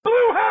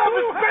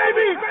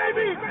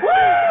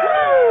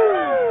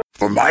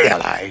For my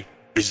ally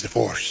is the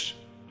Force.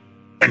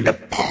 And a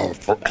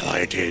powerful ally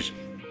it is.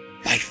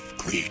 Life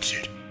creates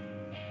it,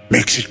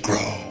 makes it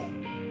grow.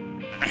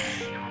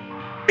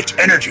 Its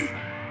energy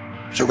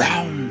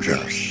surrounds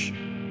us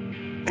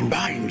and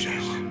binds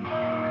us.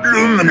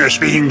 Luminous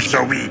beings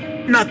so we,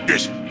 not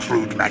this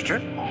crude matter.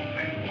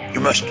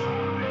 You must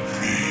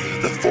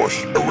feel the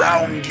Force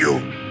around you.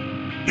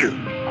 Here,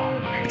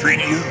 between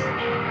you,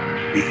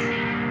 me,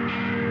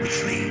 the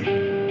tree,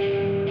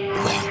 the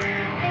rock,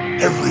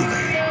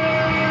 everywhere.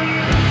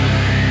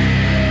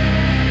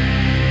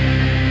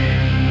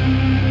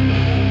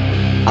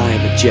 I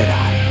am a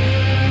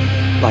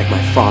Jedi, like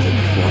my father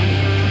before me.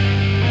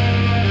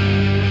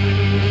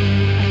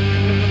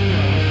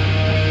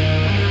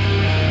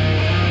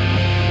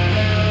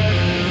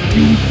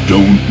 You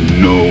don't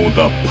know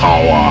the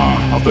power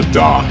of the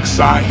dark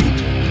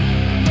side.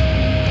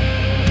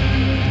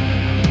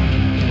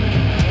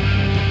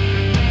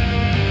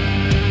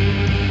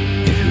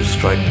 If you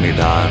strike me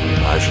down,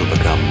 I shall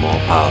become more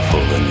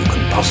powerful than you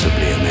can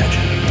possibly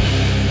imagine.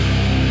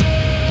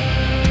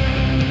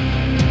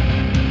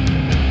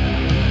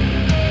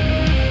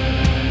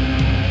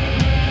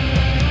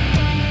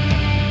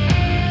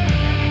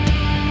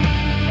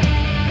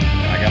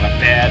 I got a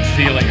bad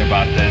feeling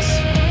about this.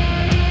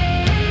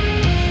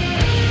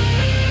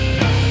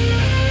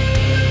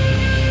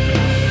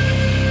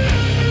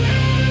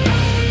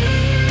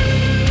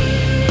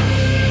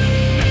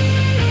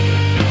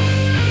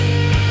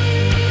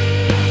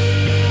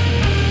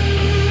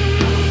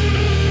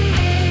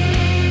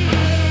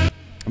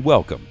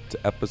 Welcome to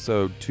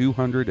episode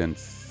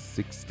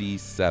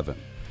 267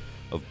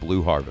 of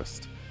Blue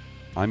Harvest.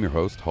 I'm your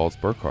host, Halls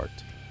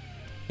Burkhart.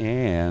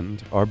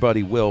 And our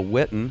buddy Will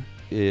Witten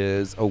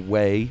is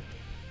away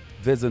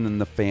visiting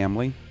the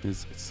family,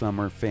 his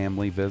summer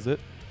family visit.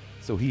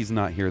 So he's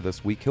not here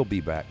this week. He'll be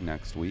back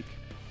next week.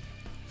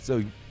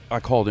 So I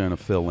called in a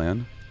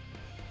fill-in.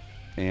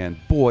 And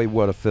boy,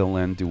 what a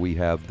fill-in do we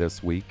have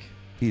this week.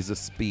 He's a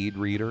speed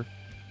reader.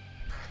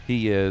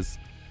 He is,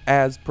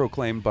 as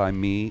proclaimed by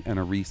me in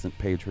a recent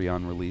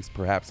Patreon release,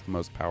 perhaps the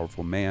most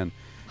powerful man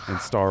in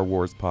Star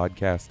Wars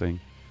podcasting,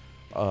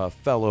 a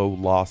fellow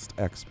Lost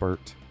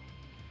expert.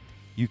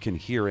 You can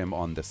hear him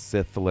on the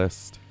Sith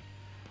list,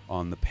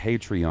 on the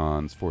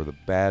Patreons for the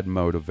Bad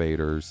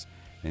Motivators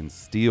and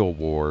Steel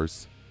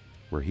Wars,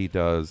 where he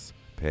does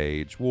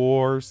Page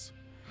Wars.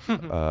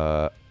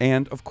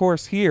 And, of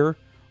course, here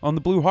on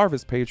the Blue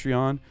Harvest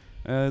Patreon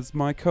as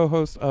my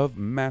co-host of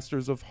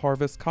Masters of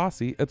Harvest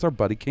Kasi, it's our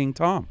buddy King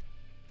Tom.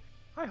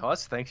 Hi,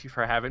 Hoss. Thank you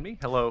for having me.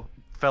 Hello,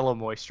 fellow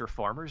moisture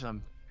farmers.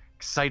 I'm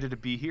excited to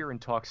be here and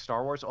talk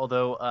Star Wars,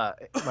 although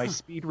my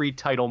speed read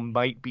title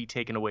might be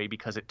taken away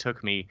because it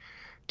took me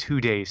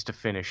 2 days to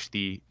finish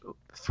the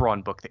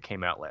Thrawn book that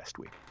came out last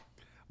week.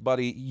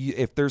 Buddy,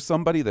 if there's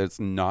somebody that's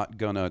not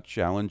going to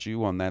challenge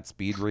you on that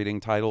speed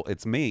reading title,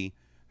 it's me,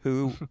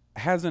 who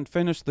hasn't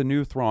finished the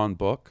new Thrawn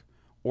book,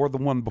 or the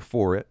one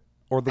before it,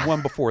 or the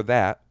one before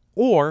that,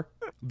 or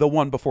the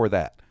one before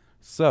that.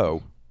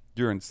 So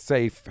you're in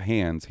safe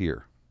hands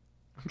here.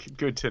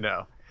 Good to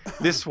know.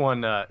 This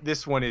one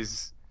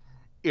is,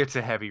 it's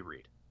a heavy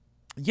read.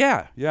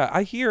 Yeah,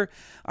 I hear.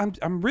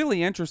 I'm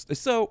really interested.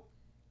 So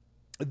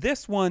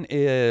this one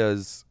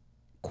is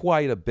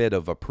quite a bit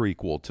of a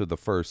prequel to the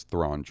first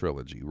Thrawn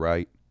trilogy,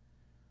 right?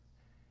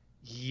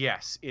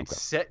 Yes,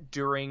 it's set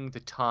during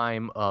the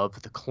time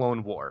of the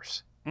Clone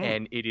Wars,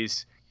 and it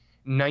is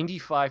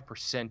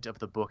 95% of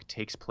the book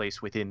takes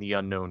place within the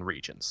unknown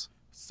regions.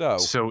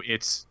 So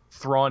it's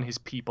Thrawn, his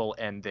people,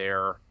 and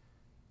the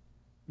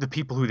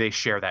people who they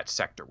share that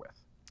sector with.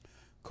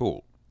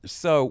 Cool.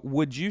 So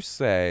would you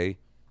say,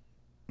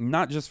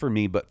 not just for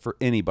me, but for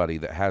anybody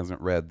that hasn't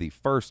read the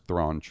first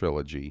Thrawn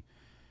trilogy,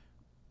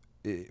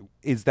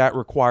 is that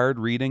required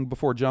reading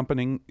before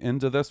jumping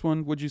into this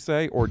one, would you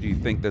say? Or do you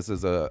think this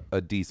is a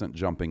decent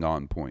jumping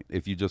on point?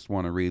 If you just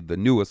want to read the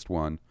newest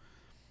one,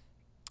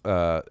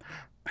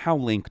 how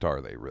linked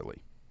are they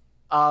really?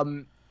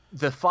 The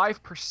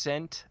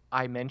 5%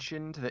 I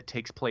mentioned that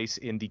takes place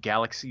in the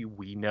galaxy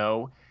we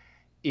know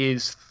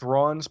is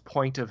Thrawn's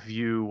point of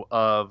view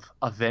of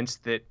events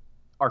that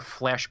are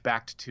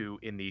flashbacked to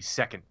in the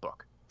second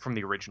book from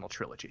the original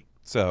trilogy.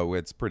 So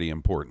it's pretty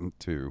important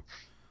to...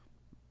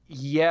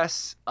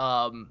 Yes,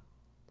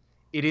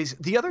 it is.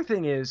 The other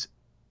thing is,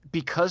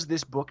 because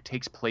this book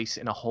takes place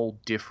in a whole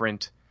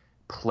different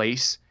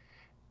place,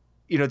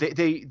 you know,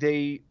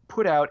 they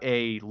put out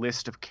a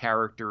list of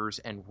characters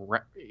and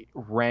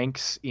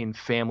ranks in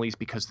families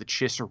because the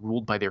Chiss are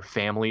ruled by their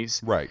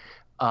families. Right.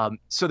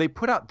 So they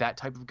put out that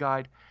type of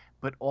guide,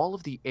 but all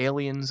of the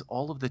aliens,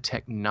 all of the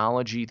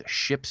technology, the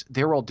ships,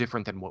 they're all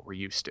different than what we're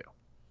used to.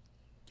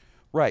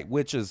 Right,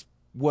 which is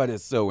what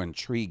is so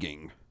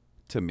intriguing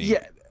to me.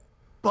 Yeah,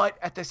 but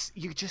at this,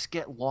 you just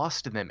get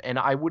lost in them, and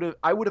I would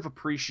have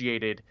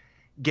appreciated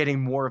getting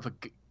more of a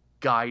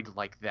guide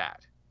like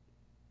that.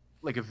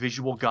 Like a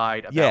visual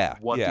guide about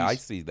what these... I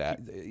see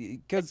that.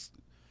 Because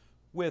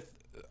with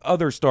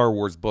other Star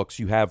Wars books,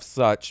 you have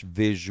such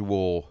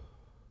visual,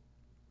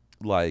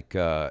 like,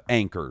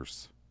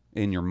 anchors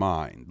in your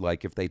mind.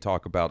 Like if they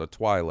talk about a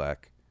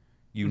Twi'lek,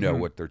 you know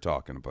what they're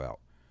talking about.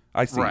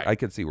 I see. Right. I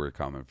could see where you're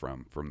coming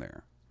from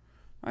there.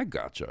 I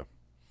gotcha.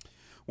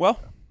 Well,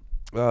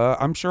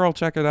 I'm sure I'll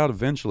check it out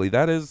eventually.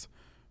 That is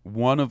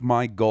one of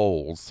my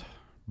goals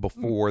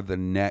before the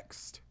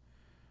next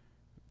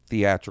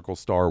theatrical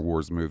Star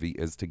Wars movie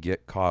is to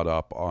get caught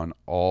up on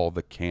all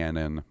the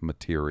canon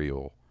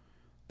material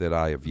that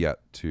I have yet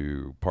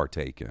to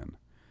partake in.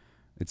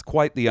 It's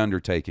quite the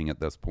undertaking at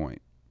this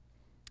point,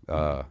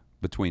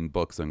 between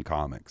books and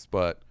comics,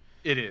 but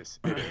It is.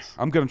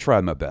 I'm going to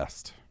try my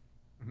best.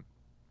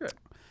 Good.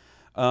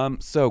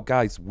 So,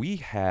 guys, we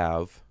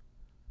have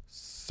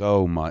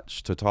so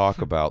much to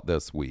talk about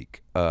this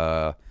week.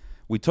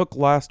 We took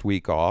last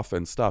week off,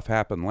 and stuff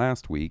happened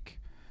last week.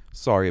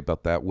 Sorry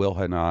about that. Will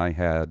and I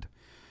had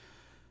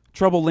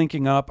trouble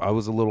linking up. I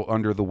was a little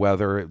under the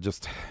weather. It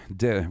just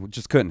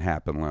couldn't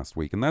happen last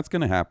week, and that's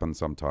going to happen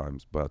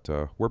sometimes. But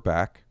we're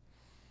back.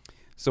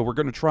 So we're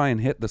going to try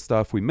and hit the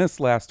stuff we missed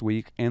last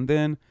week, and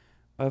then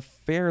a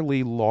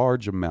fairly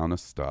large amount of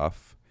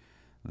stuff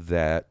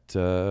that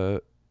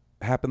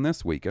happened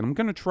this week. And I'm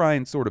going to try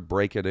and sort of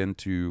break it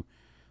into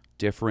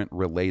different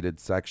related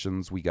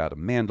sections. We got a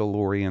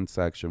Mandalorian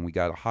section. We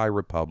got a High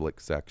Republic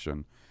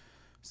section.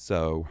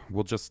 So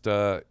we'll just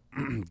go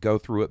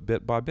through it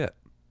bit by bit.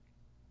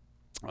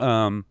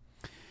 I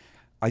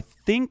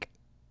think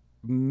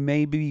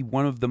maybe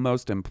one of the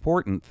most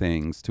important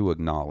things to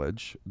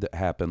acknowledge that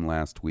happened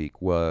last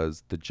week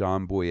was the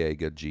John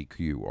Boyega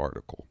GQ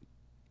article.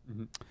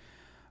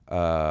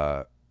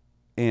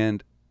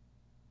 And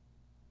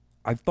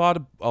I've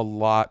thought a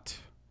lot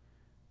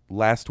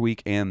last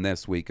week and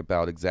this week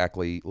about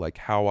exactly like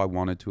how I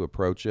wanted to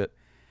approach it.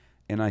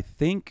 And I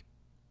think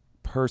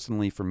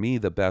personally for me,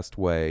 the best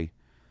way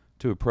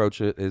to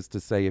approach it is to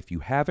say, if you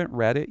haven't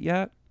read it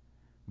yet,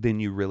 then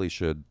you really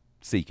should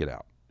seek it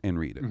out and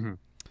read it.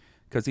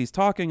 Because he's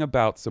talking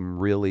about some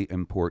really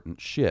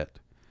important shit,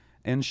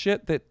 and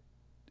shit that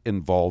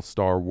involves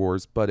Star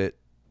Wars, but it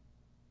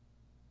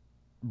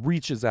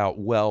reaches out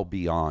well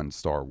beyond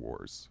Star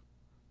Wars.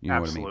 You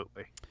know what I mean?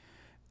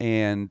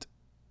 And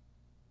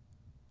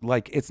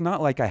like, it's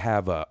not like I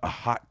have a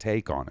hot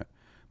take on it.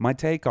 My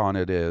take on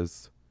it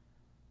is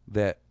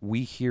that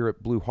we here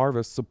at Blue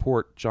Harvest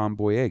support John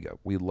Boyega.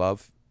 We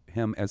love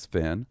him as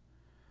Finn,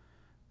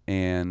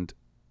 and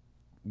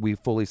we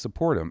fully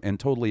support him and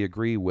totally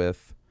agree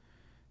with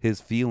his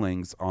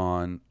feelings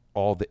on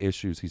all the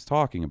issues he's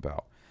talking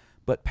about.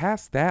 But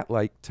past that,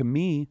 like, to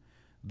me,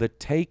 the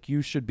take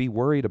you should be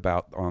worried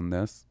about on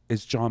this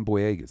is John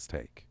Boyega's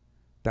take.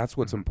 That's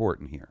what's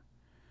important here.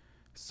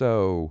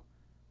 So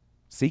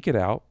seek it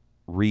out,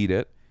 read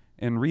it,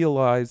 and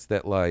realize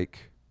that,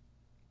 like,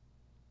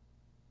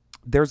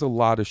 there's a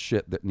lot of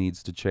shit that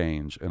needs to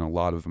change and a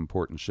lot of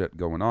important shit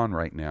going on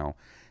right now.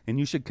 And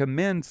you should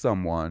commend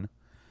someone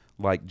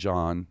like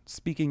John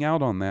speaking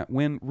out on that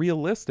when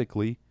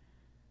realistically,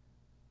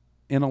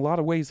 in a lot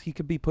of ways, he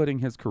could be putting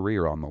his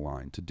career on the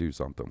line to do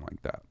something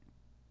like that.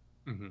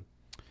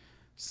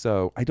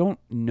 So I don't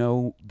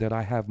know that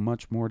I have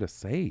much more to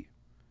say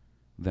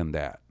than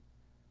that.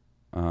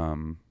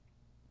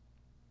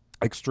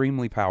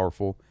 Extremely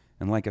powerful.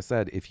 And like I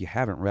said, if you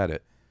haven't read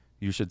it,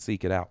 you should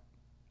seek it out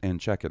and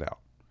check it out.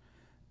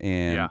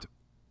 And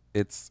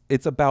it's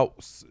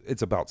about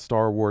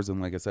Star Wars.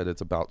 And like I said,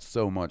 it's about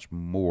so much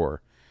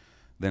more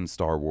than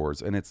Star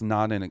Wars. And it's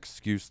not an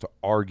excuse to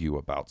argue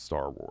about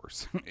Star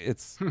Wars.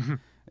 It's an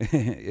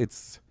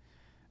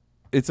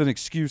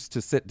excuse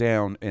to sit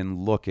down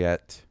and look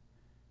at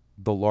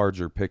the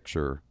larger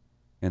picture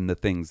and the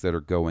things that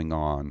are going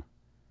on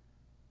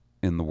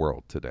in the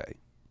world today.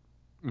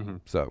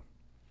 So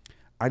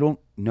I don't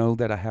know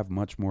that I have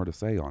much more to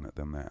say on it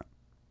than that.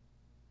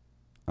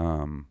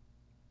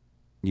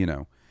 You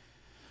know,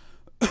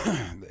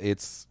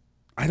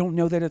 I don't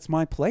know that it's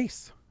my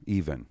place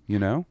even, you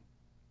know?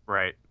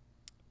 Right.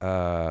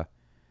 I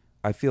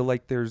feel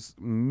like there's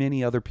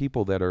many other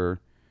people that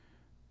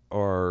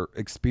are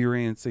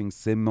experiencing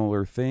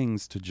similar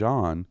things to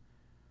John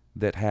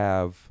that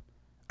have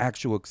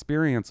actual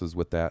experiences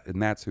with that,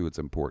 and that's who it's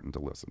important to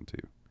listen to.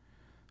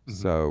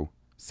 So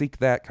seek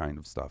that kind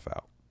of stuff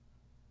out.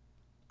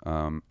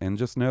 And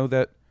just know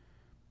that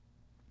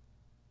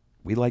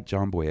we like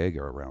John Boyega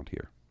around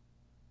here.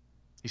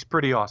 He's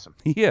pretty awesome.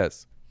 He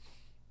is.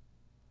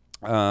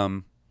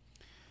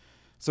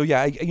 So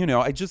yeah,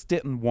 I just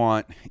didn't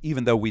want,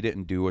 even though we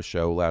didn't do a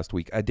show last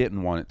week, I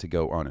didn't want it to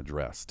go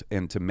unaddressed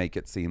and to make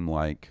it seem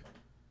like,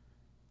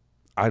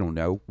 I don't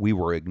know, we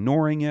were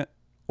ignoring it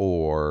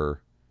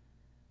or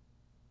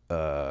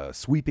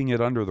sweeping it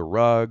under the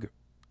rug.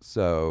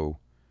 So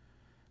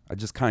I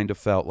just kind of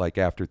felt like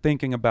after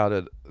thinking about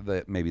it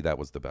that maybe that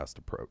was the best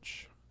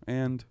approach.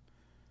 And,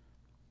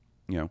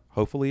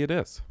 hopefully it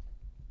is.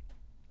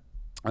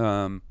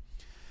 So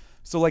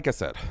like I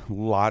said,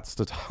 lots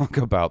to talk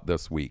about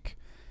this week.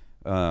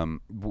 A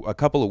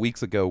couple of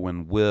weeks ago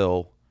when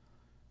Will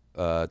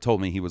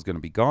told me he was going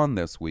to be gone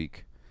this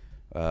week,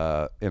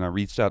 and I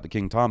reached out to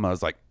King Tom, I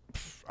was like,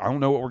 I don't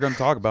know what we're going to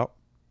talk about.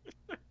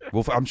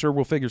 I'm sure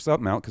we'll figure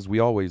something out because we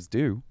always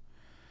do.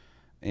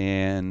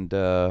 And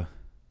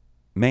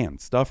man,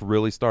 stuff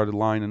really started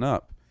lining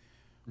up.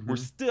 We're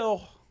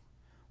still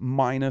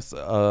minus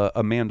a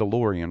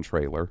Mandalorian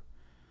trailer,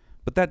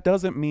 but that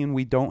doesn't mean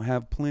we don't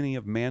have plenty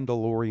of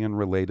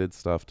Mandalorian-related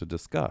stuff to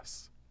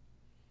discuss.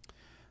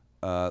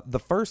 The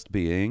first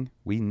being,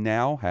 we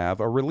now have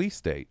a release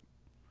date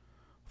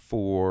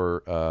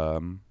for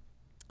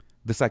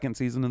the second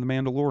season of The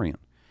Mandalorian.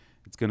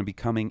 It's going to be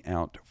coming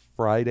out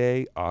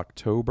Friday,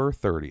 October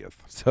 30th.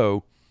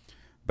 So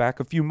back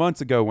a few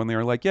months ago when they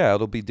were like, yeah,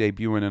 it'll be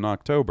debuting in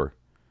October.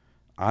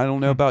 I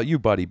don't know about you,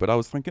 buddy, but I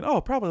was thinking,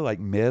 probably like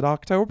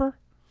mid-October.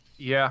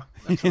 Yeah,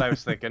 that's what I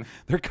was thinking.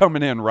 They're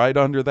coming in right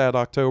under that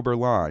October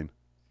line.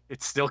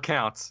 It still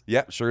counts.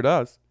 Yeah, sure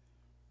does.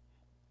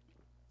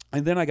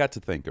 And then I got to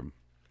thinking,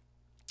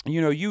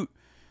 you're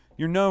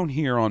known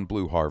here on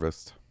Blue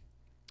Harvest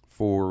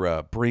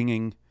for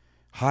bringing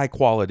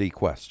high-quality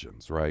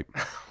questions, right?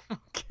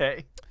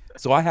 Okay.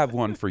 So I have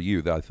one for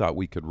you that I thought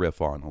we could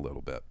riff on a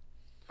little bit.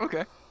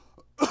 Okay.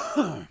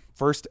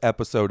 First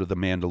episode of The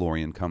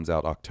Mandalorian comes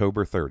out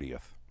October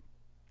 30th,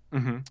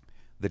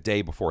 the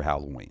day before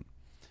Halloween.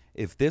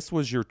 If this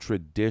was your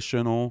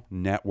traditional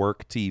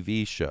network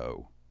TV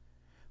show,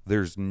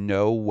 there's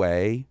no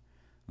way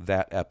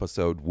that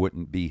episode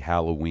wouldn't be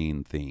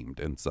Halloween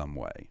themed in some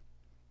way.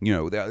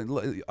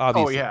 Obviously.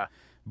 Oh, yeah.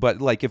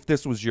 But like if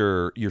this was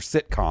your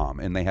sitcom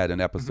and they had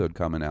an episode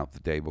coming out the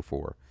day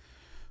before.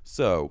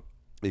 So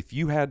if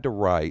you had to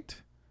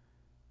write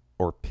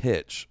or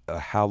pitch a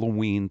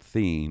Halloween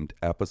themed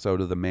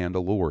episode of The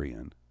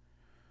Mandalorian,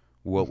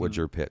 what would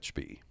your pitch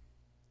be?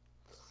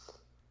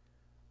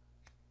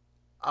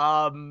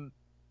 Moff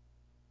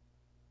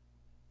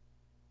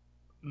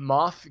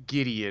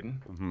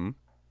Gideon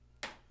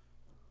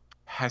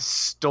has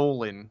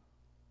stolen.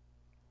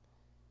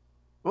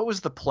 What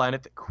was the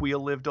planet that Quill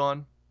lived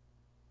on?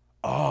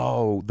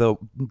 Oh, the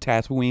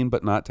Tatooine,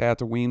 but not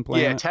Tatooine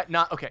planet? Yeah,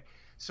 not okay.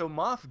 So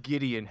Moff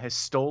Gideon has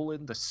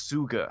stolen the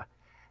Suga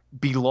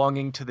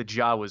belonging to the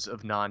Jawas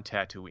of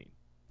non-Tatooine.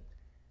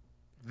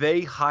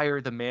 They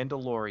hire the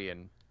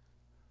Mandalorian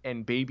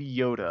and Baby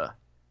Yoda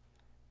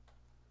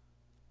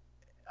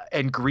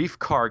and Grief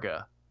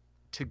Karga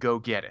to go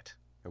get it.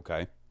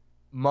 Okay.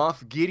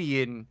 Moff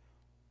Gideon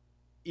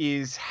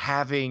is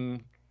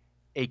having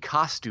a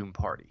costume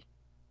party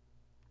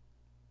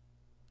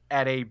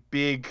at a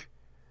big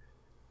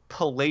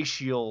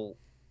palatial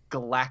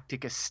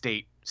galactic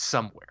estate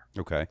somewhere.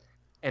 Okay.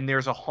 And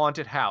there's a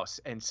haunted house,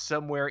 and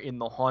somewhere in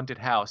the haunted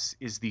house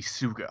is the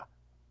Suga.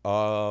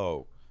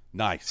 Oh,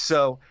 nice.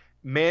 So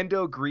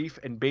Mando, Grief,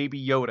 and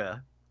Baby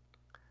Yoda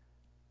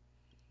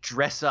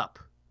dress up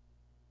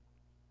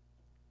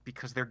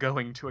because they're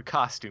going to a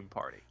costume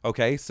party.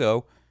 Okay,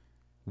 so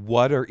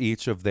what are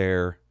each of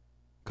their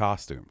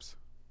costumes?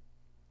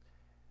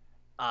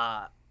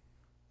 Let's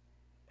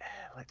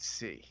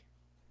see.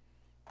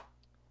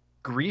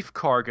 Grief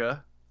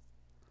Karga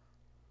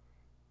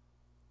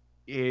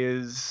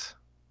is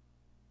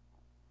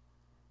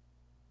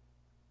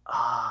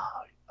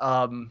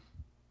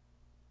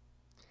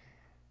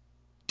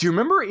do you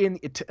remember in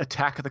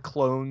Attack of the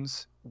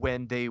Clones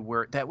when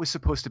that was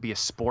supposed to be a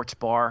sports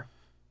bar?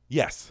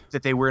 Yes.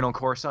 That they were in on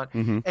Coruscant?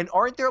 And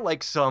aren't there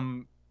like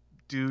some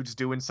dudes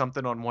doing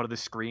something on one of the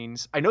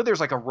screens? I know there's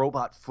like a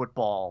robot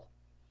football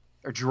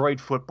or droid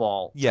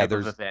football type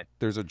of event.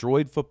 There's a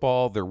droid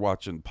football, they're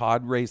watching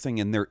pod racing,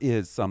 and there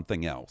is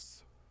something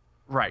else.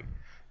 Right.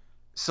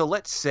 So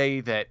let's say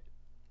that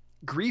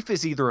Grief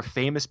is either a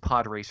famous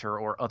pod racer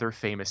or other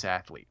famous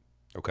athlete.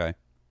 Okay.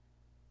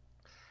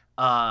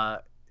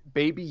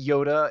 Baby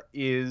Yoda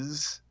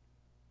is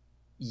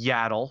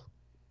Yaddle.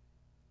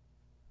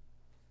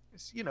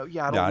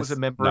 Yaddle was a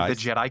member of the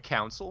Jedi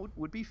Council,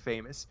 would be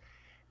famous.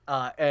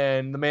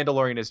 And the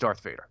Mandalorian is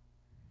Darth Vader.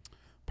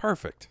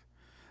 Perfect.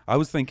 I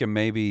was thinking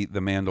maybe the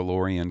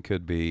Mandalorian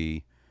could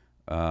be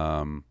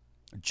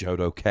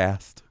Jodo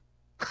Cast.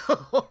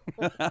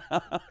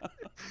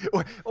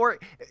 or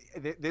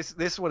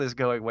this one is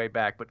going way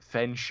back, but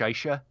Fen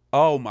Shisha.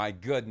 Oh my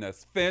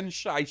goodness, Fen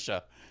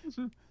Shisha.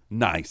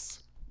 Nice.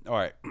 All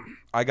right,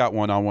 I got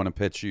one I want to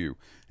pitch you,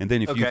 and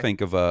then if you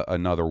think of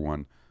another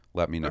one,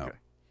 let me know. Okay.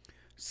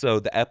 So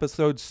the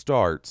episode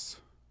starts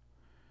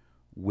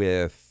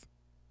with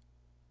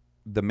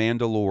the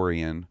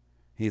Mandalorian.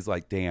 He's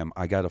like, damn,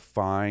 I got to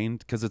find,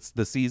 because it's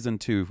the season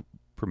 2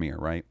 premiere,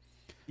 right?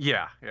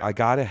 Yeah. I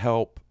got to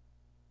help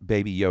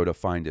Baby Yoda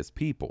find his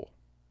people.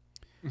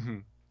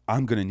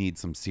 I'm going to need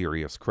some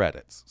serious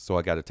credits, so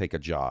I got to take a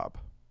job.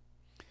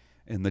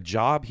 And the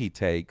job he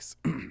takes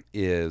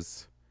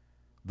is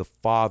the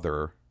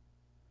father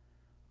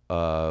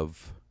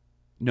of...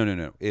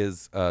 No.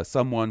 Is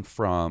someone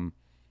from,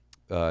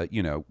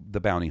 the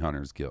Bounty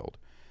Hunters Guild.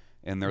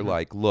 And they're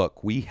like,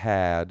 look, we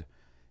had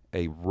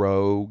a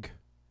rogue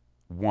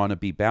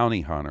wannabe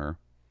bounty hunter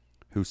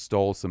who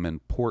stole some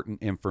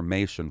important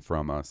information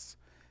from us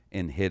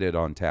and hid it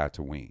on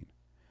Tatooine.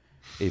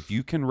 If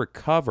you can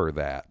recover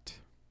that,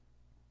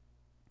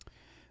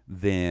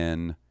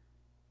 then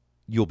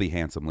you'll be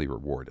handsomely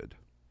rewarded.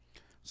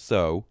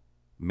 So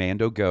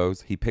Mando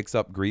goes, he picks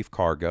up Grief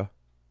Karga.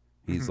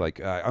 He's Mm-hmm.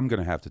 like, I'm going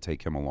to have to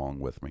take him along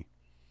with me.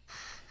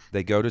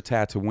 They go to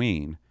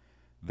Tatooine.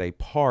 They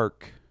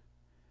park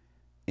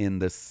in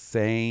the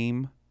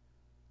same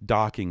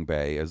docking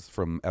bay as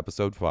from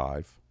episode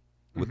 5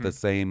 with Mm-hmm. the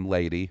same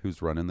lady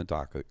who's running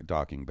the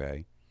docking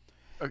bay.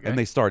 Okay. And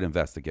they start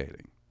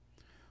investigating.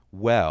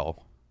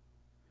 Well,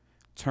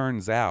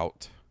 turns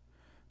out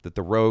that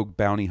the rogue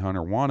bounty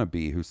hunter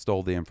wannabe who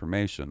stole the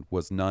information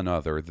was none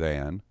other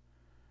than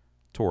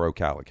Toro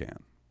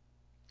Calican.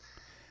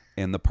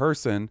 And the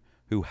person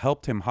who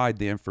helped him hide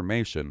the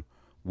information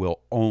will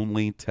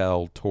only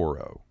tell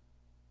Toro.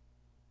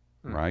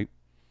 Right?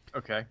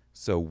 Okay.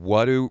 So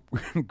what do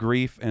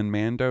Grief and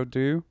Mando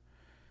do?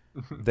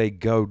 They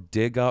go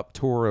dig up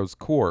Toro's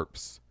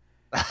corpse,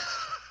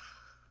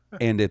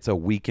 and it's a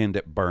Weekend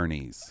at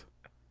Bernie's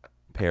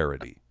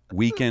parody.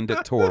 Weekend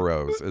at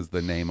Toro's is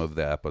the name of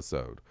the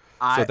episode.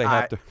 So they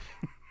have to...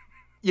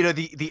 You know,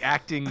 the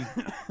acting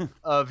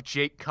of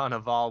Jake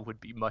Carnival would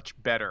be much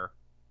better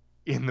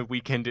in the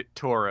Weekend at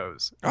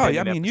Toro's. Oh, than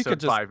yeah, in I mean, you could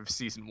episode just- 5 of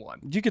season 1.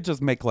 You could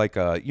just make like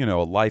a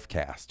life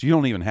cast. You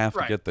don't even have to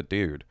Right. get the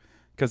dude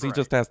because he Right.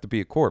 just has to be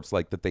a corpse,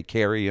 like that they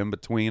carry in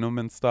between them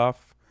and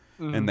stuff.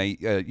 Mm-hmm. And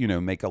they,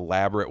 make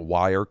elaborate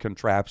wire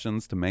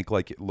contraptions to make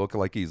like it look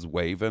like he's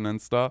waving and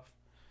stuff.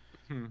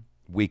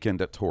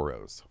 Weekend at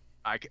Toro's.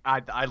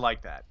 I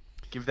like that.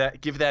 Give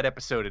that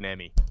episode an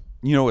Emmy.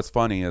 You know what's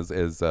funny is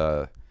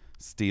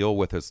Steele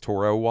with his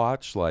Toro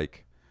watch.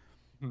 Like,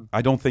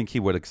 I don't think he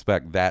would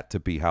expect that to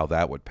be how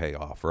that would pay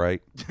off,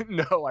 right?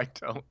 No, I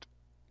don't.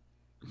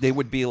 They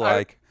would be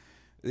like,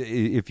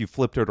 if you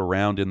flipped it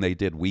around and they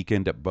did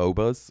Weekend at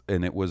Boba's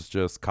and it was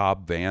just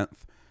Cobb Vanth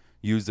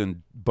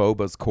using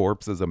Boba's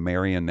corpse as a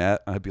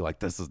marionette, I'd be like,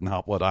 this is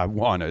not what I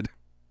wanted.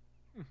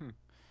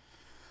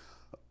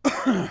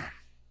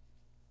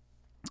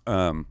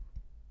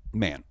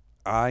 Man,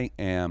 I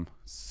am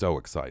so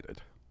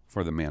excited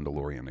for The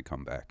Mandalorian to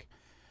come back.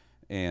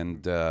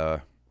 And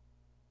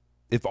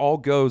if all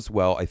goes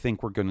well, I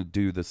think we're going to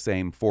do the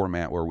same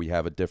format where we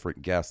have a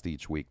different guest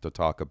each week to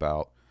talk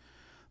about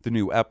the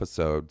new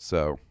episode.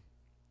 So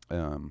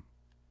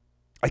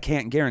I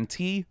can't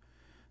guarantee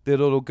that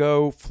it'll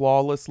go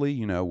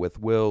flawlessly, with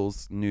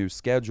Will's new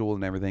schedule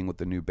and everything with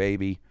the new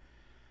baby.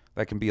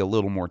 That can be a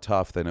little more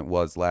tough than it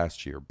was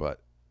last year, but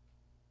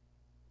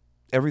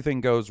everything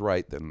goes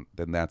right, then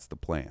that's the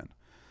plan.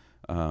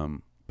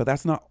 But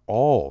that's not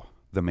all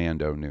the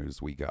Mando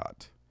news we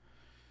got.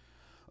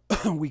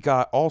 We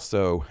got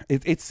also,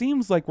 it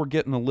seems like we're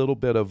getting a little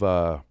bit of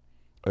a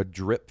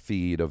drip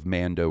feed of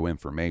Mando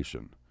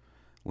information.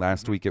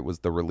 Last week it was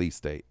the release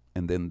date.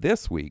 And then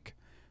this week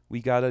we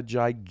got a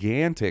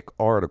gigantic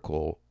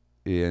article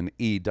in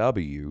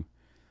EW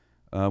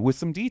with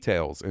some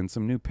details and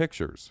some new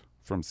pictures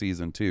from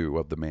season 2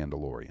 of The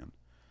Mandalorian.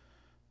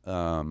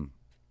 And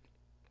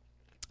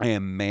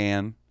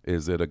man,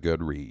 is it a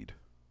good read.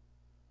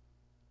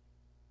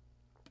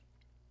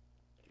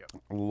 Yep.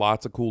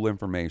 Lots of cool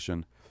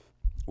information.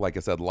 Like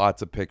I said,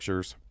 lots of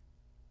pictures.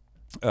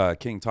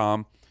 King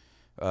Tom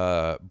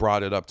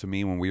brought it up to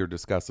me when we were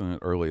discussing it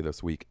earlier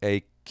this week.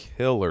 A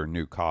killer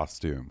new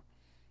costume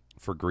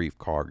for Grief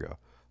Karga.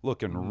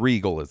 Looking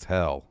regal as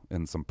hell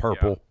in some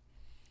purple.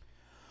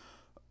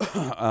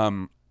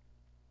 Yeah.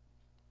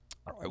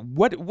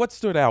 What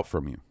stood out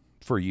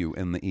for you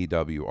in the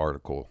EW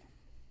article?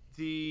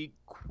 The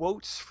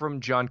quotes from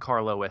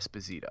Giancarlo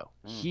Esposito.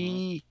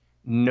 He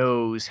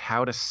knows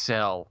how to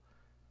sell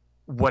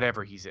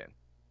whatever he's in.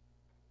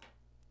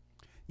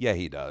 Yeah,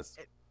 he does.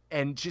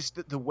 And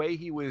just the way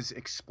he was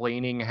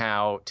explaining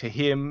how, to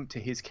him, to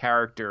his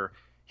character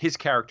is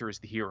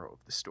the hero of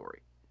the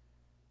story.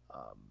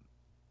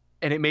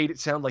 And it made it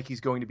sound like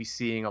he's going to be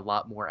seeing a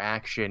lot more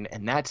action.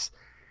 And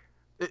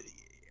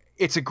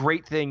it's a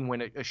great thing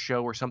when a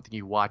show or something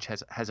you watch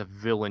has a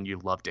villain you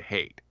love to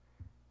hate.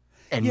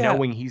 And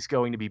knowing he's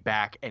going to be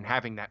back and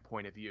having that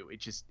point of view,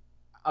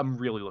 I'm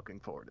really looking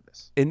forward to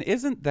this. And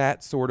isn't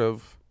that sort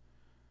of,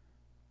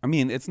 I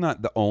mean, it's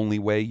not the only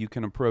way you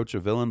can approach a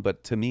villain,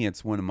 but to me,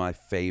 it's one of my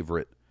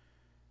favorite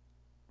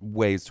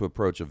ways to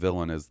approach a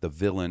villain is the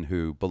villain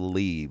who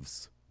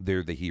believes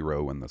they're the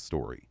hero in the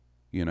story,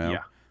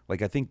 Yeah.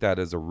 Like, I think that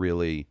is a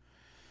really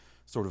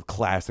sort of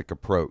classic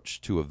approach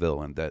to a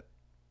villain that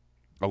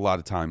a lot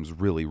of times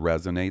really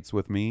resonates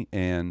with me.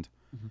 And,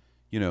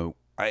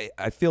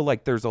 I feel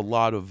like there's a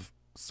lot of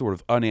sort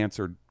of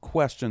unanswered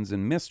questions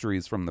and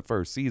mysteries from the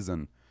first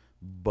season,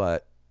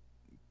 but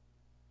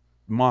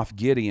Moff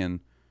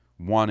Gideon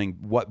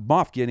what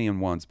Moff Gideon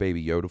wants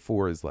Baby Yoda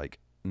for is like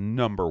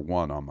number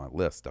one on my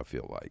list, I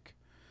feel like.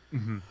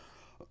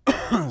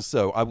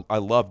 So I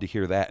love to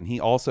hear that. And he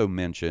also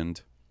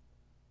mentioned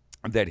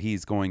that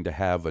he's going to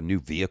have a new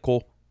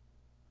vehicle,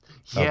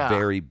 a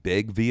very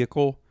big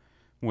vehicle,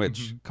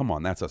 which, come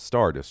on, that's a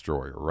Star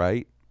Destroyer,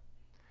 right?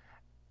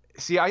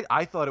 See,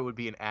 I thought it would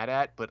be an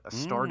AT-AT, but a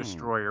Star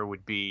Destroyer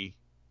would be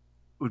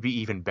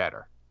even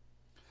better.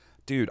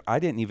 Dude, I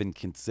didn't even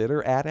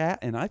consider AT-AT,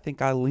 and I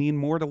think I lean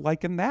more to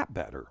liking that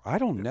better. I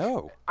don't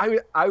know.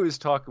 I was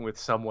talking with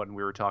someone,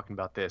 we were talking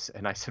about this,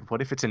 and I said,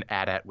 what if it's an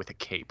AT-AT with a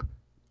cape?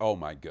 Oh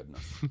my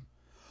goodness.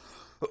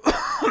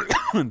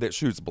 That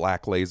shoots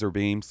black laser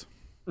beams.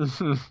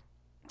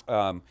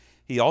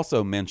 He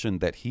also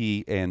mentioned that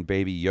he and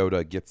Baby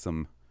Yoda get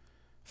some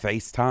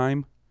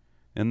FaceTime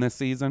in this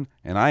season,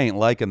 and I ain't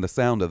liking the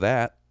sound of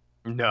that.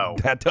 No.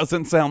 That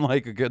doesn't sound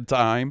like a good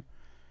time.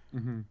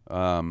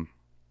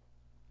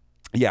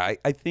 Yeah,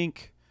 I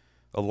think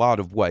a lot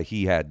of what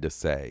he had to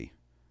say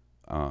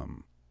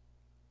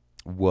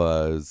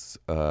was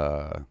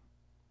the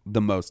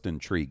most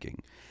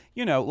intriguing.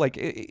 You know, like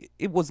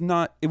it was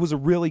a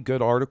really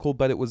good article,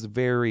 but it was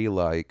very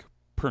like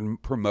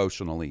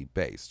promotionally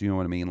based. You know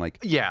what I mean? Like,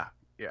 Yeah.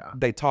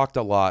 they talked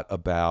a lot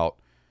about,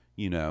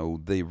 you know,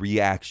 the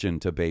reaction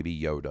to Baby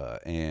Yoda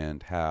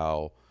and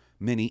how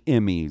many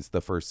Emmys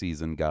the first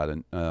season got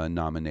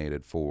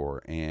nominated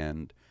for,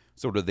 and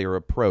sort of their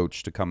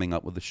approach to coming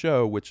up with the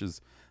show, which is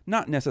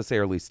not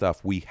necessarily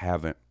stuff we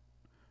haven't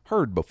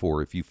heard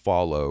before if you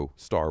follow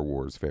Star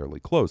Wars fairly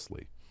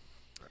closely.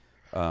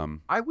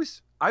 I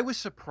was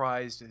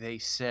surprised they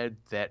said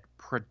that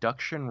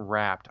production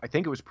wrapped. I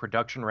think it was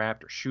production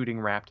wrapped or shooting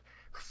wrapped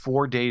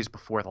 4 days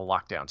before the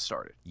lockdown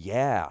started.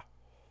 Yeah,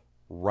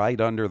 right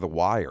under the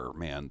wire,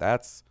 man.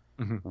 That's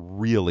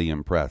really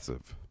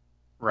impressive.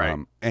 Right.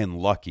 And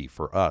lucky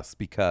for us,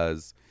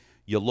 because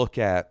you look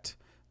at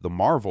the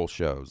Marvel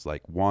shows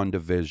like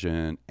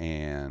WandaVision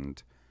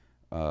and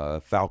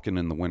Falcon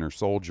and the Winter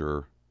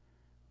Soldier.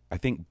 I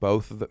think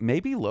both of them,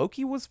 maybe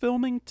Loki was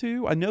filming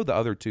too. I know the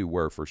other two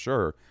were for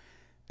sure.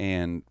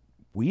 And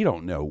we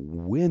don't know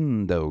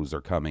when those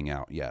are coming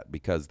out yet,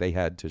 because they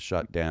had to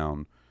shut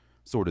down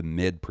sort of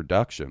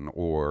mid-production,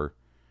 or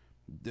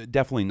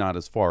definitely not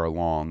as far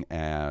along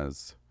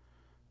as,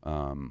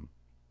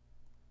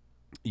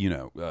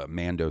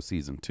 Mando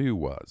season 2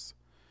 was.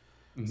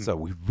 So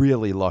we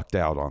really lucked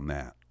out on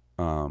that.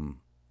 And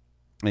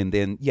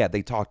then, yeah,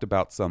 they talked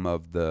about some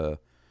of the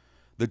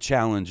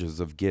challenges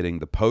of getting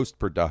the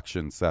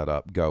post-production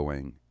setup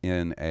going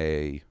in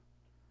a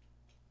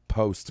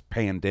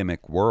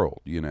post-pandemic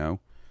world, you know?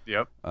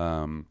 Yep.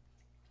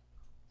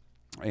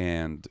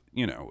 And,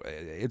 you know,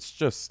 it's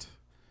just,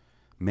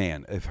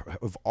 man,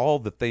 of all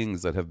the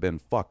things that have been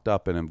fucked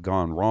up and have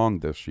gone wrong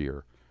this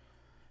year,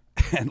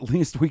 at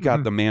least we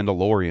got The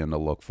Mandalorian to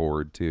look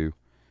forward to.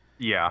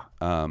 Yeah.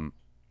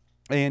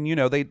 And, you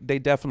know, they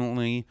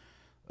definitely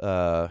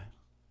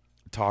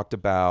talked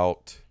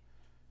about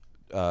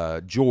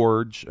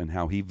George and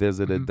how he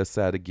visited the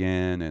set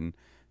again and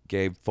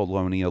gave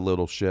Filoni a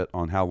little shit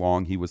on how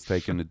long he was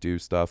taking to do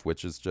stuff,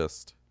 which is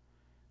just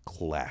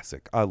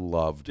classic. I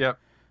loved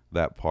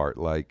that part.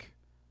 Like,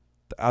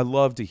 I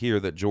love to hear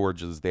that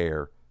George is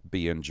there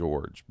being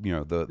George. You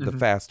know, the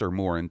faster,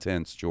 more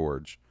intense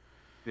George.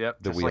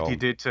 Yep, just like he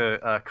did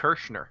to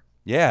Kirshner.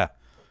 Yeah,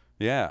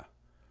 yeah.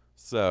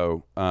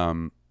 So,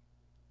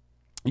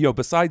 you know,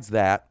 besides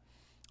that,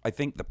 I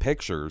think the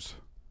pictures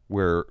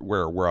were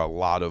a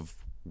lot of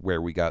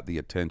where we got the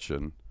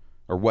attention,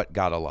 or what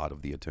got a lot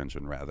of the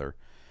attention, rather.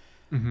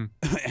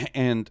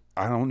 And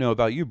I don't know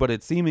about you, but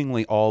it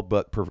seemingly all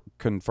but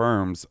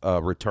confirms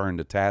a return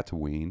to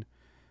Tatooine,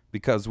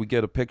 because we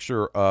get a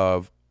picture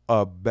of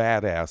a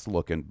badass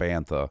looking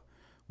bantha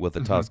with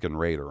a Tusken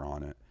Raider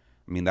on it.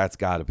 I mean, that's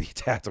got to be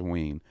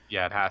Tatooine.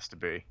 Yeah, it has to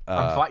be.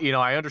 You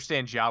know, I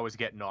understand Jawa's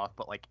getting off,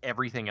 but like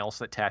everything else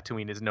that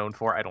Tatooine is known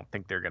for, I don't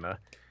think they're gonna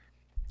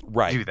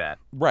do that.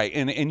 Right,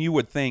 and you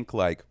would think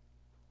like,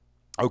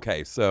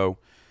 okay, so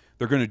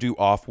they're going to do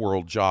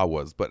off-world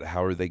Jawas, but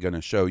how are they going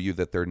to show you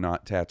that they're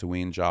not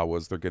Tatooine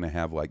Jawas? They're going to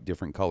have like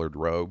different colored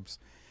robes.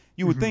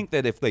 You would think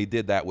that if they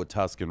did that with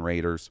Tusken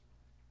Raiders,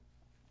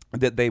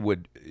 that they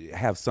would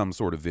have some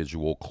sort of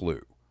visual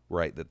clue,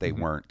 right? That they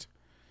weren't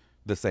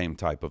the same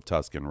type of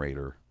Tusken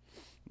Raider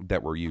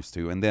that we're used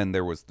to. And then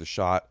there was the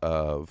shot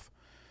of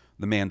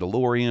the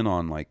Mandalorian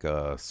on like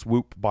a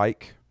swoop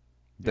bike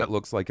that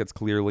looks like it's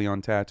clearly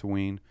on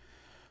Tatooine.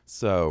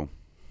 So,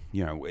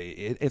 you know,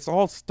 it's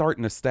all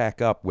starting to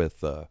stack up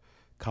with the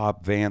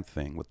Cobb Vanth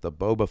thing, with the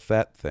Boba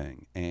Fett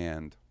thing,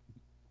 and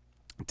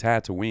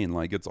Tatooine.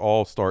 Like, it's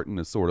all starting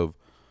to sort of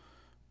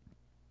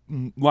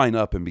line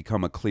up and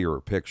become a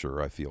clearer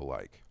picture, I feel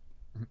like.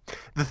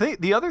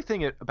 The other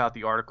thing about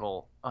the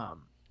article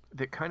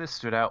that kind of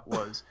stood out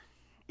was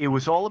it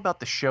was all about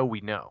the show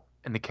we know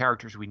and the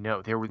characters we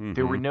know. There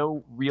were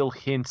no real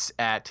hints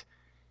at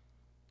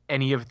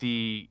any of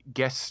the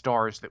guest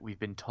stars that we've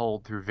been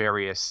told through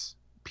various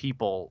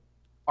people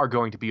are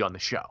going to be on the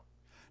show.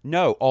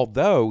 No,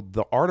 although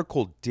the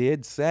article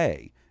did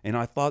say, and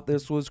I thought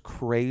this was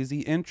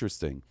crazy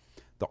interesting,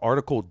 the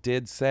article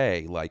did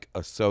say like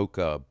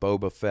Ahsoka,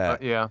 Boba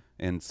Fett,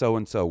 and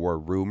so were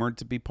rumored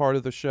to be part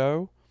of the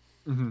show.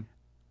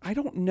 I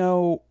don't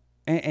know,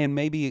 and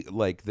maybe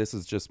like this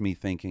is just me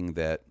thinking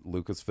that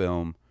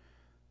Lucasfilm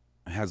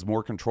has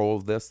more control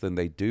of this than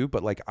they do,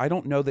 but like I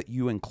don't know that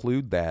you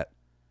include that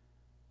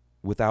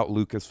without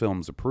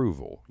Lucasfilm's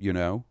approval, you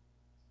know?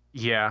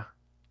 Yeah.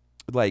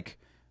 Like,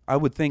 I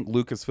would think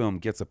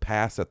Lucasfilm gets a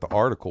pass at the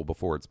article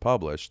before it's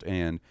published,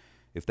 and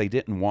if they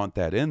didn't want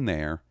that in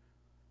there,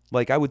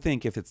 like, I would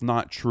think if it's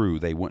not true,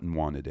 they wouldn't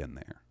want it in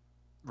there.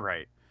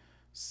 Right.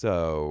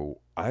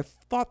 So I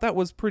thought that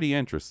was pretty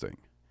interesting.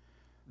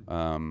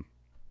 And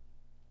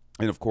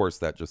of course,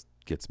 that just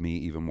gets me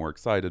even more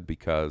excited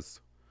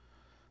because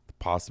the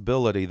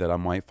possibility that I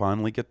might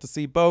finally get to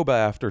see Boba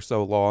after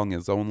so long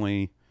is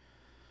only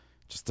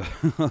just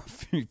a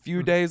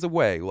few days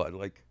away.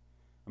 Like,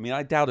 I mean,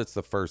 I doubt it's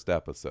the first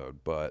episode,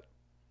 but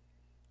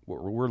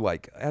we're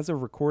like, as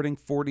of recording,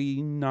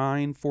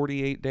 49,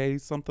 48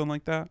 days, something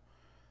like that,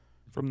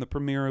 from the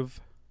premiere of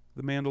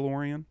The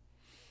Mandalorian.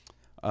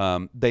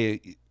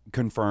 They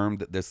confirmed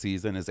that this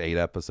season is 8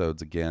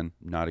 episodes again.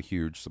 Not a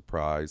huge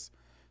surprise.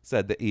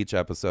 Said that each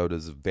episode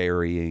is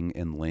varying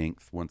in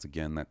length. Once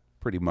again, that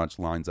pretty much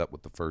lines up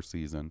with the first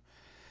season.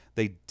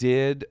 They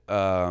did,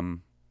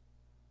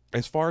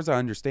 as far as I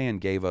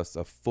understand, gave us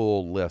a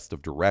full list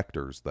of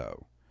directors,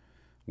 though,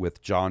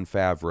 with Jon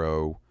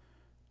Favreau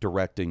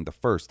directing the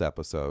first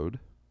episode,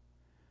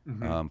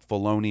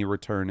 Filoni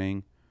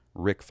returning,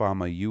 Rick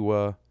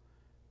Famuyiwa,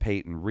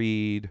 Peyton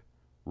Reed,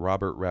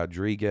 Robert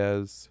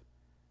Rodriguez,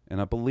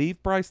 and I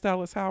believe Bryce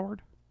Dallas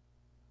Howard.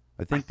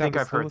 I think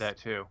I've heard that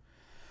too.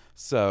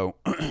 So,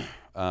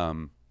 a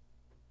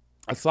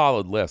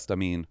solid list. I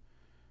mean,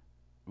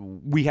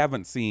 we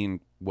haven't seen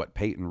what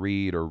Peyton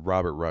Reed or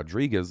Robert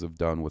Rodriguez have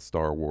done with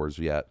Star Wars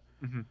yet,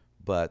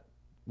 but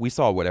we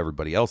saw what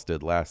everybody else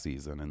did last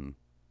season, and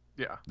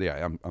yeah,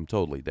 I'm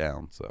totally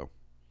down. So,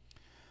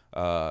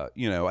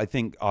 I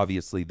think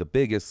obviously the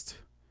biggest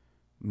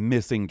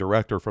missing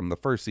director from the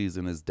first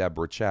season is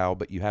Deborah Chow,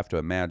 but you have to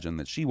imagine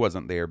that she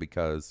wasn't there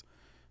because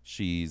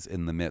she's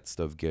in the midst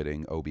of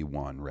getting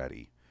Obi-Wan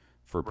ready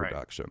for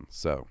production. Right.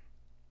 So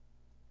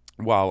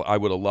while I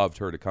would have loved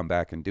her to come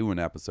back and do an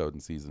episode in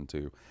season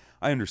 2,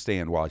 I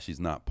understand why she's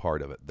not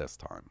part of it this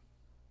time.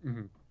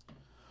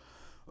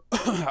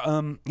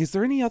 Is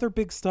there any other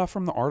big stuff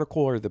from the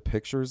article or the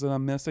pictures that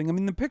I'm missing? I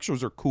mean, the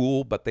pictures are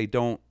cool, but they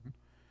don't,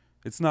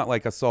 it's not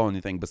like I saw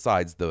anything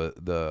besides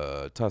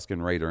the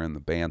Tusken Raider and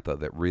the Bantha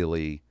that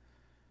really...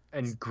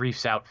 And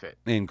Grief's outfit.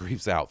 And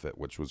Grief's outfit,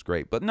 which was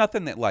great. But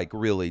nothing that, like,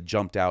 really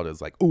jumped out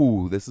as, like,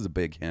 ooh, this is a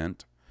big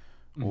hint.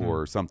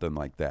 Or something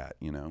like that,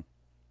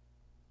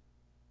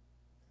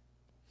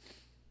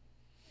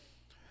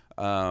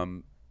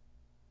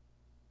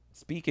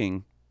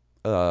 Speaking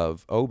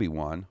of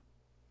Obi-Wan,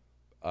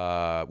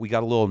 we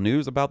got a little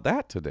news about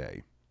that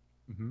today.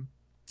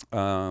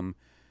 Ewan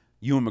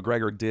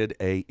McGregor did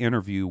a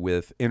interview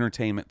with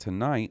Entertainment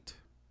Tonight,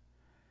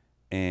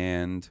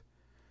 and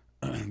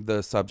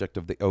the subject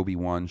of the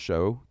Obi-Wan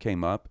show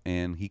came up,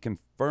 and he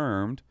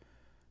confirmed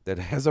that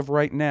as of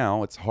right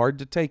now, it's hard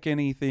to take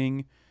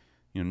anything,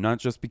 not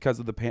just because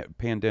of the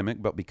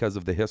pandemic, but because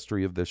of the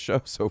history of this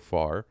show so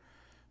far.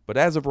 But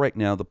as of right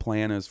now, the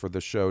plan is for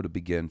the show to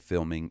begin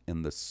filming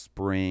in the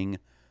spring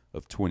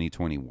of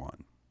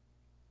 2021.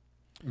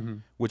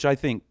 Which I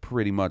think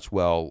pretty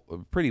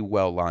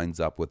well lines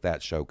up with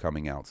that show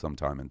coming out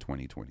sometime in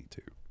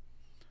 2022.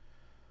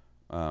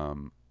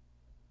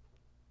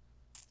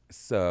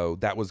 So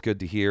that was good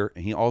to hear.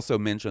 And he also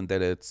mentioned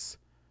that it's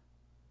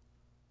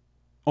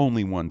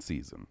only one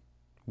season,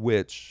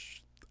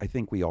 which I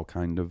think we all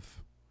kind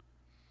of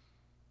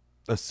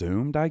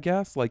assumed, I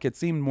guess. Like, it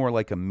seemed more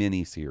like a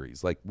mini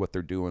series, like what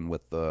they're doing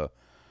with the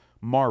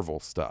Marvel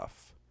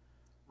stuff.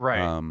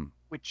 Right.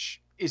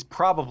 Which is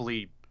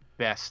probably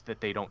best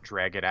that they don't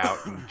drag it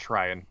out and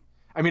try and...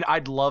 I mean,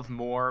 I'd love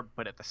more,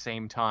 but at the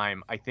same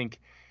time, I think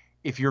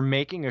if you're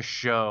making a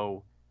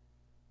show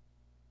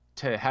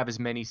to have as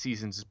many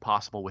seasons as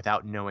possible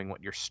without knowing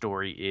what your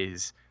story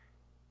is,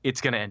 it's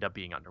going to end up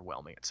being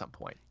underwhelming at some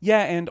point.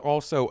 Yeah, and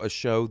also a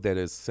show that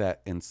is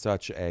set in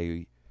such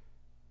a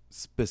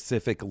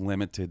specific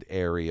limited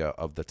area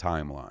of the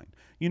timeline.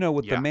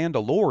 With The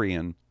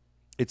Mandalorian,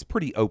 it's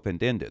pretty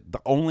open-ended.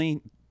 The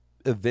only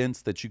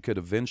events that you could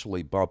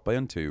eventually bump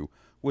into,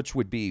 which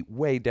would be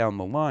way down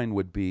the line,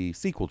 would be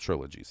sequel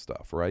trilogy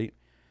stuff, right?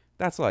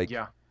 That's like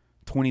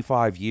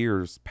 25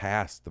 years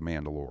past The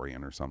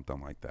Mandalorian or something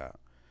like that.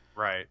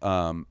 Right.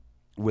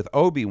 With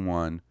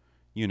Obi-Wan,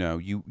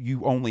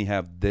 you only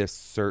have this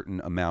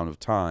certain amount of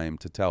time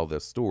to tell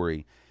this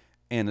story,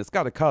 and it's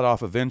got to cut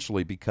off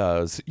eventually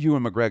because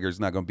Ewan McGregor's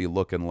not going to be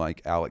looking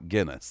like Alec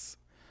Guinness.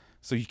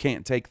 So you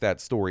can't take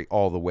that story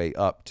all the way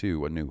up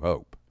to A New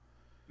Hope.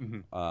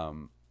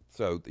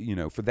 So,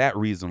 for that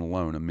reason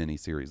alone, a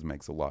miniseries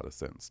makes a lot of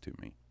sense to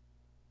me.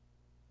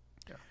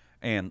 Yeah.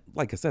 And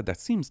like I said, that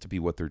seems to be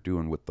what they're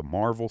doing with the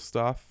Marvel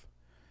stuff.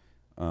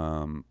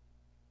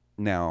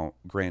 Now,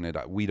 granted,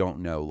 we don't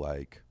know,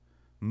 like,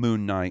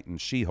 Moon Knight and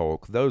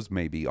She-Hulk. Those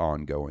may be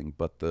ongoing,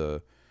 but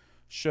the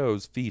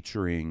shows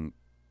featuring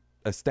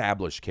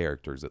established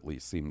characters at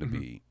least seem to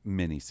be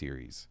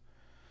miniseries.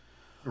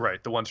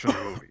 Right, the ones from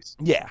the movies.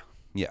 Yeah.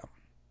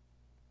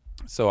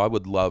 So I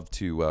would love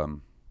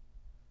to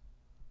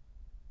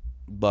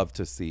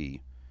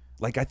see,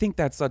 like, I think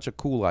that's such a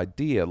cool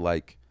idea.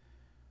 Like,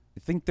 I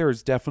think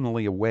there's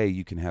definitely a way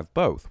you can have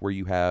both, where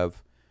you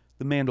have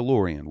The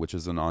Mandalorian, which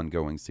is an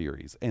ongoing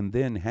series, and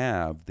then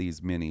have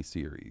these mini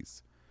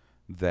series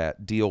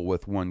that deal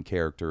with one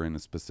character in a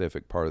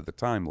specific part of the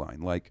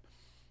timeline. Like,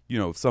 you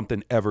know, if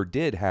something ever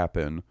did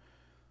happen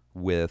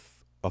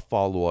with a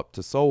follow-up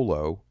to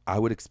Solo, I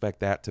would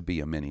expect that to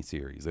be a mini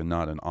series and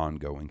not an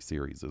ongoing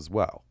series as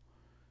well.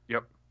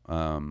 Yep.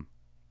 And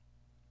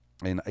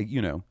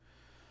you know,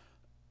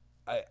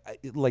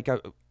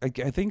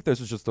 I think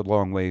this is just a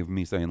long way of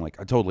me saying, like,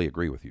 I totally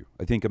agree with you.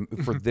 I think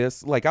for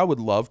this, like, I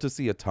would love to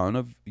see a ton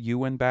of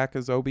Ewan back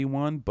as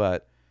Obi-Wan,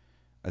 but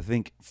I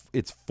think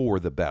it's for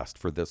the best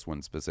for this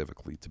one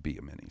specifically to be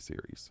a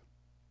miniseries.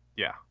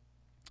 Yeah.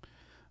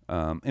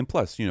 And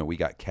plus, you know, we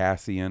got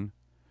Cassian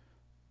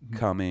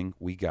coming.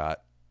 We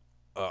got,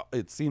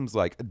 it seems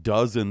like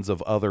dozens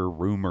of other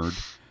rumored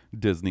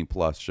Disney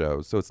Plus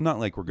shows. So it's not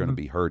like we're going to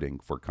be hurting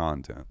for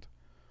content.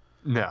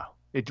 No.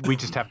 We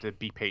just have to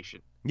be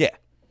patient. Yeah.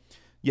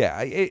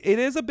 Yeah, it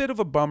is a bit of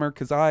a bummer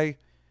because I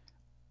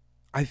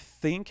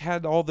think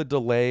had all the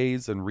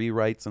delays and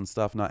rewrites and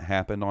stuff not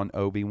happened on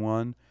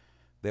Obi-Wan,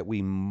 that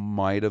we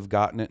might have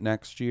gotten it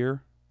next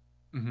year.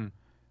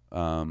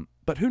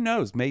 But who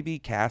knows? Maybe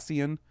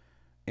Cassian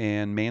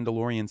and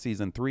Mandalorian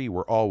Season 3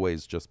 were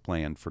always just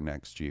planned for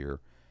next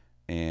year.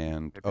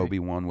 And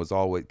Obi-Wan was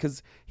always...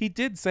 Because he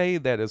did say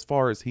that as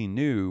far as he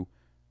knew,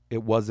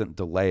 it wasn't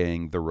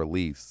delaying the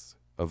release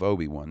of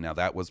Obi-Wan. Now,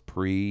 that was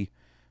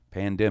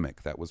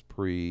pre-pandemic. That was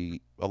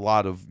pre a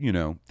lot of, you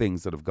know,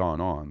 things that have gone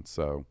on.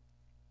 So,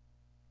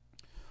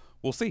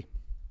 we'll see.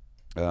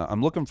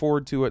 I'm looking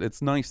forward to it.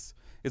 It's nice.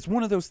 It's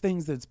one of those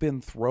things that's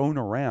been thrown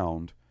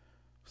around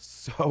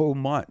so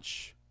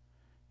much.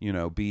 You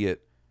know, be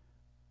it,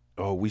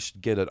 oh, we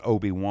should get an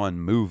Obi-Wan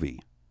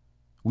movie.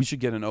 We should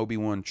get an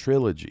Obi-Wan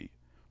trilogy.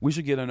 We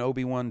should get an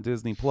Obi-Wan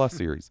Disney Plus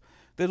series.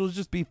 That'll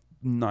just be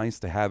nice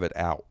to have it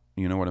out.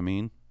 You know what I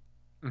mean?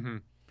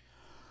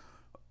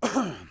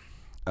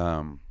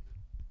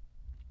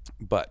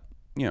 But,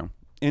 you know,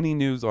 any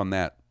news on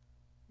that,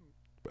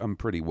 I'm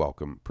pretty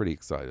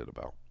excited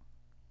about.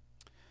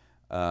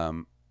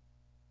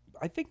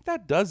 I think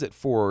that does it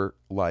for,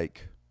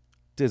 like,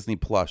 Disney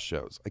Plus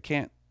shows. I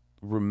can't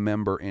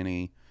remember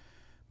any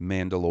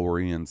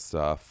Mandalorian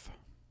stuff.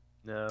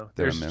 No,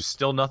 there's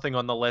still nothing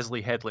on the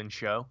Leslie Headland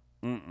show.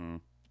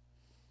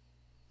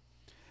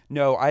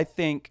 No, I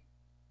think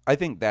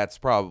that's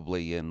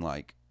probably in,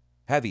 like,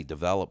 heavy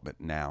development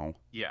now.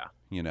 Yeah.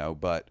 You know,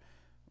 but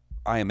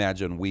I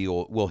imagine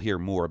we'll hear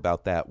more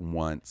about that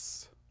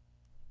once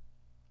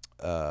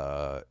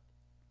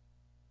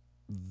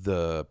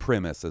the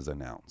premise is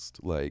announced.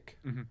 Like,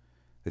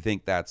 I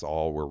think that's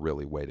all we're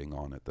really waiting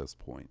on at this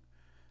point.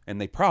 And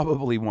they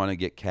probably want to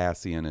get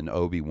Cassian and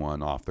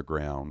Obi-Wan off the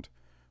ground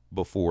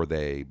before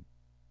they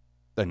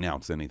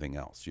announce anything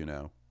else, you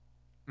know?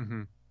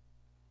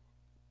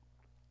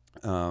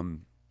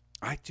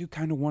 I do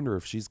kind of wonder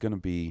if she's going to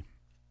be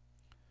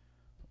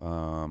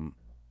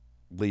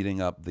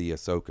leading up the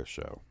Ahsoka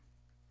show,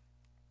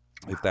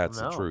 if that's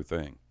a true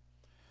thing.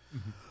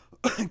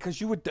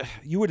 Because you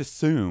would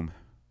assume,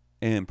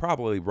 and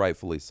probably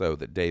rightfully so,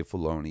 that Dave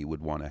Filoni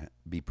would want to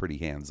be pretty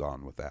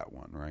hands-on with that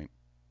one, right?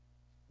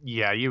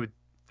 Yeah, you would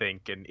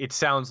think, and it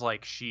sounds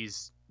like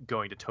she's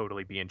going to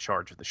totally be in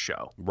charge of the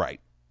show. Right.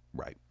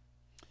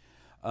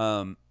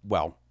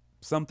 Well,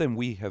 something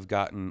we have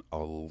gotten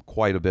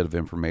quite a bit of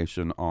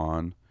information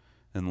on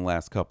in the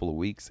last couple of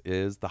weeks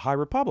is the High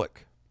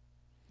Republic.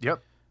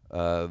 Yep.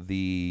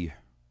 The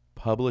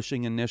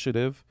publishing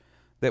initiative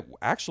that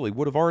actually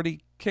would have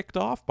already kicked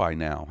off by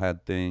now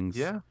had things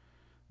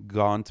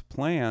gone to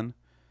plan,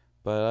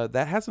 but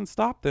that hasn't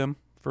stopped them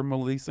from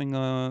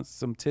releasing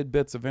some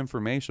tidbits of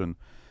information.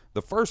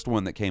 The first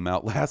one that came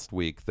out last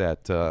week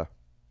that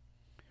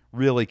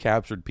really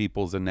captured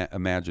people's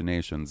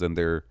imaginations and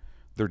their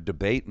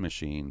debate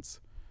machines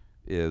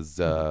is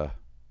Yoda,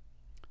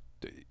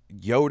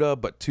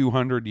 but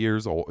 200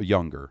 years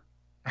younger.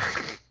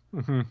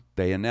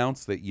 They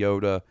announced that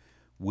Yoda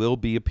will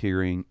be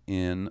appearing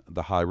in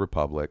the High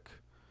Republic,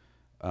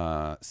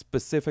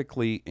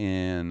 specifically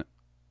in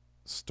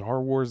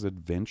Star Wars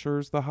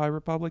Adventures, the High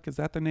Republic. Is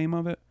that the name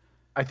of it?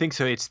 I think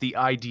so. It's the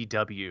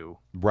IDW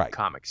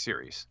comic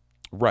series.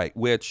 Right,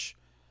 which,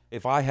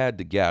 if I had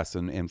to guess,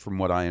 and from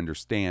what I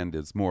understand,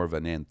 is more of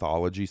an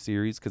anthology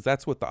series, because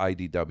that's what the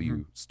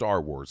IDW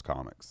Star Wars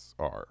comics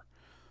are.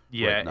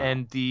 Yeah, right now.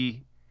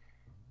 And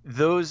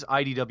those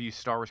IDW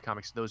Star Wars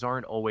comics, those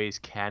aren't always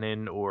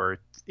canon, or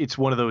it's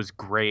one of those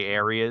gray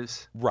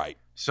areas. Right.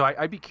 So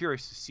I'd be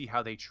curious to see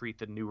how they treat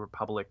the New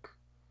Republic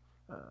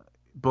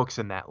books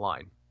in that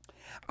line.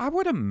 I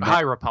would imagine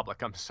High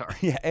Republic, I'm sorry.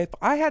 Yeah, if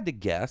I had to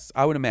guess,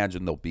 I would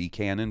imagine they'll be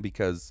canon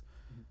because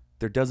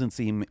there doesn't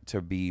seem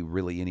to be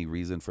really any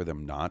reason for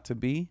them not to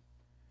be.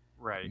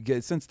 Right.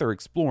 Since they're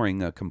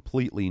exploring a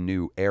completely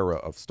new era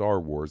of Star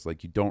Wars,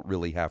 like, you don't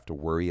really have to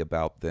worry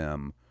about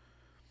them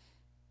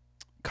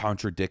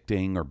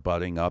contradicting or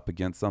butting up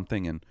against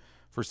something. And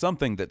for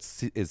something that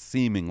is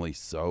seemingly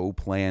so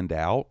planned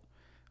out,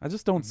 I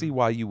just don't see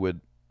why you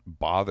would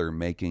bother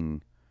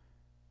making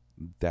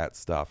that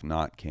stuff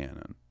not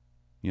canon.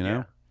 You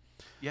know?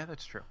 Yeah,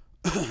 that's true.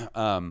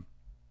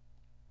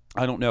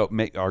 I don't know.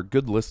 Our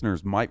good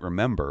listeners might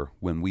remember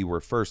when we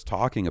were first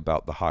talking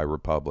about the High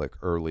Republic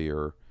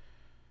earlier.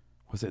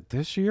 Was it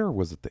this year or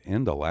was it the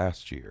end of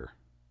last year?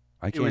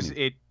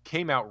 It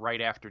came out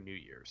right after New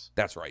Year's.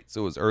 That's right.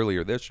 So it was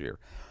earlier this year.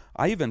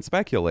 I even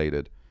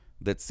speculated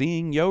that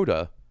seeing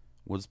Yoda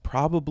was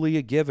probably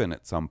a given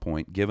at some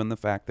point, given the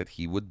fact that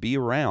he would be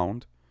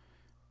around.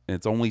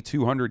 It's only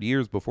 200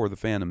 years before the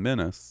Phantom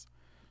Menace.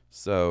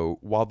 So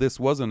while this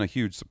wasn't a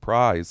huge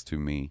surprise to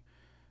me,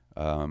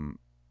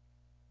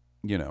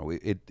 you know,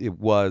 it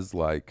was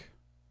like,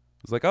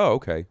 oh,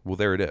 okay, well,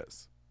 there it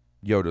is.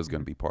 Yoda's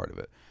going to be part of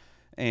it.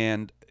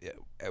 And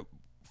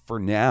for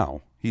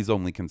now, he's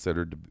only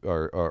considered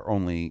or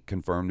only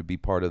confirmed to be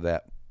part of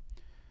that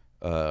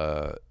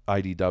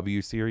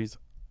IDW series.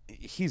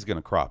 He's going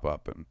to pop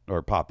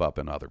up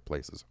in other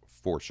places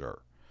for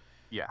sure.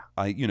 Yeah.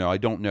 I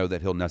don't know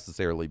that he'll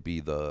necessarily be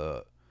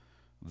the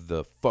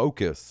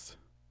focus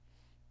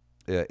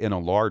in a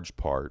large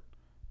part,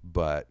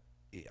 but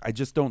I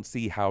just don't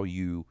see how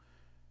you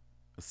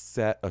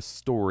set a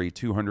story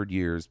 200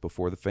 years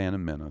before the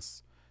Phantom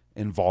Menace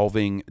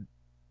involving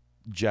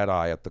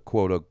Jedi at the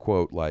quote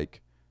unquote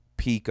like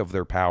peak of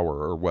their power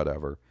or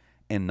whatever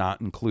and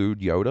not include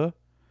Yoda.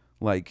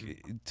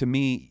 Like, to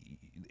me,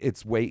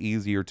 it's way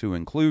easier to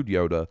include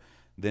Yoda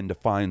than to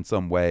find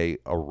some way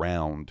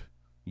around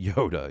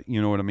Yoda.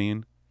 You know what I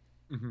mean?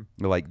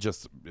 Mm-hmm. Like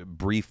just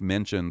brief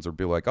mentions or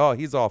be like, oh,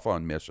 he's off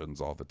on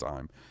missions all the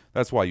time.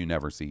 That's why you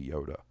never see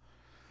Yoda.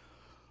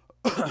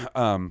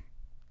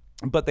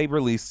 But they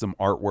released some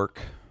artwork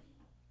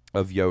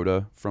of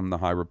Yoda from the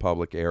High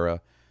Republic era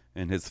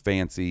in his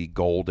fancy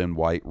gold and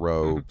white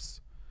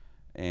robes.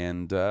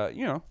 And,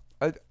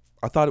 I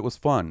thought it was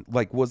fun.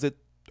 Like, was it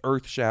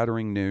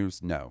earth-shattering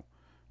news? No.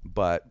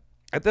 But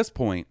at this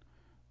point,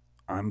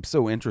 I'm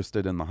so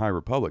interested in the High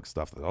Republic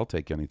stuff that I'll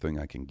take anything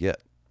I can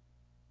get.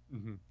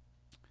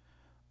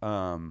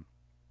 Mm-hmm.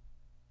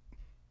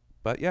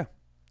 But yeah,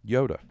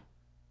 Yoda.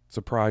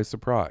 Surprise,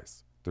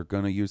 surprise. They're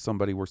going to use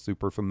somebody we're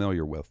super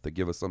familiar with to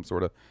give us some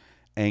sort of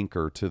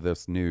anchor to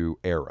this new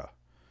era,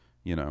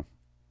 you know?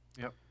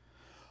 Yep.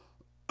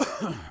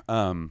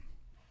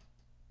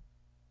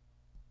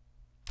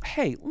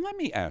 Hey, let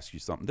me ask you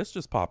something. This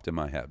just popped in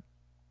my head.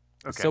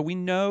 Okay. So we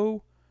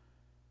know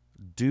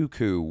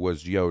Dooku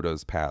was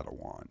Yoda's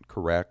Padawan,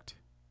 correct?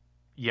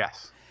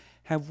 Yes.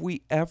 Have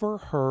we ever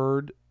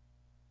heard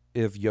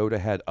if Yoda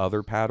had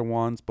other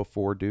Padawans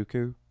before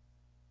Dooku?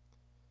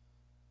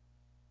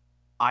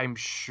 I'm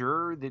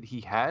sure that he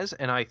has,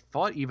 and I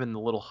thought even the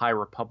little High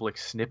Republic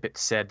snippet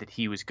said that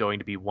he was going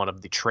to be one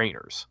of the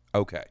trainers.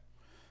 Okay.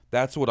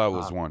 That's what I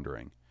was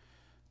wondering.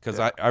 Because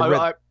Yeah. I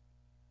read...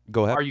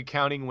 Go ahead. Are you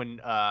counting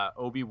when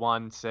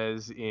Obi-Wan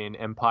says in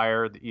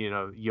Empire,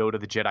 Yoda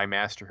the Jedi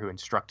Master who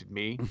instructed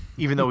me,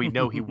 even though we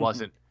know he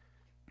wasn't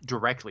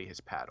directly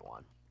his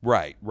Padawan?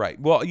 Right.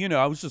 Well,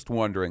 I was just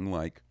wondering,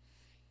 like,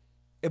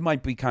 it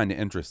might be kind of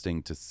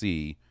interesting to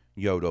see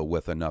Yoda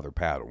with another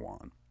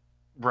Padawan.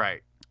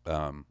 Right.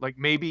 Like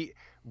maybe,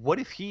 what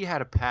if he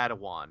had a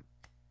Padawan?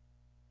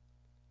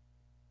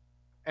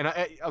 And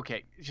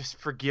okay, just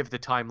forgive the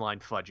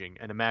timeline fudging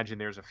and imagine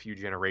there's a few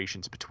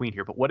generations between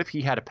here. But what if he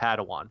had a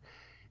Padawan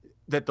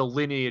that the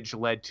lineage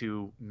led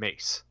to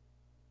Mace?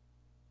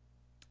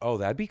 Oh,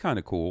 that'd be kind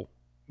of cool.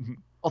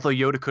 Although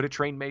Yoda could have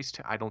trained Mace,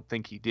 I don't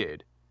think he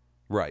did.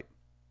 Right.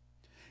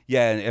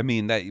 Yeah, I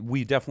mean, that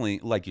we definitely,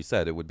 like you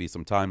said, it would be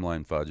some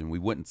timeline fudge, and we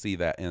wouldn't see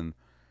that in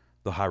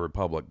the High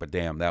Republic. But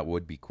damn, that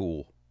would be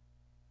cool.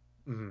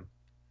 Mm-hmm.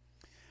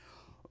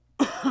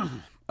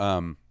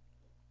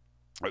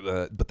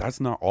 But that's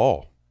not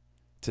all.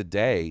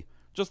 Today,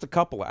 just a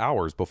couple of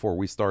hours before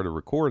we started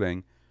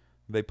recording,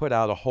 they put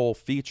out a whole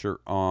feature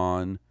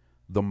on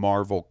the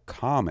Marvel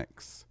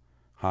Comics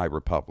High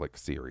Republic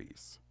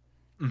series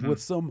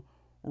with some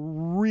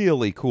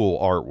really cool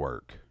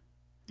artwork.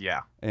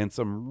 Yeah. And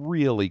some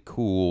really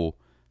cool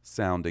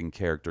sounding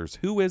characters.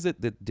 Who is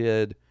it that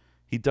did...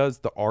 He does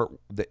the art,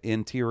 the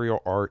interior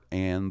art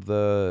and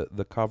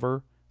the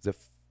cover? Is it...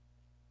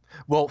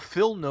 Well,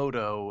 Phil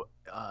Noto,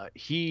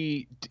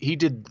 he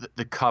did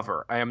the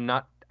cover.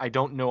 I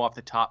don't know off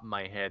the top of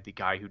my head the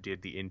guy who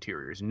did the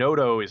interiors.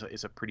 Noto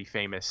is a pretty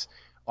famous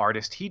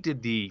artist. He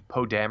did the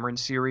Poe Dameron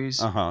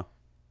series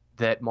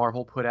that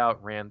Marvel put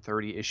out, ran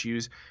 30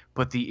 issues.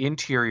 But the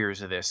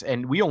interiors of this,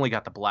 and we only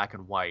got the black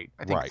and white,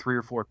 I think 3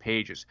 or 4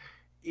 pages.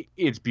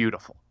 It's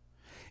beautiful.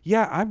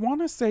 Yeah, I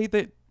want to say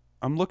that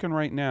I'm looking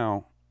right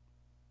now.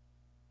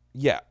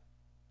 Yeah.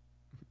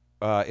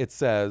 It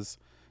says...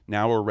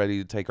 Now we're ready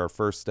to take our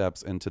first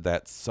steps into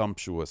that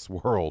sumptuous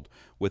world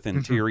with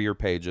interior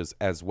pages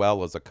as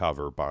well as a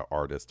cover by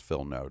artist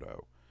Phil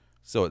Noto.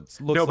 So it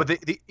looks but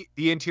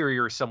the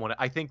interior is someone.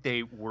 I think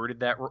they worded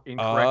that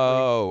incorrectly.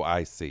 Oh,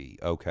 I see.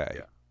 Okay.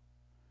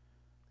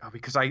 Yeah.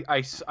 Because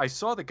I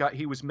saw the guy.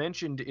 He was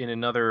mentioned in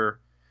another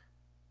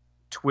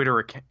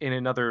Twitter in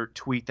another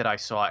tweet that I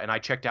saw, and I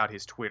checked out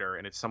his Twitter,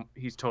 and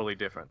he's totally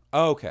different.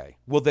 Okay.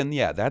 Well then,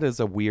 yeah, that is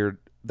weird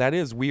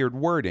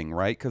wording,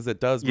 right? Because it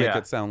does make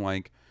it sound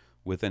like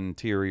with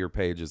interior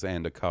pages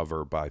and a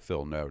cover by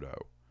Phil Noto.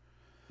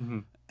 Mm-hmm.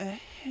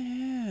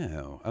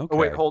 Oh, okay. Oh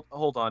wait,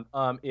 hold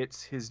on.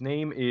 His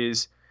name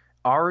is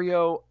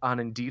Ario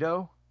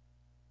Anindito.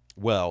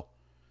 Well,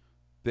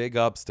 big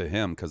ups to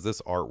him because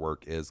this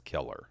artwork is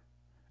killer,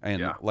 and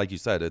Yeah. like you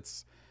said,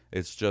 it's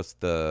just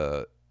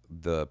the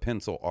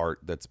pencil art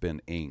that's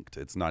been inked.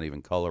 It's not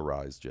even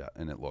colorized yet,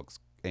 and it looks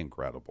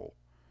incredible.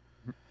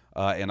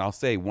 And I'll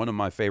say one of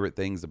my favorite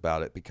things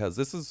about it, because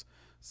this is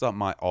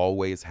something I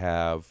always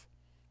have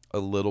a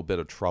little bit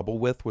of trouble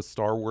with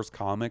Star Wars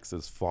comics,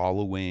 is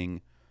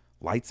following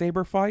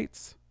lightsaber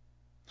fights.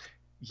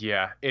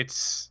 Yeah,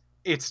 it's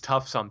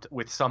tough.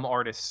 With some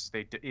artists,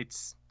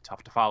 it's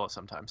tough to follow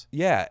sometimes.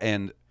 Yeah,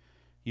 and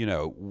you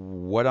know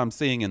what I'm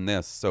seeing in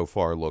this so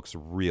far looks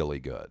really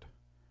good,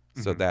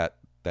 so that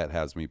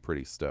has me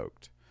pretty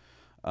stoked.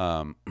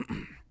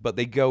 But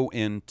they go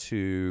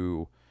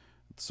into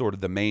sort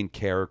of the main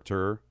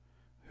character,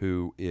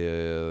 who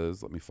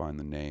is, let me find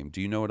the name.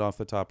 Do you know it off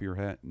the top of your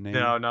head? Name?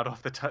 No, not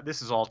off the top.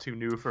 This is all too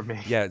new for me.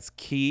 Yeah, it's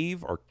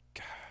Keeve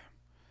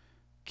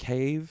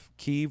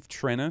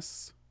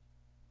Trennis.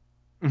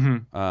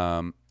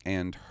 Mm-hmm.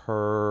 And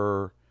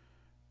her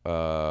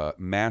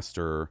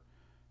master,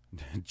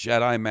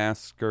 Jedi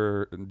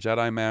Master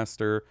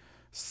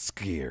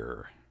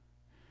Skier.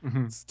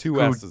 Mm-hmm. It's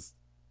two S's.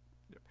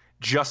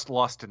 Just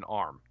lost an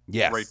arm.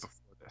 Yes. Right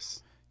before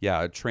this.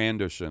 Yeah, a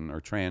Trandoshan.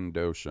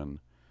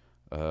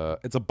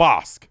 It's a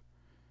Bosk.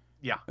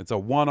 Yeah. It's a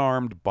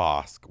one-armed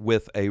Bosk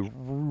with a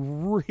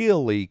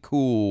really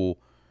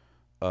cool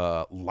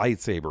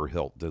lightsaber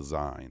hilt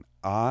design.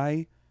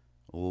 I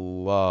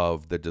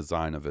love the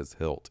design of his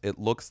hilt. It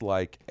looks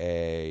like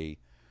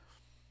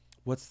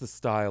what's the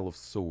style of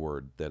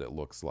sword that it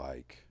looks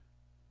like?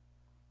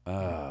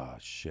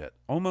 Shit.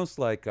 Almost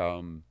like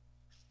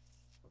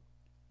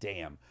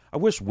damn. I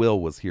wish Will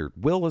was here.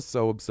 Will is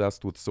so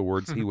obsessed with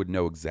swords, he would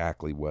know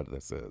exactly what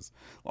this is.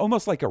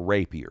 Almost like a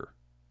rapier.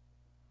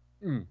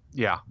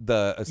 Yeah.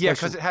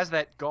 Because it has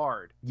that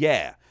guard.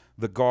 Yeah,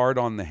 the guard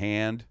on the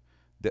hand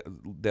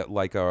that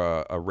like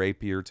a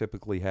rapier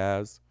typically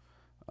has.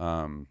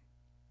 And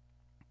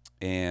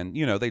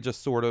you know, they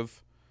just sort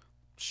of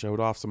showed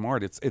off some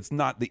art. It's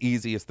not the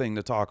easiest thing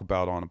to talk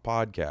about on a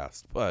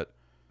podcast, but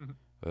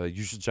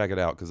you should check it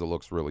out because it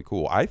looks really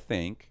cool. I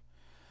think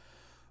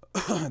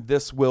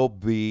this will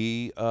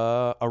be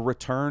a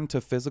return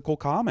to physical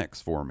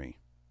comics for me.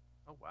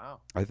 Oh wow!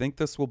 I think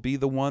this will be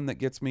the one that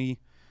gets me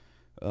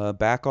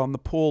back on the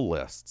pull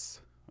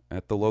lists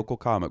at the local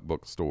comic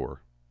book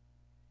store,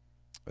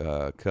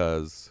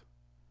 because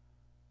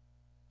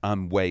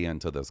I'm way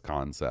into this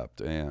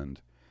concept, and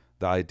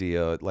the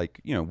idea, like,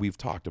 you know, we've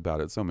talked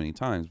about it so many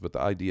times, but the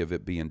idea of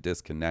it being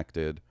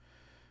disconnected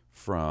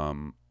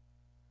from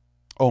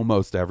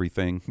almost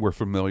everything we're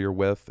familiar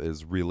with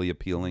is really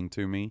appealing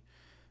to me.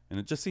 And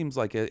it just seems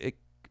like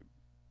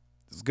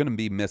it's going to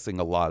be missing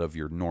a lot of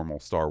your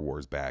normal Star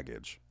Wars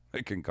baggage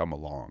that can come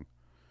along.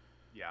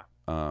 Yeah.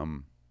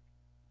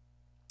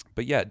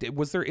 But yeah,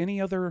 was there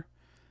any other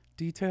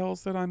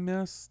details that I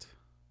missed?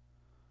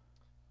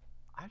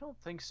 I don't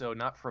think so.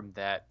 Not from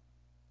that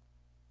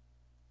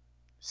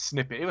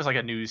snippet. It was like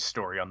a news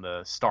story on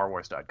the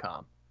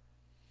StarWars.com.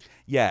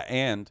 Yeah,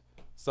 and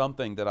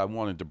something that I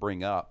wanted to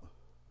bring up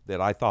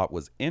that I thought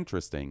was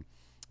interesting,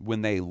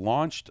 when they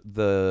launched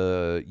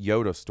the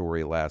Yoda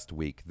story last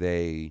week,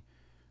 they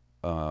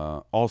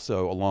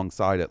also,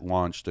 alongside it,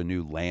 launched a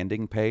new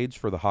landing page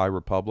for the High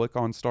Republic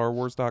on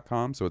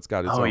StarWars.com. So it's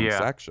got its own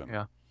section.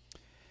 Yeah.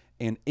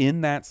 And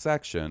in that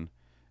section,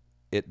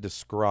 it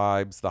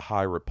describes the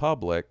High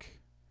Republic,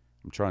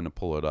 I'm trying to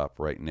pull it up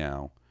right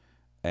now,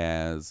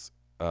 as,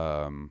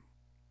 you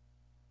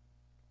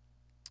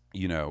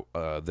know,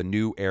 the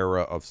new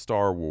era of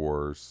Star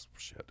Wars.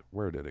 Shit,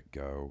 where did it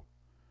go?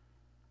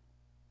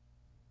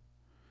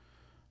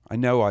 I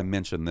know I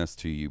mentioned this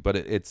to you, but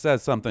it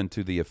says something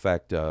to the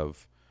effect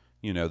of,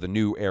 you know, the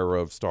new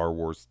era of Star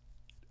Wars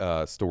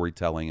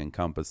storytelling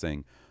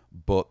encompassing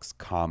books,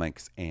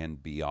 comics,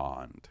 and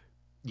beyond.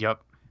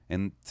 Yep.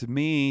 And to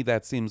me,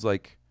 that seems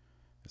like,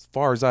 as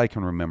far as I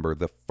can remember,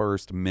 the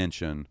first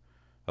mention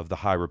of the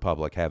High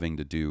Republic having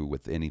to do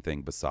with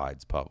anything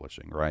besides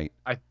publishing, right?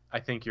 I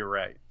think you're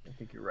right.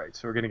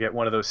 So we're going to get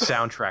one of those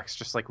soundtracks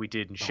just like we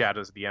did in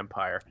Shadows of the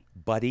Empire.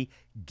 Buddy,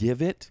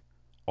 give it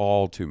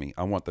all to me.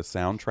 I want the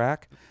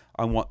soundtrack.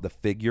 I want the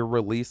figure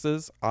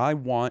releases. I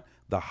want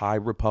the High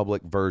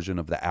Republic version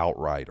of the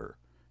Outrider.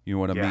 You know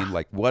what I mean?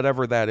 Like,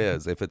 whatever that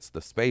is. If it's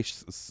the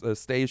space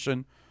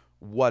station,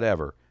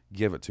 whatever.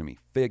 Give it to me.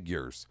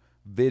 Figures,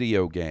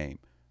 video game,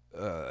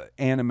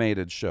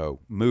 animated show,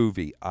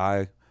 movie.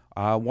 I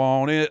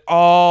want it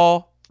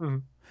all,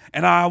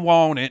 and I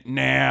want it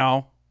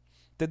now.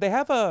 Did they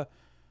have a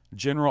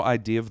general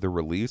idea of the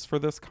release for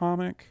this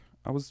comic?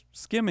 I was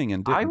skimming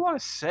and didn't.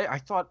 I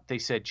thought they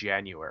said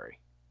January.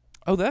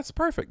 Oh, that's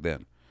perfect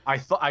then. I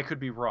thought, I could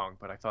be wrong,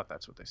 but I thought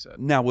that's what they said.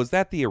 Now, was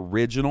that the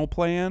original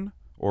plan,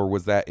 or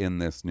was that in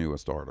this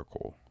newest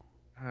article?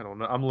 I don't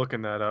know. I'm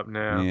looking that up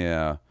now.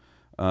 Yeah.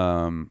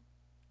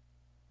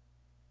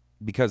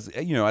 because,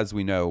 as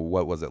we know,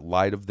 what was it,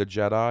 Light of the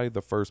Jedi,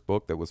 the first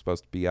book that was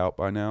supposed to be out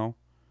by now,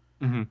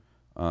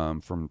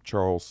 from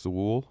Charles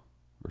Soule,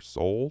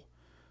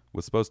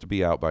 was supposed to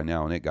be out by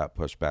now, and it got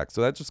pushed back.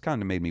 So that just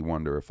kind of made me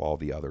wonder if all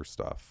the other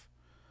stuff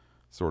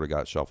sort of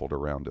got shuffled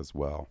around as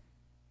well.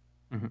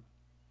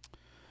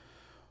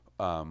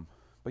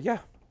 But yeah,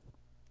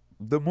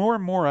 the more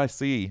and more I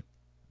see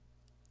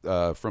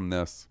from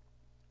this,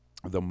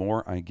 the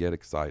more I get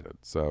excited.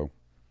 So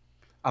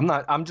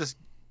I'm just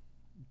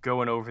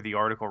going over the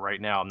article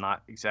right now. I'm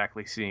not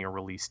exactly seeing a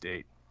release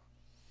date.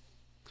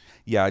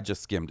 Yeah, I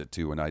just skimmed it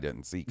too, and I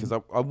didn't see, because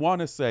I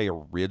want to say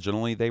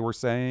originally they were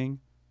saying,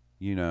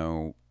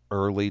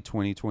 early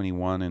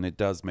 2021, and it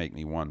does make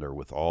me wonder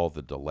with all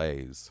the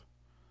delays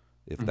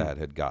if that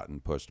had gotten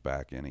pushed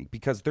back any,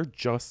 because they're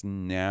just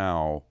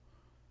now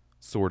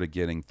sort of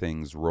getting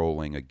things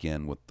rolling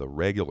again with the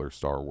regular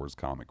Star Wars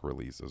comic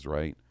releases,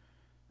 right?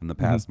 In the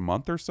past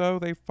month or so,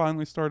 they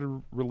finally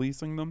started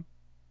releasing them.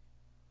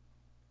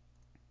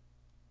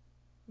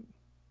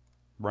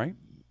 Right?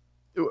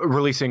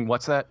 Releasing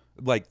what's that?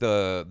 Like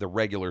the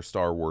regular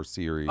Star Wars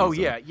series. Oh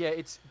yeah.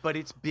 It's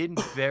been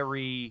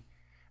very,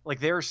 like,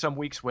 there are some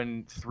weeks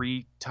when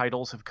 3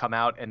 titles have come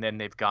out and then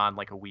they've gone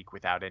like a week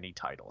without any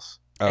titles.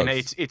 And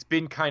it's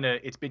been kind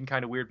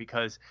of weird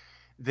because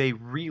they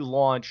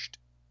relaunched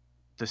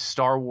the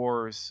Star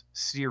Wars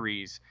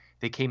series.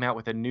 They came out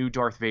with a new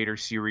Darth Vader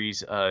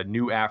series, a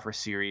new Aphra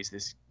series,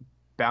 this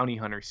Bounty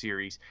Hunter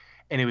series,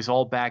 and it was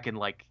all back in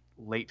like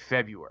late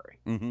February.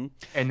 And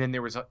then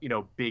there was a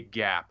big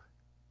gap.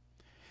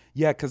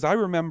 Yeah, because I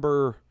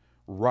remember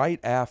right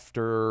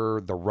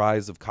after the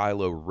Rise of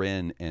Kylo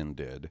Ren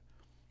ended,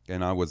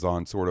 and I was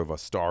on sort of a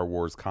Star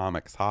Wars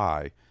comics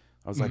high,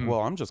 I was like, well,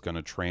 I'm just going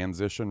to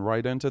transition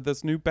right into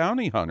this new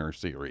Bounty Hunter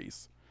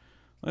series.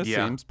 This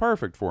seems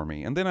perfect for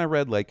me. And then I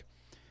read like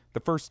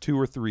the first 2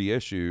 or 3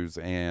 issues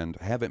and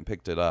haven't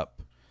picked it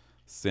up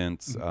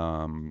since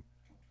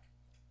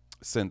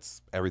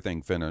since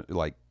everything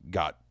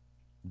got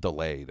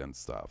delayed and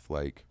stuff.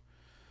 Like,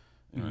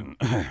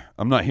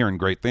 I'm not hearing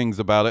great things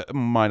about it,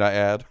 might I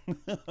add.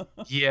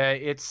 Yeah,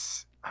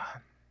 it's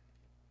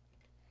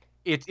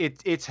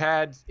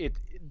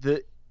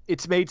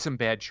made some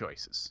bad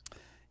choices.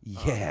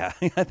 Yeah,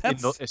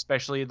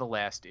 especially in the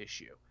last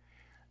issue.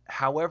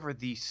 However,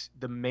 the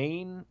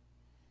main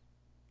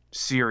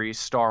series,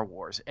 Star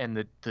Wars, and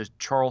the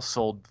Charles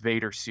Soule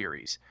Vader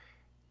series,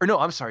 or no,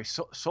 I'm sorry,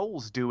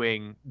 Soule's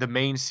doing the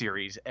main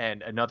series,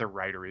 and another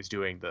writer is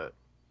doing the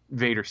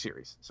Vader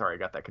series. Sorry, I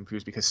got that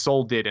confused because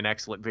Soule did an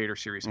excellent Vader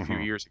series a few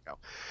years ago,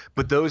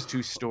 but those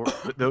two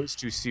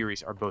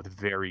series are both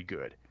very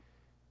good.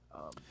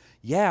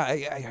 Yeah,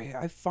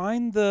 I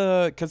find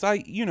because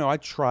I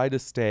try to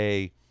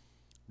stay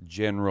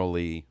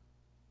generally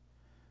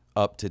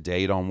up to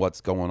date on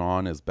what's going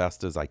on as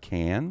best as I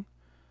can.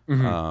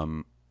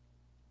 And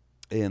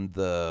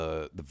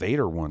the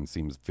Vader one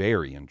seems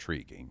very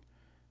intriguing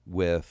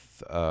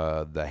with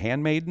the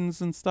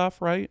handmaidens and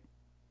stuff, right?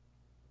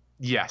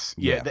 Yes.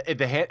 Yeah.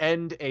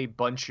 And a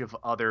bunch of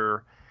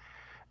other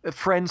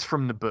friends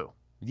from Naboo.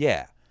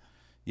 Yeah.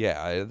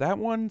 Yeah. That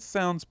one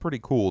sounds pretty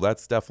cool.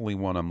 That's definitely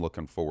one I'm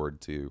looking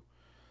forward to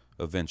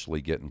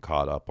eventually getting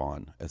caught up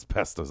on as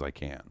best as I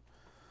can.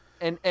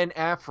 And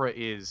Aphra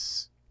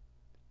is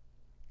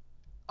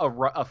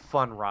a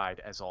fun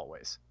ride as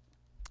always.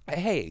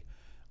 Hey,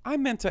 I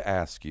meant to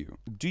ask you,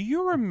 do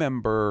you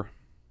remember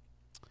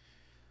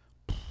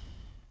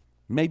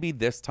maybe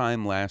this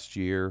time last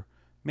year,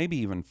 maybe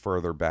even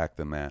further back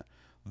than that,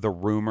 the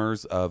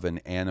rumors of an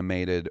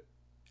animated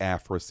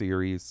Aphra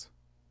series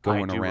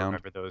going around? I do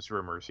remember those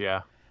rumors,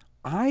 yeah.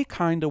 I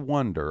kind of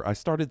wonder, I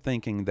started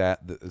thinking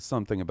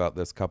something about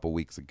this a couple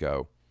weeks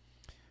ago.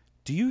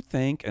 Do you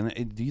think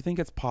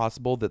it's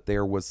possible that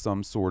there was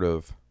some sort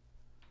of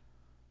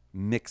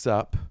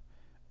mix-up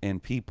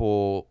and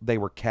they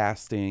were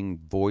casting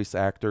voice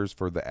actors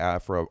for the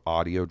Aphra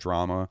audio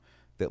drama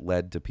that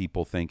led to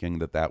people thinking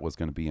that was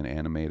going to be an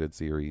animated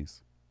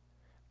series?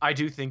 I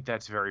do think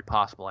that's very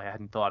possible. I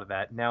hadn't thought of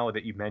that. Now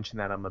that you mention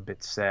that, I'm a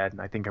bit sad,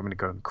 and I think I'm going to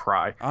go and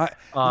cry.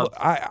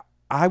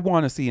 I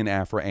want to see an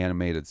Aphra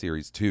animated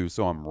series too,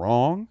 so I'm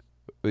wrong.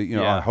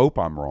 I hope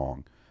I'm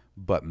wrong.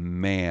 But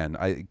man,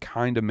 it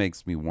kind of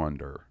makes me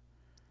wonder.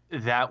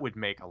 That would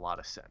make a lot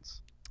of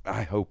sense.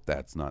 I hope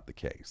that's not the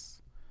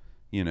case.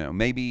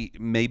 Maybe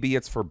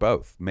it's for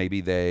both.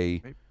 Maybe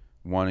they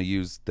want to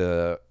use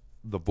the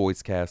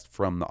voice cast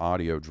from the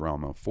audio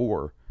drama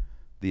for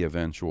the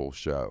eventual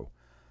show.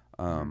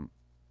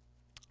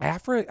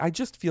 Aphra, I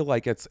just feel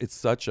like it's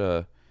such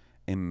a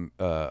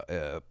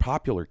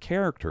popular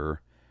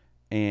character,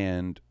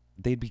 and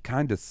they'd be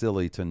kind of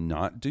silly to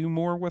not do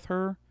more with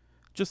her.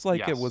 Just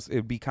like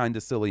it'd be kind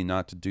of silly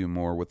not to do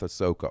more with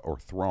Ahsoka or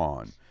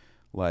Thrawn.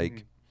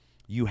 Like,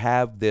 you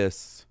have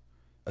this,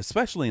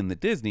 especially in the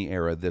Disney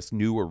era, this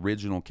new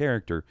original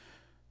character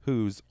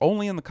who's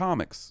only in the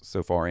comics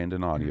so far and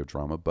in audio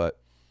drama,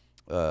 but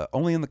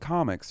only in the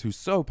comics, who's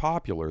so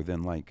popular,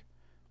 then like,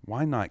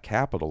 why not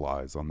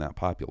capitalize on that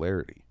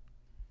popularity?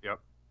 Yep.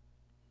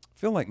 I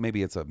feel like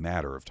maybe it's a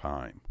matter of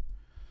time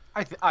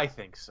I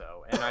think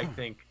so, and I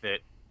think that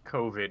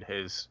COVID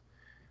has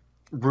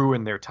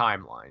ruined their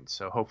timeline.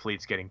 So hopefully,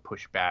 it's getting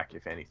pushed back,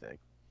 if anything.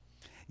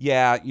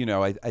 Yeah,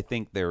 I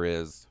think there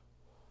is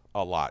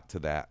a lot to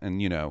that,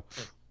 and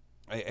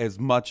as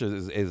much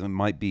as it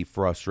might be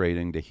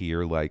frustrating to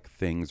hear like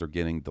things are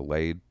getting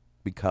delayed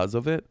because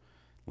of it,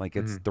 like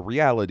it's the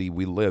reality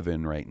we live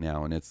in right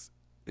now, and it's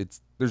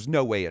there's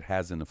no way it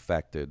hasn't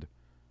affected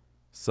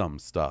some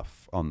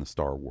stuff on the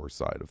Star Wars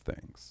side of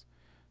things.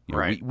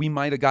 Right. We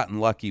might have gotten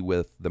lucky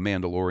with The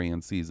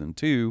Mandalorian season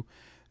 2,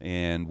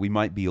 and we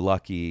might be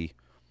lucky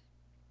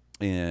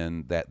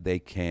in that they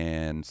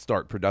can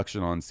start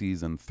production on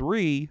season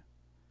 3,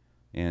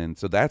 and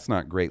so that's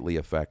not greatly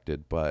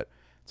affected, but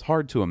it's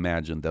hard to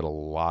imagine that a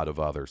lot of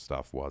other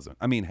stuff wasn't.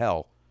 I mean,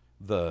 hell,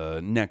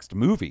 the next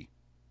movie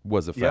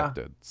was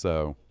affected.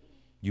 So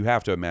you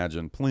have to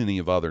imagine plenty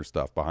of other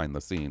stuff behind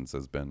the scenes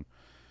has been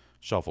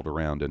shuffled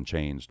around and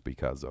changed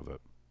because of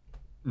it.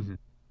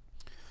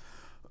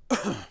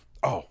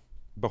 Oh,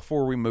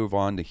 before we move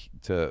on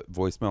to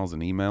voicemails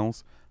and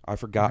emails, I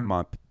forgot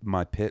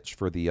my pitch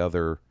for the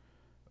other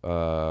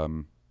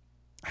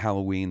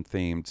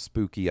Halloween-themed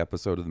spooky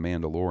episode of The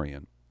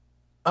Mandalorian.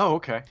 Oh,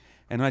 okay.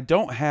 And I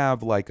don't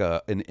have like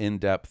an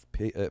in-depth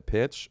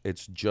pitch.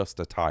 It's just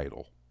a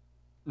title.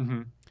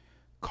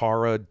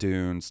 Cara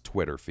Dune's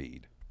Twitter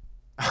feed.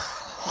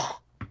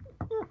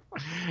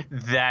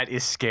 That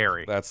is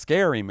scary. That's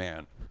scary,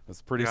 man.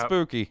 That's pretty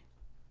spooky.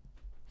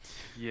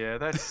 Yeah,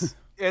 that's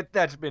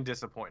been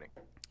disappointing.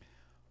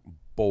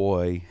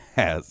 Boy,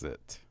 has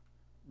it.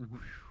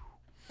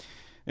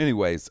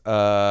 Anyways,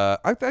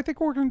 I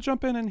think we're going to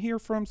jump in and hear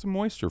from some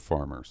moisture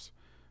farmers.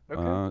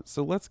 Okay.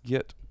 So let's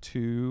get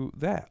to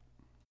that.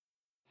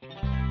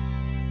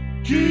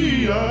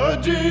 Kia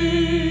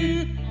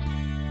D,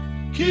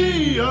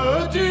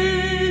 Kia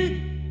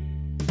D,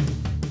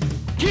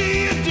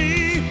 Kia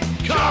D,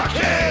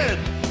 Cockhead,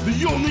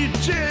 the only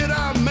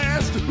Jedi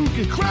Master who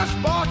can crash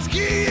box.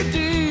 Kia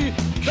D,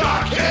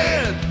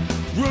 Cockhead,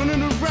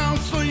 running around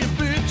slaying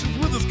bitches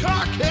with his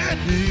cockhead.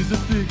 He's a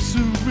big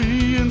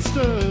Syrian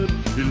stud.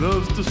 He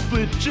loves to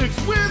split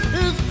chicks with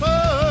his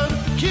pud.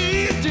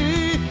 Kia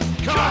D,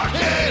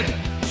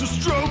 Cockhead, so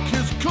stroke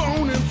his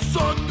cone and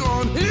suck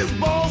on his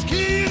balls.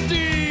 Kia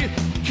D,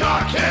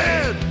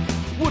 Cockhead,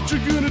 what you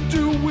gonna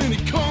do when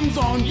he comes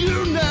on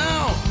you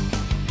now?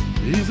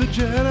 He's a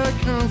Jedi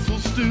Council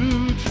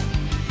stooge,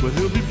 but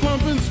he'll be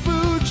pumping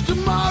spooge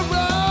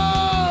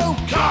tomorrow.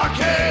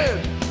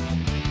 Cockhead,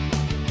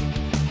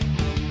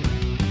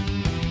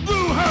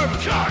 Blue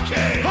Herbert,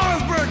 Cockhead,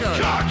 Harsberger,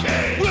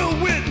 Cockhead, Will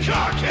Witten,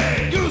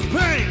 Cockhead, Goose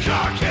Payne,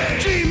 Cockhead,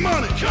 G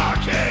Money,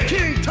 Cockhead,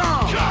 King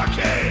Tom,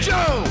 Cockhead,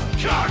 Joe,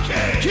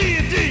 Cockhead,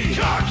 Kia D,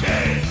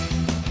 Cockhead,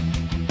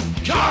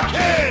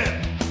 Cockhead.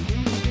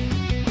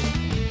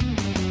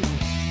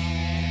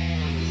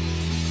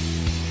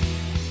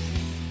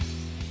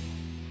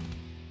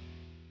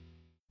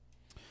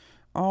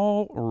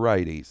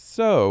 Alrighty,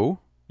 so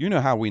you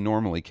know how we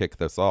normally kick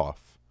this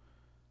off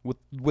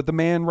with the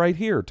man right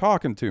here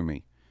talking to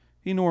me.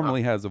 He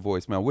normally has a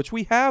voicemail, which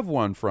we have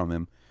one from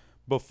him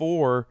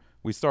before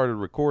we started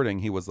recording.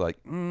 He was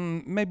like,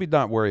 maybe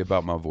not worry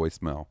about my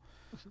voicemail,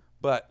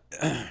 but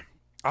I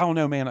don't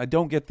know, man. I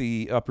don't get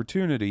the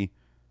opportunity.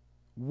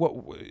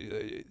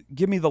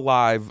 Give me the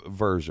live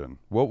version.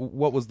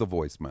 What was the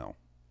voicemail?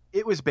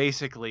 It was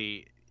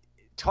basically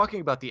talking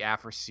about the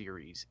Aphra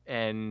series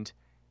and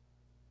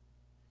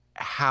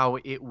how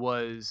it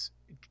was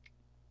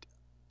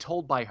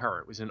told by her.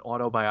 It was an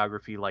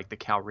autobiography like the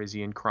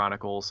Calrissian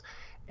Chronicles,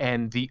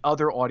 and the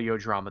other audio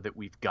drama that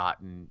we've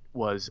gotten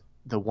was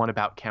the one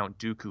about Count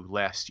Dooku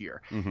last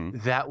year.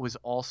 That was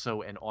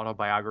also an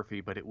autobiography,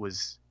 but it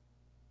was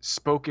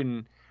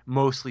spoken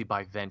mostly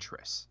by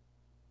Ventress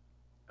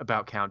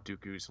about Count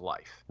Dooku's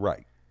life.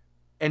 Right.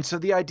 And so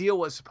the idea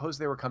was, suppose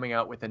they were coming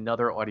out with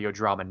another audio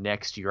drama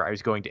next year, I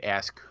was going to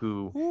ask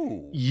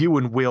who you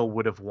and Will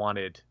would have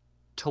wanted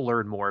to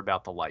learn more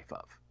about the life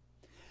of.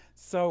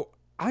 So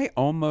I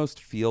almost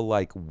feel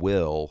like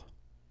Will,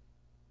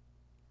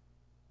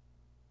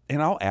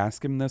 and I'll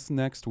ask him this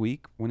next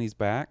week when he's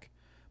back,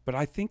 but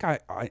I think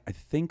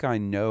I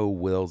know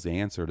Will's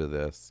answer to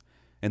this.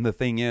 And the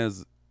thing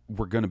is,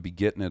 we're going to be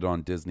getting it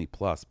on Disney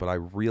Plus, but I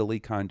really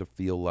kind of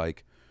feel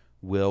like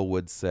Will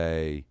would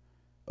say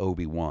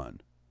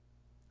Obi-Wan.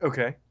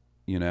 Okay.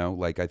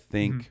 Like I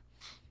think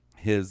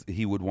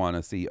he would want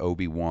to see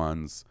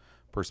Obi-Wan's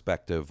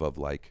perspective of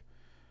like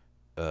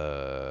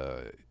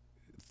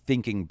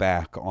thinking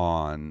back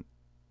on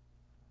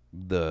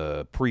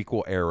the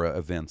prequel era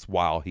events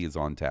while he's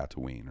on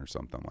Tatooine or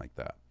something like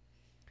that.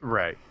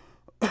 Right.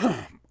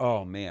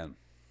 Oh man.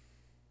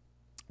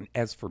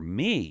 As for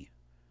me,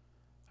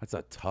 that's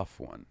a tough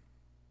one.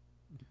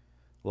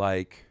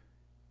 Like,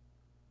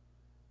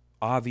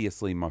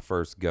 obviously my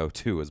first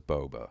go-to is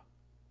Boba.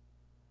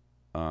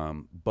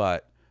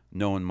 But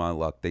knowing my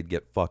luck, they'd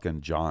get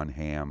fucking John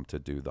Hamm to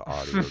do the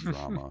audio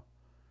drama.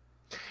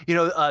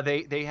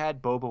 They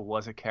had Boba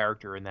was a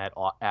character in that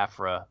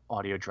Aphra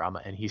audio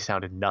drama, and he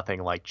sounded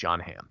nothing like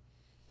John Hamm.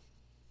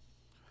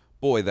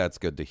 Boy, that's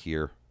good to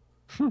hear.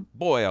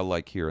 Boy, I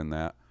like hearing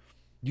that.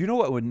 You know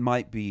what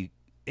might be?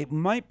 It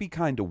might be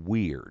kind of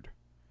weird,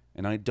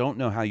 and I don't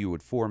know how you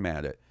would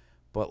format it,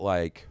 but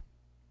like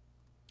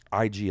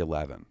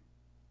IG-11.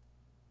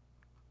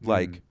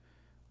 Like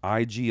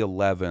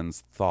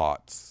IG-11's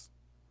thoughts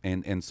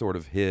and sort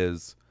of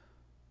his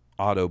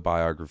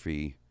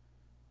autobiography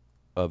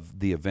of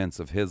the events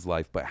of his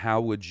life. But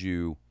how would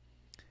you,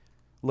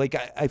 like,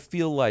 I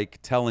feel like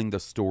telling the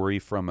story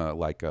from a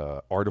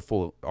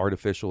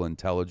artificial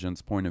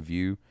intelligence point of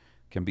view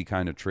can be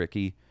kind of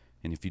tricky.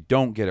 And if you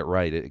don't get it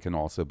right, it can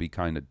also be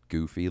kind of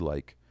goofy.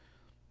 Like,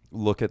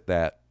 look at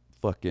that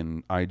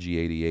fucking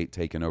IG-88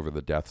 taking over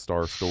the Death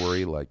Star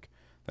story. Like,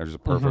 there's a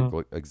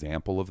perfect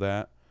example of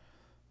that.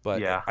 But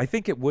Yeah. I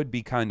think it would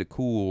be kind of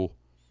cool.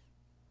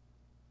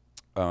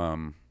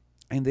 And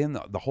then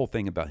the whole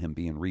thing about him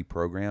being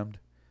reprogrammed.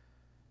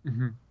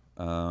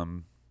 I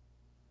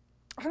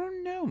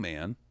don't know,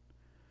 man.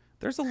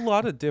 There's a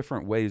lot of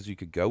different ways you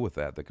could go with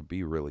that could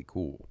be really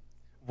cool.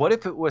 What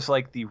if it was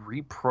like the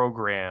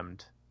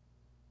reprogrammed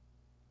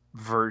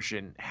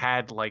version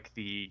had like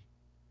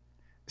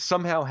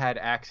somehow had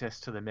access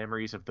to the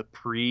memories of the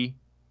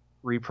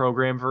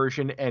pre-reprogrammed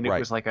version, and it Right.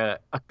 was like a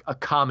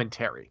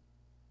commentary.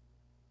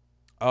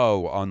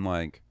 Oh, on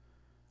like,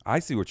 I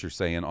see what you're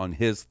saying, on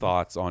his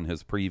thoughts on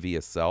his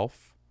previous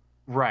self.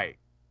 Right.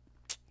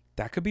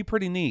 That could be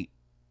pretty neat.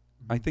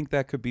 I think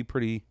that could be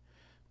pretty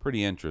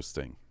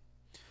interesting.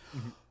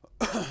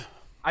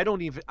 I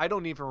don't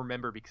even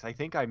remember, because I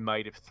think I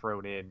might have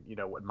thrown in,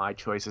 what my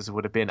choices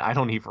would have been. I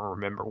don't even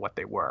remember what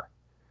they were.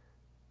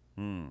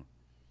 Bail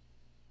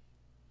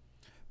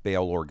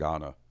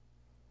Organa.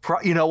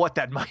 You know what?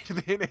 That might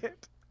have been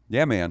it.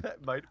 Yeah, man.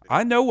 That might have been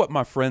I know what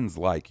my friends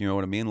like. You know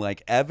what I mean?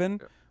 Like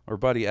Evan, or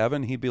buddy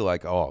Evan, he'd be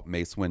like, oh,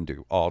 Mace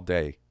Windu all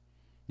day.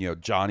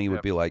 Johnny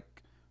would be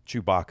like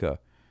Chewbacca.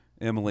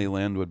 Emily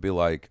Lind would be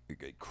like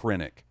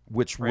Krennic,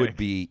 which would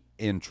be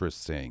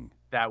interesting.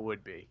 That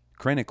would be.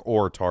 Krennic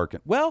or Tarkin.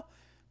 Well,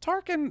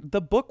 Tarkin, the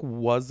book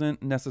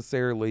wasn't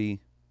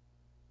necessarily...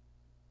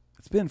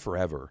 It's been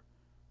forever.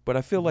 But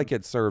I feel like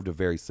it served a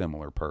very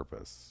similar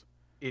purpose.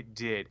 It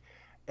did.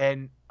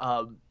 And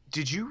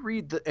did you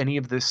read any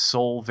of this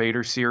Soul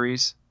Vader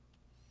series?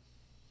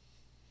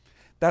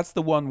 That's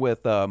the one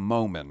with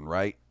Momin,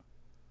 right?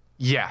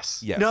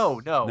 Yes. Yes. No.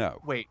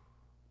 Wait.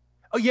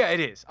 Oh, yeah, it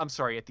is. I'm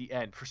sorry. At the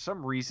end, for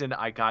some reason,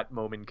 I got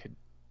Momin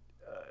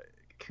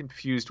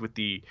confused with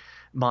the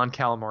Mon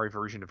Calamari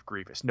version of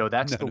Grievous. No,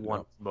 that's the one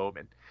with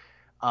Momin.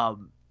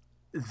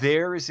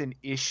 There is an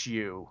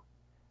issue,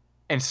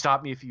 and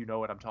stop me if you know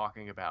what I'm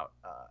talking about,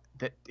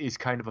 that is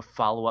kind of a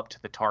follow-up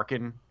to the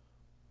Tarkin.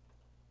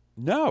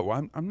 No,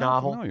 I'm not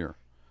novel. familiar.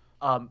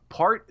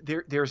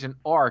 There's an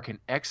arc, an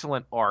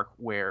excellent arc,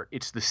 where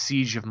it's the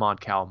Siege of Mon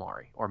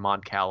Calamari, or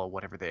Mon Cala,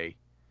 whatever they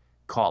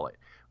call it,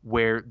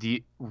 where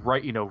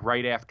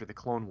right after the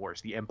Clone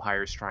Wars, the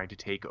Empire is trying to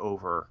take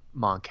over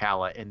Mon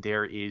Cala, and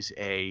there is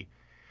a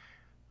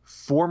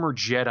former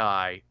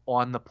Jedi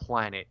on the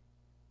planet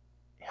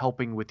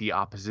helping with the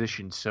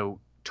opposition. So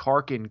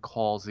Tarkin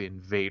calls in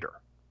Vader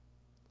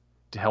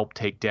to help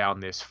take down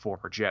this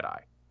former Jedi.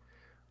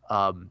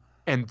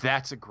 And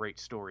that's a great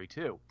story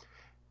too.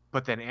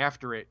 But then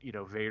after it,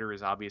 Vader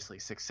is obviously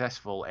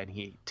successful, and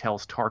he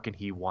tells Tarkin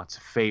he wants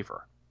a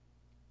favor.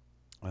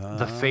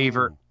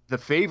 The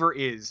favor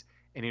is,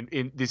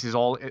 and this is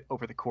all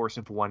over the course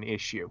of one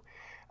issue,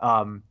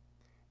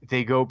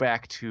 they go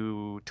back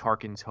to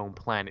Tarkin's home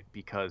planet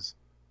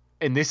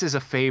and this is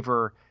a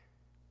favor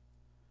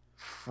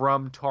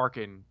from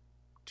Tarkin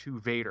to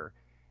Vader.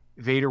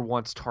 Vader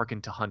wants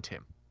Tarkin to hunt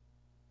him.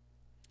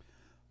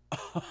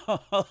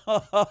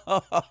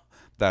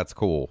 That's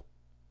cool.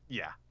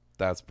 Yeah.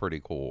 That's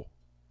pretty cool.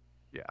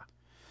 Yeah.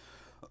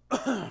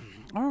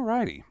 All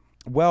righty.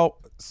 Well,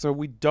 so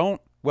we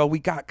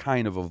got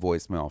kind of a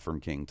voicemail from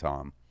King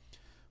Tom.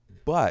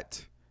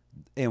 But,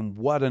 and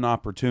what an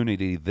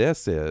opportunity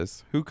this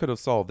is. Who could have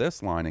saw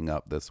this lining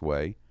up this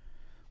way?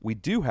 We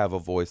do have a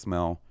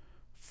voicemail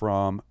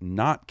from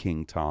not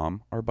King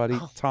Tom, our buddy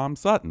Tom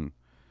Sutton.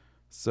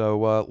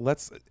 So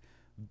let's...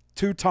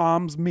 Two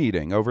Toms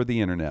meeting over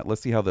the internet.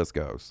 Let's see how this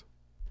goes.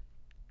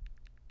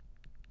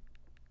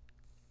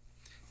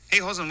 Hey,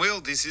 Hoz and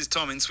Will, this is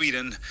Tom in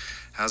Sweden.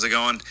 How's it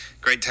going?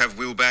 Great to have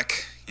Will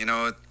back.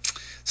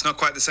 It's not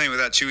quite the same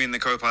without Chewie in the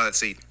co-pilot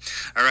seat.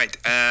 All right,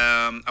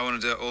 I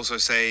wanted to also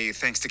say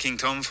thanks to King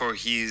Tom for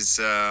his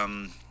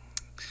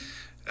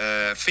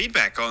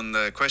feedback on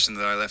the question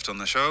that I left on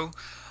the show.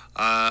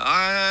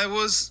 I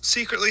was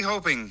secretly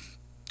hoping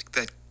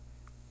that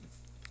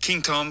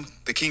King Tom,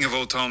 the king of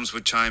all Toms,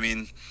 would chime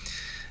in.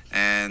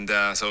 And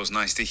so it was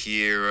nice to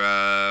hear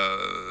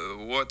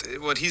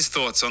what his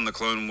thoughts on the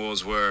Clone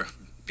Wars were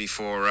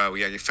before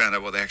we found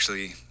out what they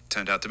actually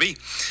turned out to be.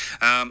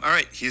 All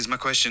right, here's my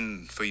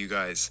question for you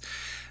guys.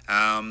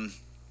 I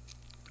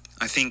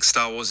think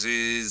Star Wars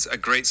is a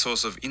great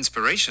source of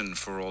inspiration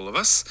for all of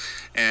us,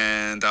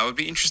 and I would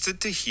be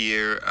interested to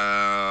hear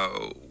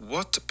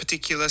what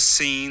particular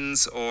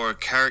scenes or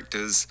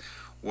characters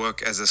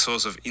work as a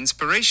source of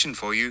inspiration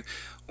for you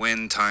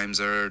when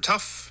times are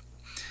tough.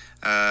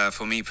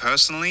 For me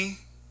personally,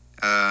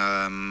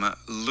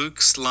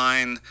 Luke's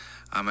line,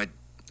 I'm a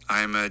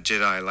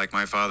Jedi like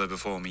my father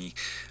before me.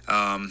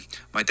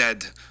 My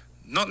dad,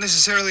 not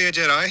necessarily a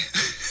Jedi,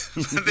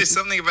 but there's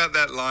something about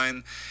that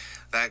line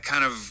that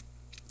kind of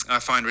I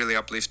find really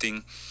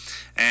uplifting.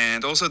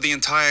 And also the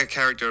entire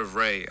character of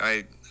Rey.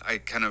 I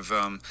kind of,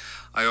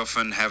 I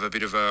often have a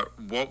bit of a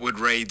what would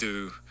Rey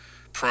do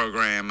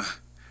program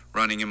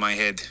running in my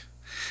head.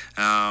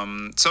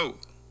 So,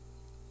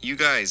 you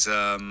guys,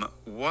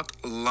 what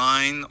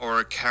line or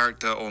a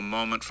character or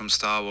moment from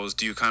Star Wars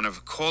do you kind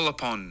of call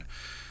upon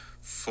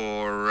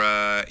for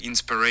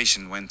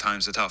inspiration when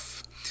times are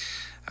tough?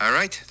 All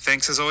right,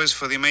 thanks as always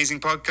for the amazing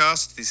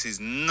podcast. This is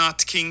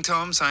not King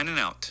Tom signing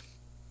out.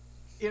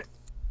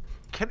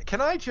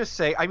 Can I just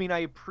say, I mean, I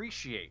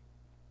appreciate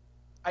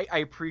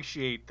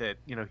that,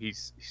 you know,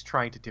 he's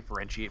trying to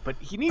differentiate, but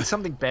he needs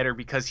something better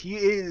because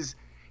he's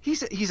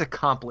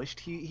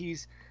accomplished.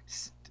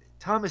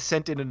 Tom has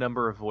sent in a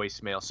number of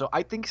voicemails, so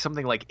I think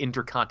something like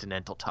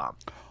Intercontinental Tom.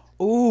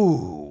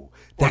 Ooh,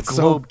 that's or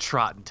so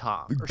Globetrotting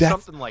Tom, or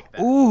something like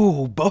that.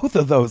 Ooh, both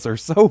of those are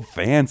so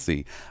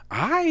fancy.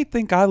 I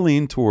think I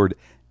lean toward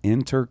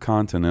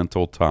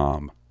Intercontinental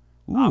Tom.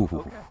 Ooh,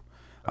 okay.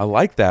 I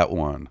like that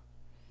one.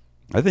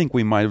 I think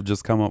we might have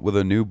just come up with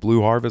a new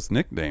Blue Harvest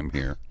nickname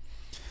here.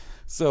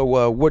 So,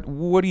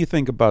 what do you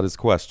think about his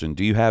question?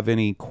 Do you have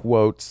any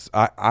quotes?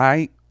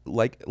 I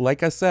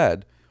like I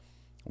said,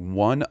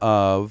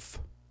 I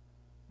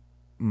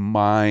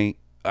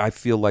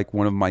feel like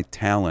one of my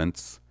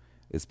talents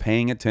is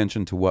paying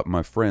attention to what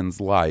my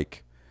friends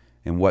like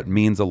and what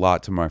means a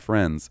lot to my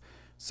friends.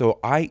 So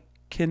I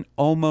can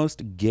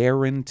almost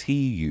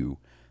guarantee you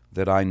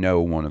that I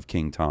know one of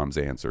King Tom's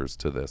answers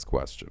to this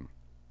question.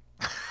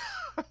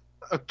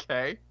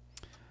 Okay.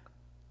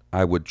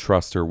 I would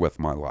trust her with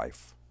my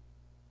life.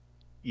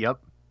 Yep.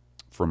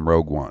 From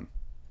Rogue One.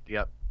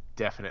 Yep,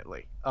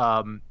 definitely.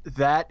 I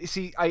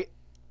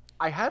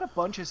had a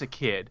bunch as a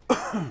kid.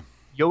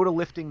 Yoda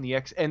lifting the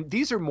X, and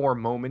these are more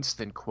moments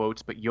than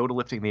quotes, but Yoda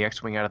lifting the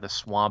X-Wing out of the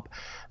swamp.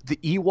 The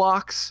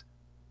Ewoks,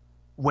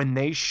 when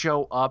they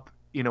show up,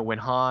 you know, when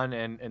Han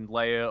and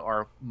Leia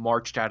are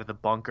marched out of the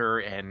bunker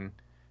and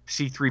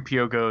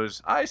C-3PO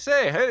goes, I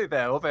say, hey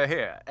there, over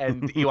here.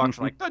 And the Ewoks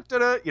are like, da, da,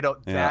 da. You know,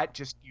 Yeah.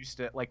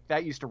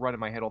 that used to run in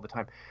my head all the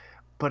time.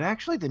 But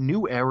actually, the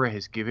new era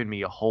has given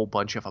me a whole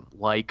bunch of them,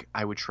 like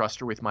I would trust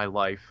her with my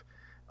life.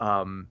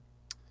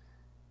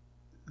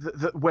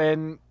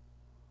 When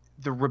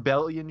the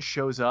rebellion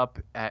shows up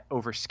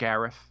over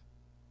Scarif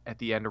at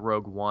the end of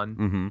Rogue One,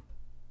 Mm-hmm.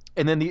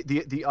 and then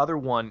the other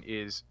one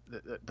is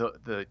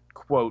the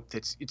quote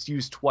it's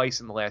used twice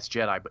in The Last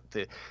Jedi, but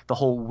the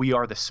whole "We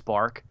are the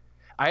spark."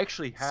 I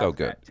actually have So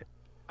good.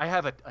 I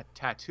have a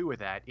tattoo of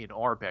that in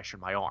Arbesh on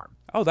my arm.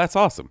 Oh, that's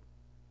awesome.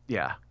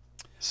 Yeah,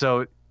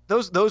 so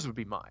those would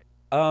be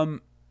mine.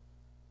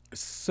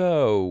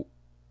 So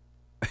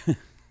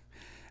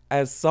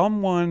as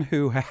someone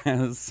who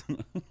has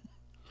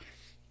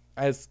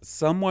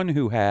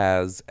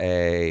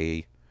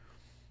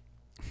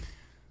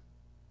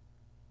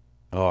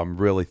I'm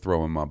really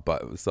throwing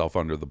myself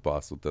under the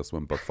bus with this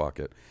one, but fuck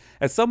it.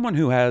 As someone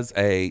who has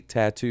a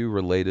tattoo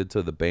related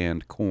to the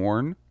band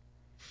Korn,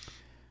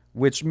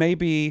 which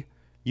maybe,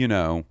 you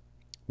know,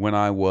 when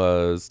I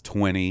was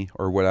 20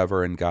 or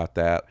whatever and got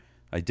that,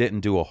 I didn't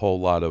do a whole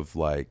lot of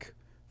like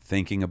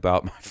thinking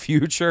about my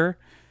future.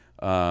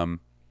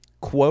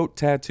 Quote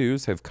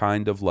tattoos have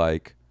kind of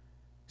like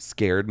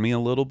scared me a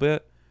little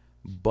bit,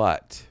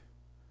 but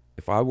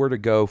if I were to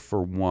go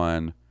for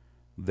one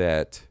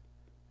that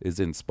is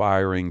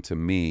inspiring to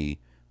me,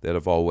 that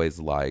I've always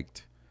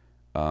liked,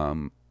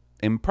 and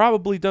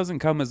probably doesn't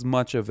come as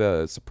much of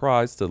a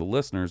surprise to the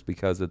listeners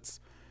because it's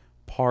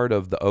part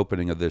of the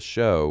opening of this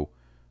show,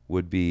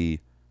 would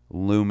be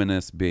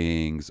luminous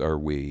beings are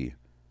we,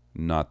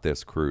 not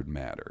this crude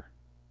matter.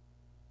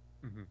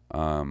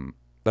 Mm-hmm.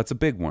 That's a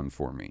big one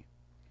for me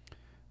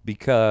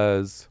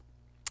because,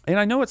 and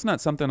I know it's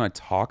not something I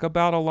talk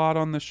about a lot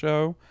on the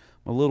show.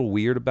 I'm a little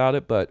weird about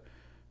it, but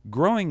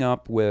growing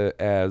up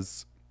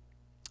as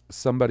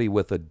somebody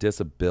with a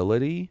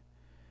disability,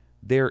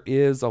 there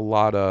is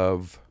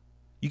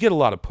you get a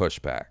lot of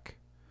pushback.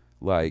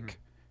 Like,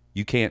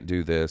 you can't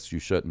do this, you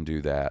shouldn't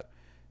do that.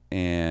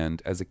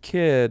 And as a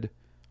kid,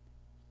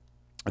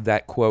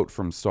 that quote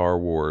from Star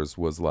Wars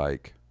was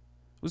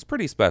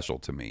pretty special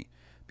to me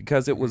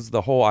because it was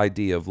the whole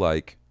idea of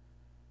like,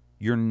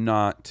 you're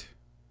not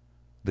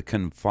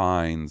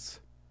confined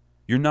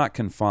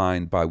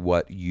by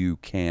what you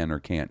can or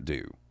can't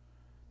do.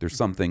 There's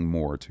something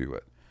more to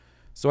it.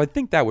 So I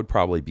think that would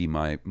probably be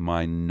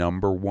my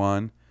number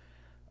one.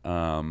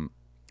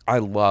 I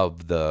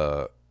love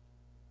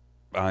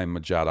I'm a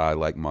Jedi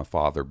like my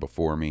father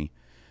before me.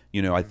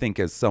 You know, I think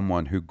as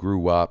someone who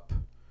grew up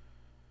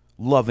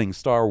loving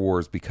Star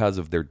Wars because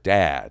of their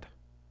dad,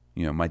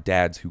 you know, my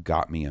dad's who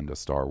got me into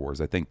Star Wars,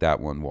 I think that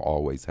one will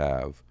always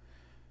have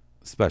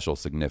special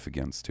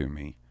significance to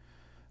me.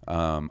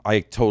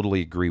 I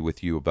totally agree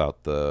with you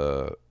about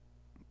the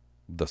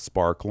the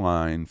spark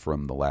line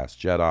from The Last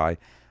Jedi. I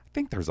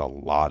think there's a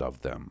lot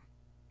of them.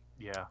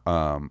 Yeah.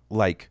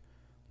 Like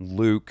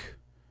Luke,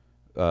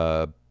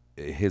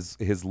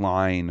 his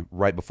line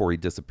right before he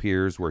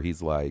disappears, where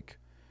he's like,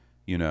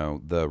 you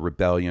know, the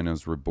rebellion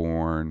is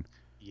reborn.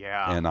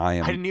 Yeah. And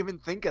I didn't even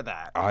think of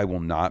that. I will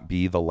not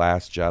be the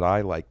last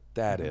Jedi. Like,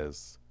 that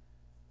is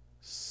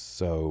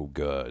so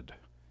good.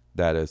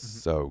 That is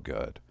so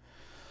good.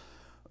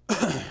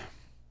 I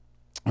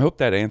hope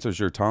that answers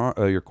your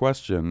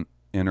question,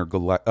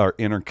 intergalactic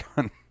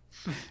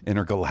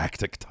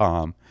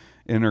Tom,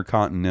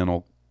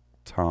 intercontinental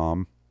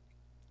Tom.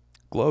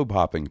 Globe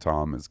hopping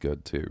Tom is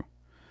good too.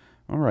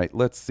 All right,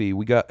 let's see.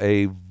 We got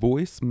a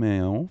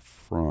voicemail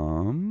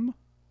from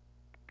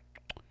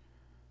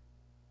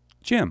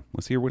Jim.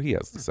 Let's hear what he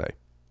has to say.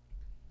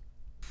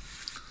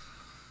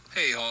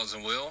 Hey, Halls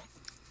and Will.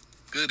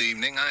 Good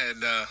evening. I had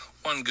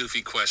one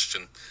goofy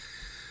question.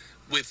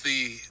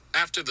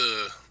 After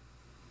the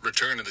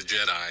Return of the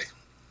Jedi,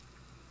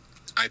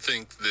 I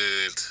think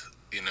that,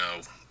 you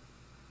know,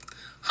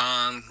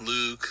 Han,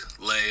 Luke,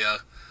 Leia,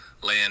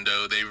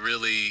 Lando, they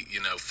really,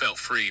 you know, felt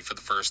free for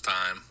the first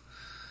time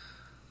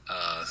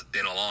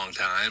in a long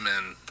time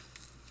and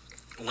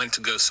went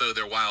to go sow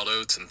their wild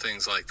oats and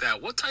things like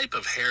that. What type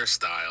of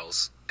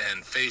hairstyles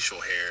and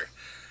facial hair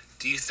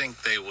do you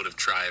think they would have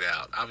tried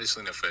out?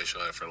 Obviously no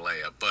facial hair for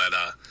Leia, but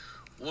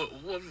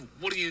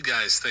what do you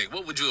guys think?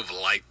 What would you have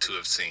liked to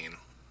have seen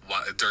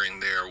during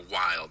their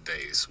wild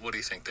days? What do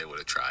you think they would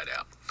have tried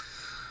out?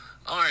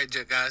 All right,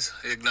 guys,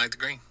 ignite the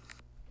green.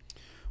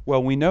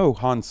 Well, we know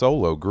Han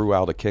Solo grew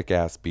out a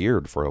kick-ass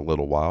beard for a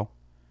little while.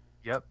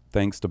 Yep.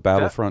 Thanks to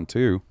Battlefront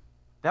 2.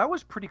 That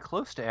was pretty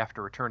close to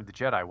after Return of the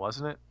Jedi,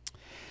 wasn't it?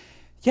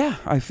 Yeah,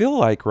 I feel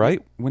like,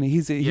 right? When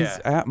he's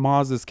at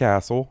Maz's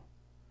castle,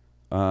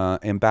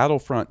 and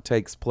Battlefront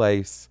takes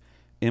place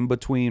in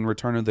between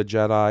Return of the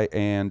Jedi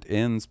and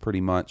ends pretty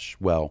much,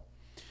 well,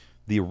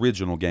 the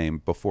original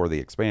game before the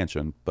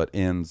expansion, but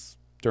ends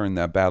during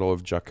that Battle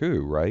of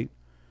Jakku, right?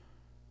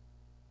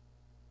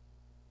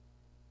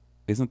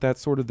 Isn't that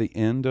sort of the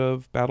end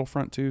of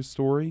Battlefront 2's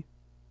story?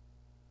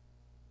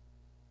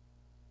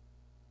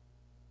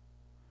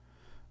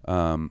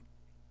 And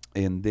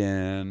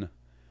then,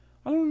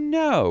 I don't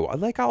know.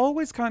 I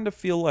always kind of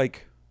feel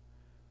like,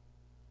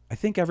 I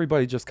think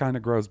everybody just kind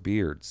of grows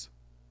beards.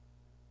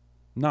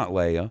 Not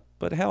Leia,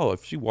 but hell,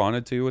 if she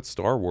wanted to, it's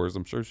Star Wars.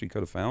 I'm sure she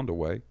could have found a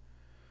way.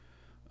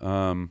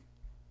 Yeah,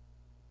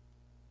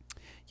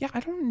 I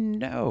don't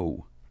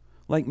know.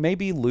 Like,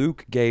 maybe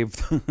Luke gave...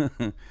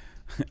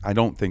 I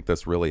don't think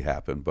this really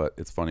happened, but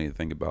it's funny to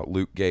think about.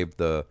 Luke gave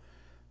the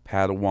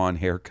Padawan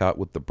haircut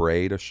with the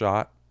braid a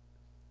shot.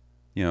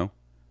 You know,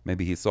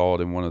 maybe he saw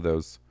it in one of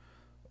those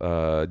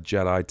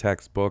Jedi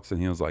textbooks,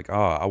 and he was like,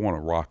 I want to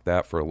rock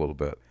that for a little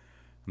bit.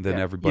 And then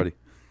everybody...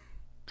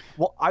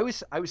 Well, I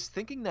was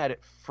thinking that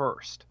at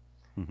first,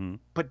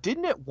 but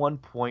didn't at one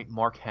point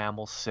Mark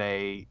Hamill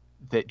say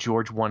that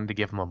George wanted to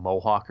give him a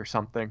mohawk or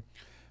something?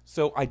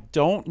 So I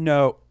don't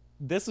know.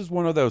 This is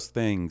one of those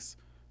things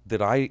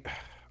that I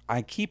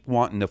keep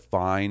wanting to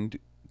find,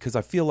 because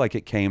I feel like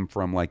it came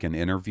from like an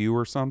interview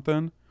or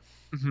something.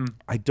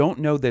 I don't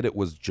know that it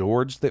was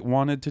George that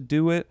wanted to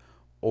do it,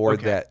 or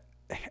that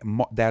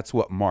that's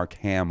what Mark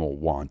Hamill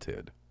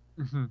wanted.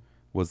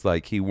 Was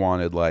like he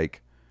wanted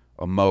like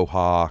a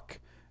mohawk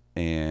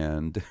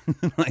and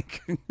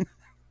like,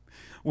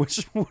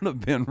 which would have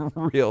been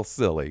real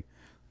silly,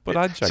 but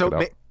I'd check it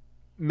out.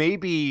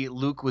 Maybe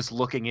Luke was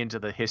looking into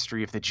the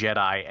history of the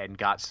Jedi and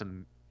got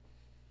some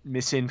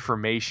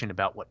misinformation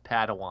about what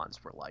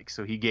Padawans were like,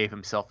 so he gave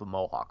himself a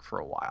mohawk for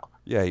a while.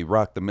 Yeah, he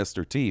rocked the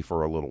Mr. T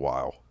for a little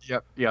while.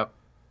 Yep.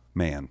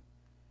 Man,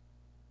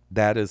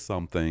 that is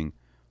something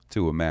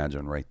to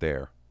imagine right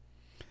there.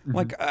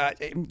 Like,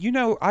 you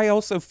know, I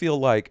also feel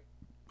like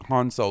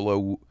Han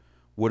Solo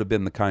would have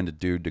been the kind of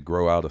dude to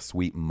grow out a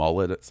sweet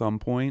mullet at some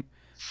point,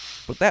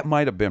 but that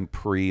might have been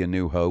pre A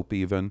New Hope,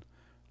 even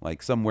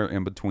like somewhere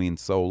in between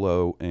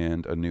Solo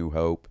and A New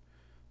Hope.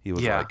 He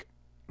was like,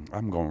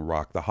 I'm going to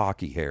rock the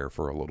hockey hair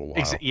for a little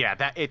while.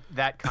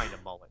 That kind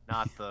of mullet,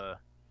 not the...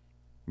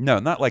 No,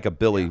 not like a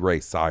Billy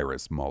Ray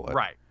Cyrus mullet.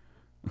 Right.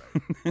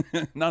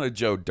 Not a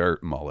Joe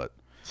Dirt mullet.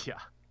 Yeah.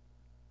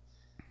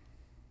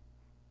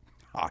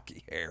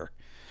 Hockey hair.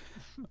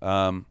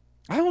 I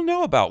don't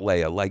know about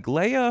Leia. Like,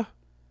 Leia,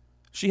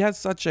 she has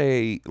such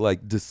a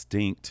like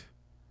distinct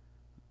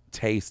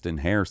taste in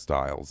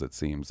hairstyles, it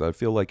seems. I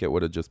feel like it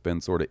would have just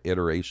been sort of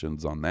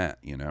iterations on that,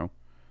 you know?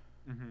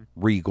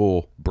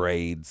 Regal,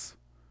 braids,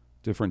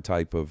 different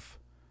type of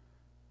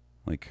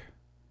like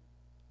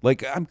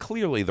I'm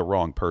clearly the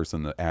wrong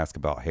person to ask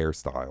about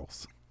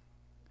hairstyles.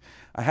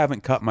 I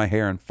haven't cut my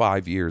hair in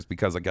 5 years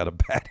because I got a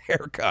bad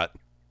haircut.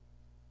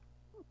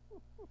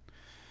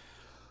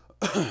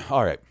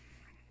 All right.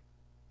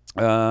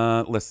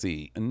 Let's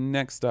see.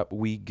 Next up,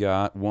 we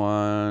got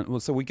one.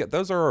 Well, so we get,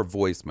 those are our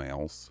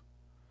voicemails.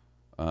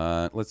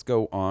 Let's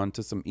go on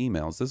to some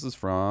emails. This is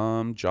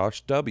from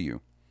Josh W.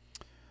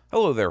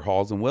 Hello there,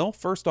 Halls and Will.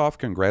 First off,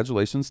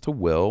 congratulations to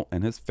Will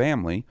and his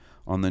family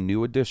on the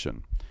new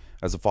edition.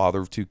 As a father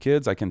of 2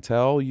 kids, I can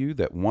tell you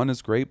that 1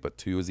 is great, but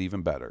 2 is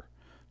even better.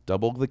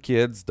 Double the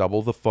kids,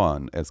 double the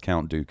fun, as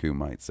Count Dooku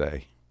might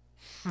say.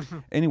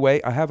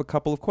 Anyway, I have a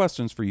couple of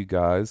questions for you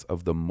guys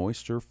of the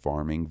moisture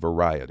farming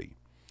variety.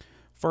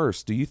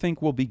 First, do you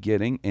think we'll be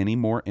getting any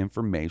more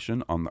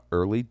information on the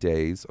early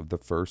days of the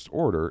First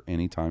Order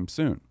anytime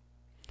soon?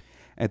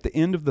 At the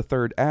end of the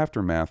 3rd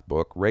Aftermath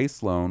book, Rae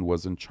Sloane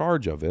was in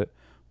charge of it,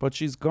 but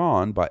she's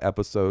gone by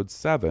episode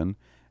 7,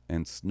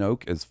 and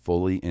Snoke is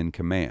fully in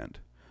command.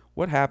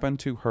 What happened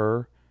to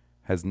her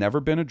has never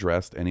been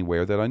addressed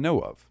anywhere that I know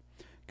of.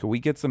 Can we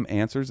get some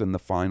answers in the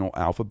final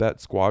Alphabet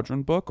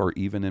Squadron book or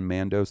even in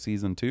Mando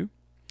Season 2?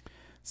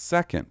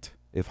 Second,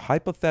 if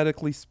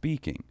hypothetically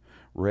speaking,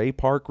 Ray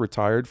Park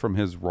retired from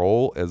his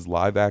role as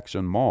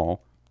live-action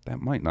Maul, that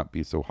might not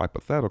be so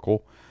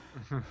hypothetical,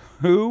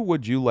 who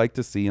would you like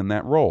to see in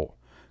that role?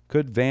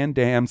 Could Van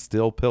Damme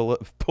still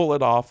pull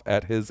it off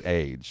at his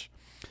age?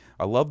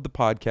 I love the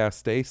podcast.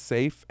 Stay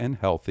safe and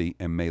healthy,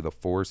 and may the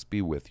Force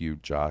be with you,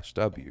 Josh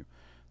W.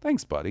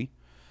 Thanks, buddy.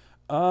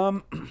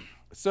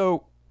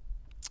 So,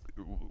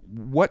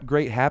 what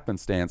great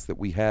happenstance that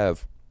we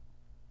have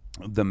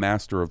the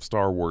master of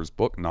Star Wars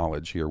book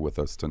knowledge here with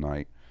us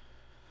tonight.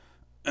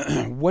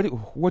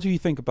 What do you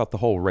think about the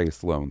whole Rae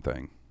Sloane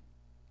thing?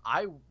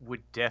 I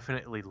would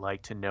definitely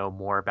like to know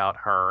more about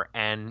her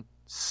and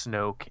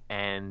Snoke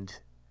and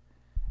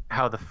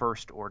how the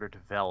First Order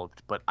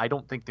developed, but I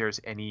don't think there's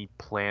any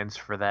plans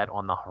for that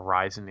on the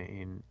horizon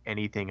in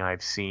anything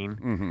I've seen.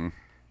 Mm-hmm.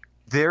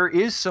 There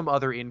is some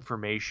other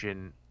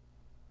information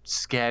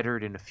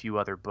scattered in a few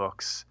other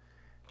books,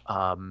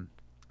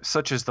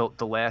 such as the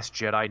Last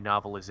Jedi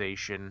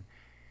novelization,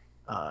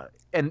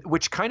 and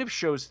which kind of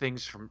shows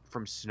things from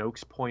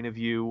Snoke's point of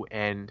view,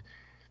 and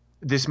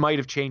this might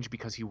have changed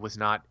because he was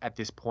not at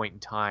this point in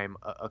time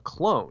a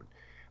clone.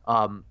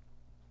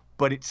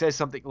 But it says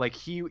something like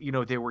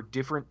there were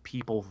different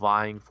people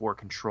vying for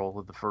control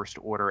of the First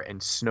Order, and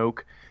Snoke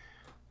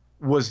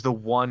was the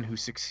one who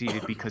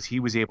succeeded because he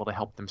was able to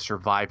help them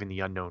survive in the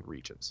unknown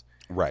regions.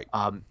 Right.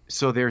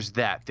 So there's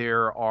that.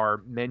 There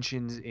are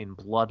mentions in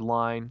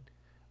Bloodline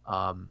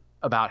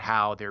about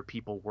how there are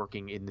people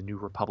working in the New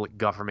Republic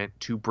government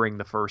to bring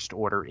the First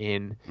Order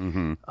in.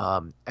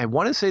 Mm-hmm. I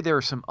want to say there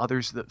are some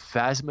others. The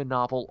Phasma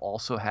novel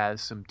also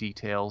has some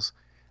details.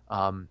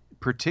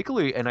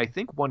 Particularly, and I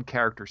think one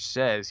character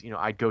says,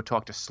 I'd go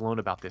talk to Sloane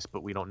about this,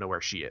 but we don't know where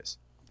she is.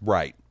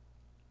 Right.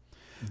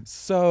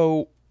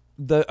 So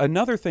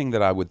another thing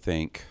that I would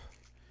think,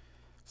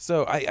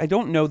 so I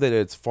don't know that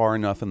it's far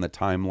enough in the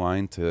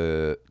timeline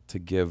to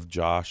give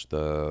Josh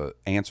the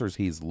answers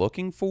he's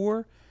looking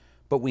for,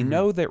 but we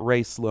know that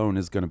Rae Sloane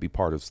is going to be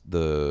part of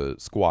the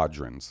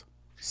Squadron's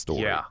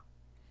story. Yeah.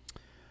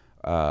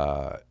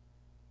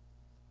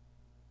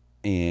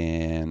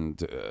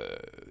 And,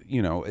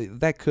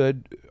 that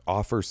could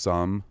offer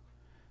some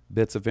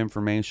bits of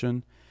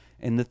information.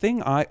 And the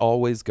thing I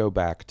always go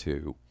back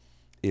to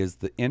is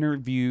the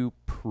interview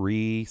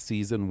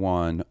pre-season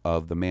 1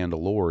 of The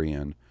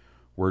Mandalorian,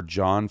 where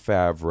Jon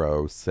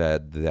Favreau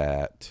said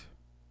that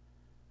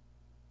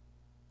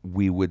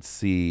we would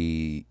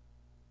see,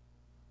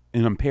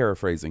 and I'm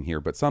paraphrasing here,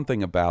 but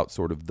something about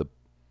sort of the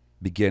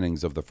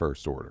beginnings of the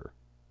First Order.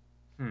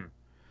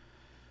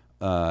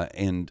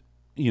 And,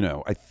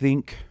 I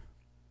think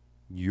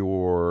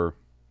your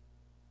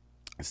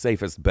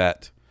safest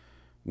bet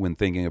when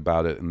thinking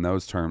about it in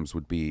those terms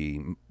would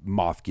be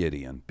Moff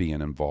Gideon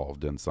being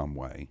involved in some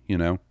way,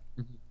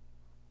 Mm-hmm.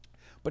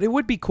 But it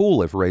would be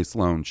cool if Rae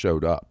Sloane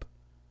showed up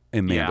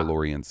in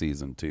Mandalorian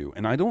Season 2.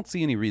 And I don't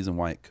see any reason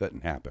why it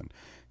couldn't happen.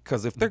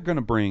 Because if they're going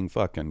to bring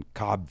fucking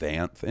Cobb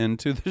Vanth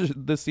into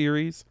the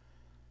series,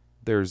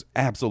 there's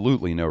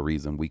absolutely no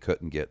reason we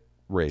couldn't get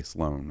Rae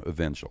Sloane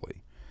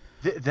eventually.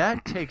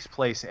 That takes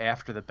place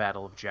after the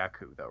Battle of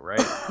Jakku, though, right?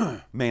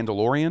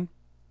 Mandalorian?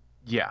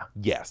 Yeah.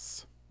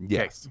 Yes.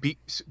 Okay.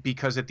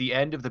 Because at the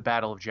end of the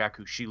Battle of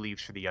Jakku, she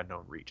leaves for the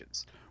unknown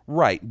regions.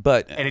 Right,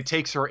 but and it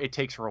takes her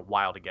a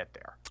while to get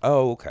there.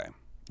 Oh, okay.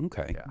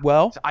 Okay. Yeah.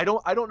 Well, so I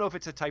don't know if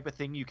it's a type of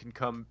thing you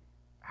can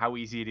how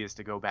easy it is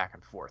to go back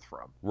and forth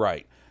from.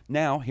 Right.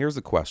 Now, here's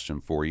a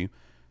question for you.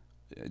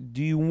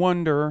 Do you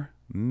wonder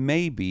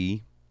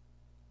maybe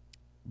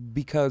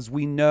because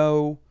we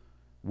know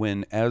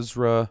when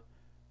Ezra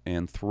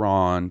and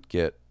Thrawn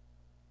get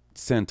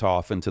sent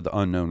off into the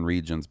unknown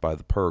regions by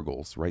the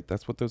Purgles, right?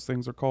 That's what those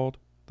things are called?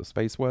 The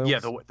space whales? Yeah,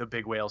 the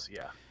big whales,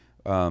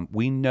 yeah.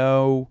 We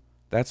know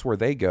that's where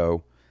they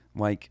go.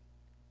 Like,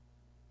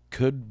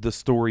 could the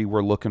story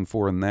we're looking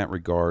for in that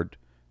regard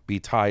be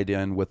tied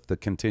in with the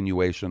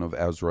continuation of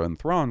Ezra and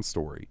Thrawn's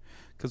story?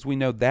 Because we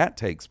know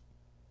that it's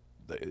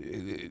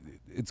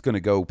going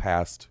to go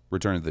past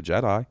Return of the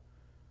Jedi.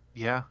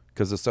 Yeah.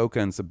 Because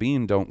Ahsoka and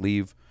Sabine don't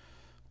leave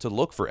to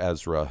look for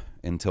Ezra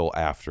until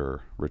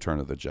after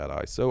Return of the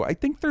Jedi. So I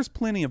think there's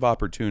plenty of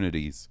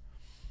opportunities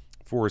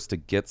for us to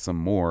get some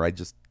more. I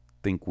just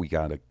think we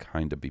got to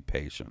kind of be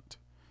patient.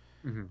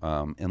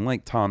 Mm-hmm. And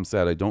like Tom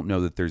said, I don't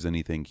know that there's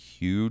anything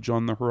huge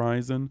on the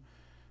horizon,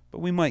 but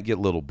we might get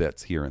little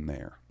bits here and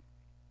there.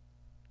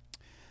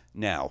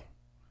 Now,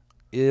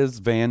 Is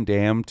Van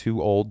Damme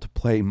too old to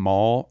play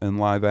Maul in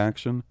live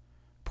action?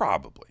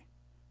 Probably.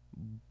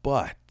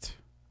 But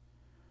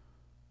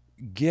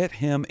get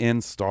him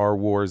in Star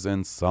Wars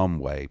in some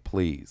way,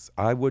 please.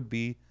 I would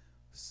be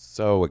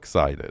so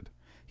excited.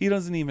 He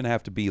doesn't even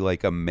have to be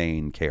like a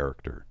main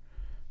character.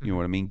 You know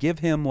what I mean? Give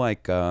him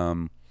like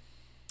a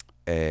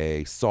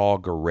Saw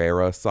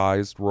Gerrera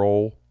sized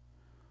role,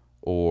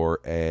 or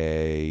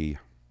even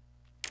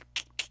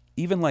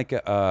like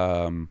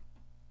a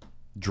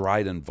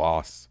Dryden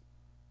Voss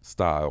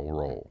style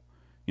role.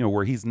 You know,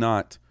 where he's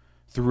not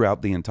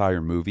throughout the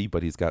entire movie,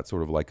 but he's got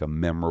sort of like a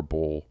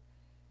memorable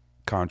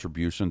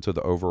contribution to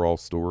the overall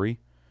story.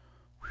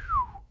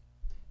 Whew.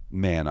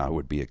 Man, I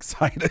would be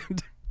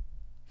excited.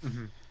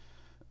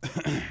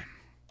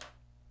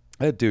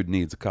 That dude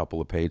needs a couple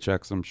of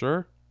paychecks, I'm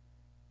sure.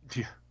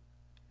 Yeah.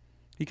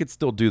 He could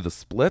still do the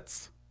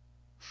splits.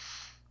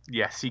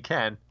 Yes, he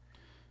can.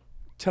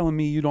 Telling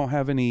me you don't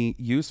have any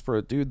use for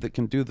a dude that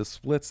can do the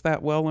splits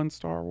that well in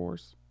Star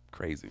Wars?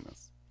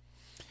 Craziness.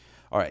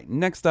 All right,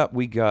 next up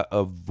we got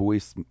a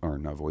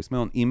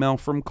an email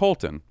from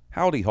Colton.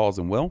 Howdy, Halls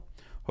and Will.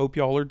 Hope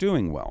y'all are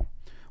doing well.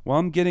 While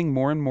I'm getting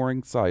more and more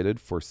excited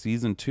for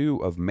season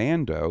 2 of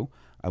Mando,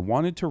 I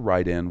wanted to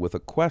write in with a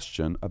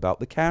question about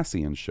the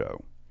Cassian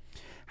show.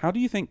 How do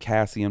you think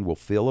Cassian will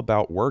feel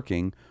about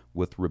working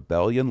with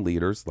rebellion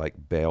leaders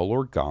like Bail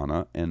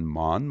Organa and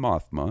Mon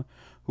Mothma,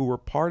 who were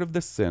part of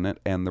the Senate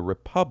and the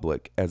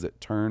Republic as it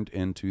turned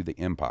into the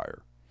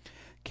Empire?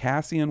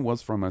 Cassian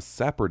was from a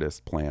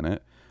separatist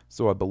planet,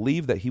 so I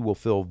believe that he will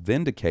feel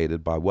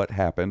vindicated by what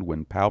happened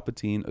when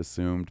Palpatine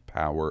assumed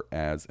power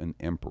as an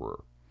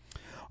emperor.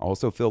 I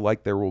also feel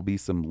like there will be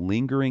some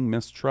lingering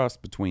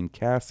mistrust between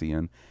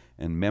Cassian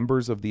and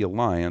members of the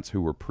Alliance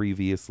who were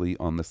previously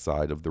on the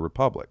side of the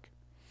Republic.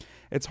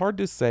 It's hard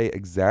to say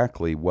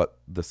exactly what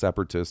the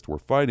Separatists were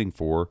fighting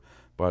for,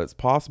 but it's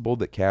possible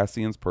that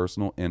Cassian's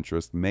personal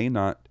interest may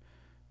not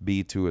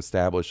be to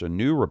establish a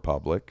new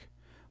republic,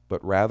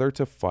 but rather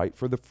to fight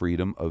for the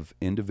freedom of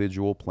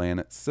individual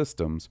planet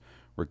systems,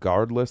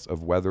 regardless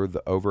of whether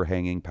the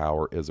overhanging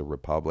power is a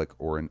republic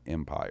or an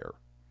empire.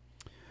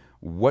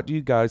 What do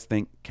you guys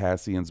think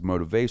Cassian's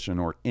motivation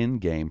or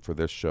endgame for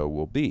this show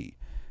will be?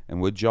 And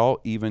would y'all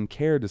even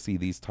care to see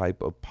these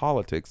type of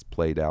politics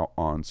played out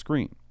on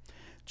screen?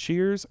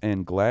 Cheers,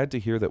 and glad to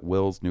hear that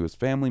Will's newest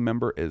family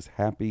member is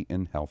happy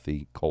and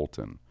healthy,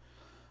 Colton.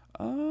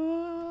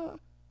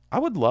 I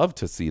would love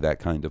to see that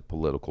kind of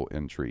political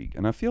intrigue,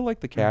 and I feel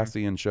like the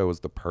Cassian show is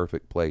the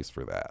perfect place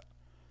for that.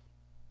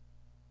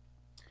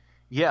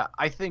 Yeah,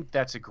 I think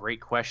that's a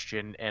great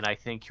question, and I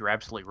think you're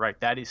absolutely right.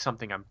 That is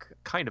something I'm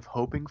kind of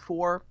hoping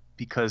for,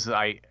 because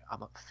I'm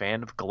a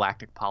fan of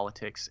galactic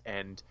politics,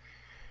 and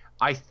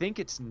I think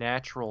it's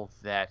natural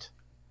that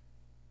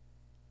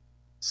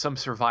some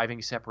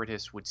surviving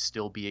separatists would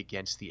still be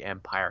against the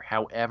Empire.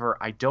 However,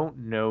 I don't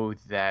know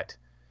that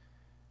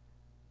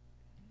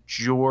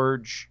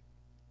George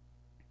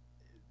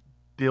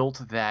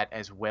built that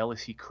as well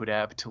as he could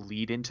have to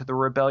lead into the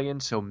rebellion,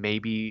 so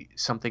maybe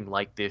something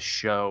like this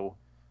show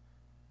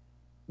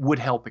would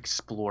help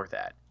explore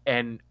that.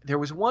 And there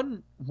was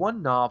one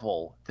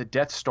novel, the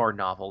Death Star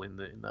novel in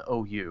the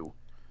OU,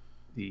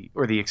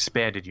 the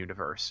expanded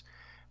universe,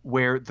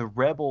 where the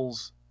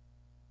rebels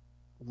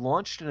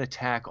launched an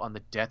attack on the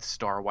Death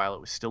Star while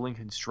it was still in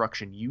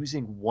construction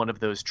using one of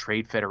those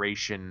Trade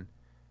Federation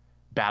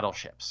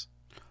battleships.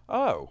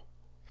 Oh.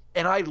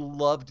 And I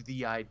loved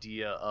the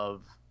idea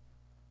of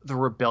the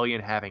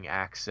rebellion having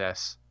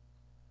access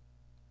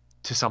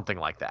to something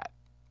like that.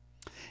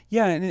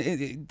 Yeah,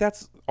 and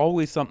that's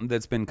always something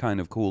that's been kind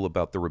of cool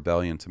about the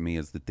rebellion to me,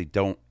 is that they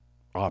don't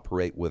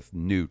operate with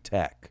new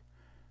tech.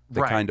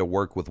 They kind of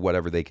work with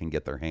whatever they can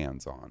get their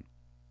hands on.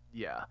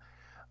 Yeah.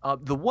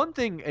 The one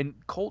thing, and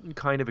Colton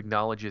kind of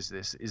acknowledges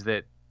this, is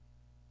that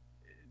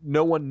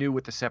no one knew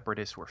what the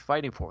Separatists were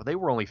fighting for. They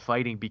were only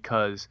fighting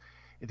because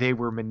they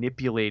were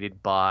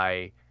manipulated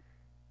by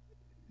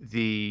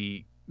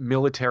the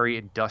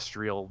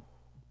military-industrial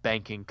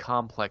banking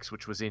complex,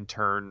 which was in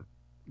turn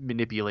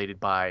manipulated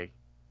by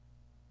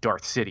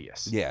Darth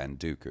Sidious. Yeah, and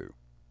Dooku.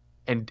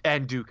 And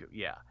Dooku,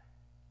 yeah.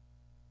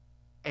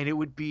 And it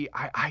would be,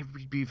 I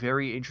would be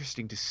very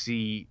interesting to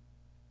see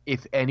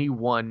if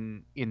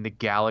anyone in the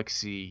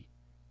galaxy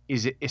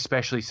is,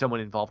 especially someone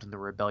involved in the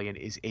rebellion,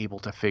 is able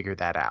to figure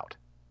that out.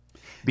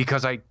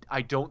 Because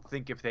I don't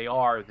think if they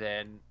are,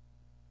 then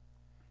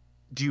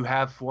do you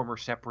have former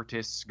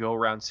separatists go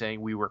around saying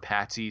we were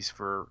patsies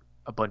for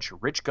a bunch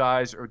of rich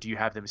guys, or do you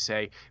have them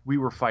say we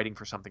were fighting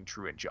for something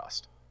true and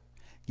just?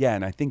 Yeah,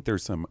 and I think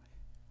there's some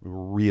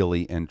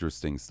really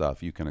interesting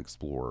stuff you can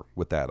explore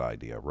with that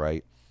idea,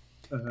 right?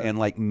 And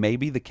like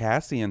maybe the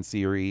Cassian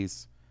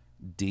series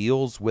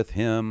deals with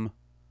him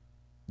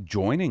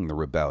joining the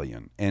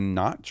rebellion and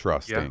not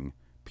trusting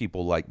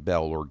people like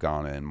Bail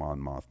Organa and Mon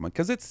Mothma,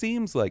 because it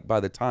seems like by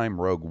the time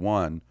Rogue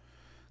One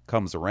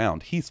comes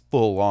around, he's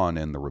full on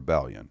in the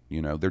rebellion.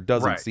 You know, there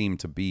doesn't seem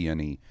to be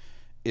any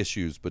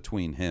issues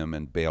between him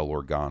and Bail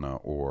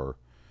Organa or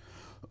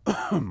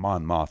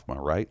Mon Mothma,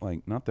 right?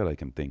 Like, not that I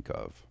can think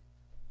of.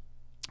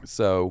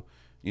 So,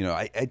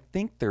 I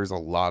think there's a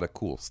lot of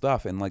cool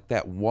stuff. And like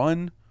that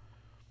one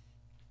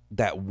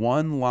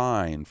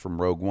line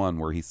from Rogue One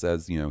where he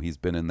says, he's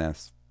been in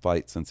that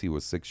fight since he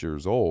was 6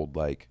 years old.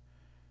 Like,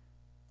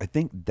 I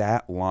think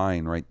that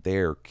line right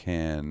there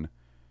can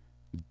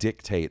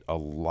dictate a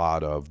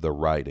lot of the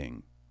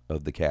writing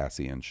of the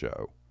Cassian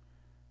show.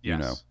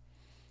 Yes.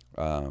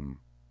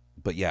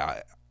 But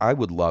yeah, I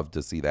would love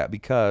to see that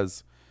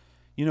because,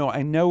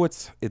 I know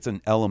it's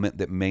an element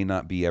that may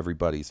not be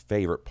everybody's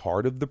favorite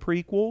part of the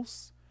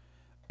prequels.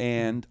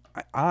 And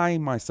I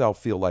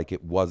myself feel like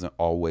it wasn't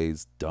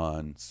always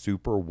done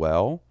super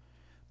well,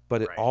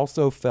 but it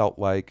also felt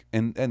like,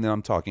 and then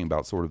I'm talking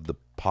about sort of the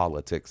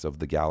politics of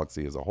the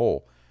galaxy as a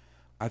whole.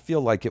 I feel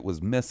like it was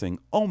missing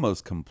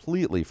almost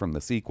completely from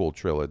the sequel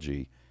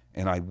trilogy,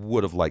 and I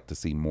would have liked to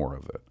see more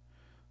of it.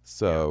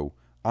 So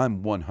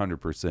I'm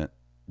 100%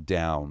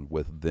 down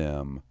with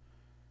them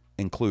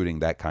including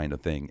that kind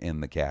of thing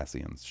in the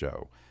Cassian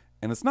show.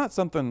 And it's not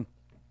something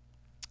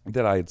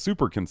that I had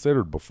super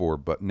considered before,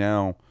 but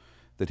now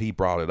that he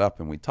brought it up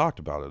and we talked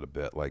about it a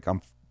bit, like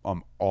I'm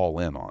all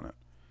in on it.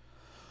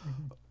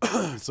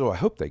 Mm-hmm. So I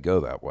hope they go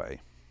that way.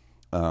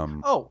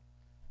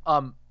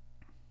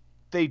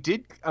 They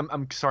did.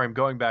 I'm sorry. I'm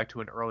going back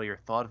to an earlier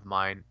thought of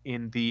mine.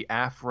 In the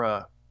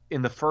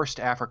first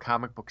Afra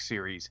comic book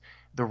series,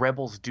 the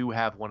Rebels do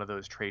have one of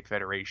those Trade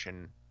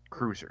Federation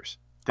cruisers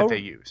that they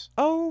use.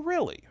 Oh,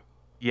 really?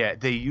 Yeah,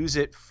 they use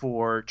it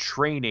for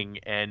training,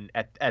 and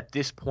at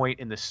this point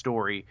in the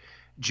story,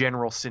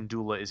 General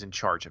Syndulla is in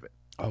charge of it.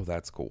 Oh,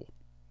 that's cool.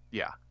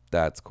 Yeah,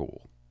 that's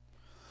cool.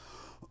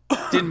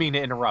 Didn't mean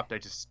to interrupt.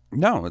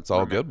 No, it's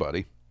all good,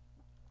 buddy.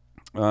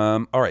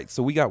 All right,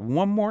 so we got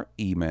one more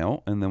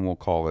email, and then we'll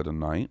call it a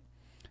night.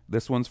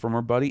 This one's from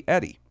our buddy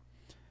Eddie.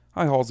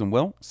 Hi, Halls and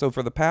Will. So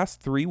for the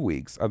past 3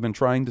 weeks, I've been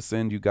trying to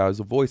send you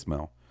guys a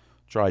voicemail.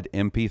 Tried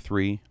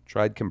MP3,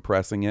 tried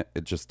compressing it.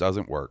 It just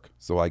doesn't work,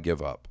 so I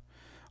give up.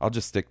 I'll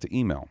just stick to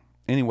email.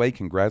 Anyway,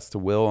 congrats to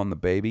Will on the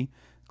baby.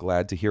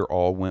 Glad to hear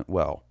all went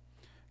well.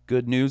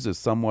 Good news is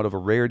somewhat of a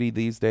rarity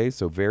these days,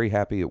 so very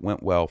happy it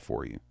went well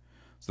for you.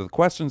 So the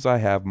questions I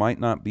have might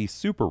not be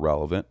super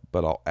relevant,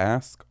 but I'll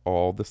ask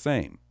all the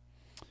same.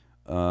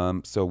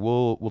 So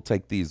we'll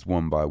take these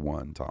one by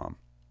one, Tom.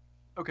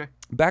 Okay.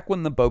 Back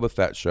when the Boba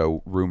Fett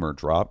show rumor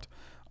dropped,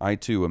 I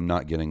too am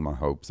not getting my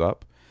hopes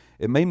up.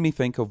 It made me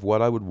think of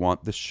what I would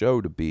want the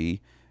show to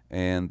be,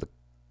 and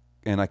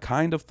I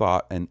kind of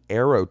thought an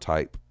Arrow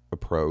type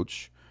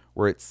approach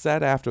where it's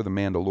set after The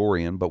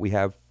Mandalorian, but we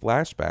have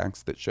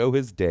flashbacks that show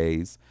his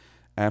days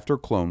after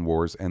Clone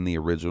Wars and the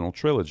original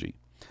trilogy.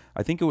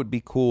 I think it would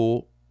be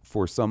cool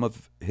for some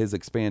of his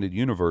expanded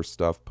universe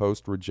stuff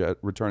post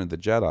Return of the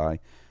Jedi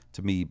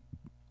to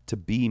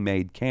be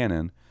made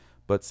canon,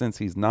 but since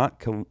he's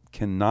not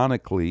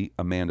canonically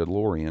a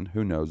Mandalorian,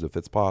 who knows if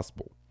it's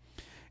possible.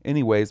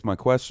 Anyways, my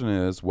question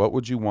is, what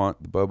would you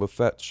want the Boba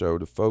Fett show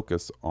to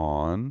focus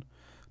on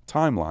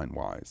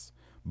timeline-wise?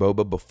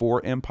 Boba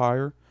before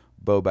Empire,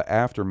 Boba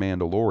after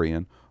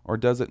Mandalorian, or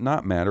does it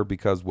not matter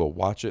because we'll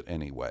watch it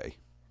anyway?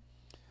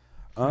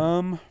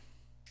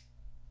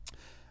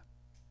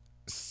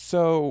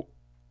 So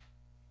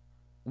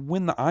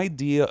when the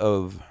idea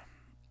of,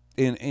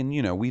 and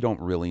we don't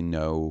really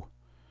know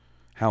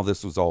how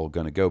this was all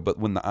going to go, but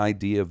when the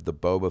idea of the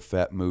Boba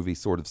Fett movie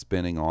sort of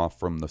spinning off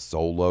from the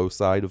Solo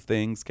side of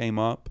things came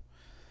up,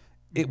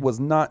 it was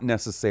not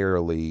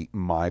necessarily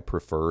my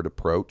preferred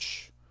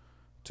approach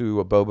to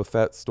a Boba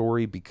Fett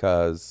story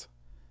because,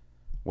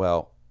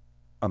 well,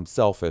 I'm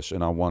selfish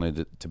and I wanted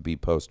it to be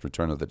post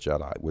Return of the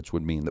Jedi, which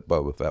would mean that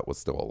Boba Fett was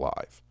still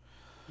alive.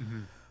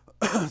 Mm-hmm.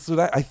 So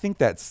that I think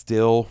that's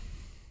still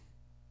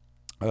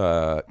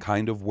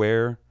kind of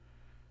where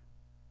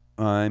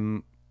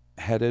I'm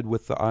headed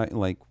with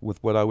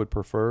with what I would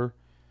prefer.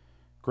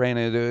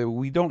 Granted,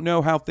 we don't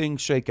know how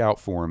things shake out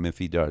for him if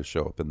he does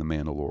show up in The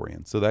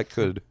Mandalorian, so that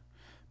could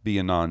be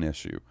a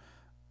non-issue.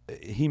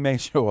 He may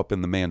show up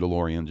in The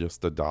Mandalorian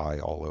just to die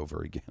all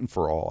over again,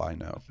 for all I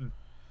know.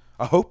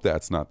 I hope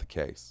that's not the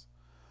case.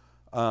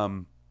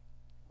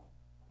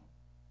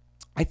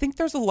 I think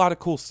there's a lot of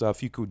cool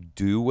stuff you could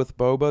do with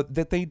Boba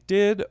that they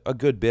did a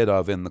good bit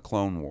of in the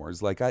Clone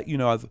Wars. Like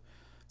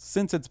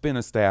since it's been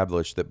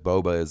established that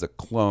Boba is a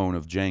clone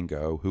of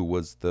Jango, who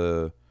was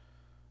the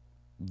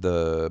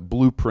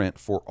blueprint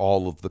for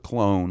all of the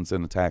clones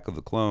and Attack of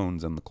the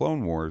Clones and the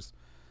Clone Wars,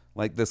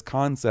 like this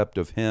concept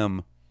of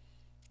him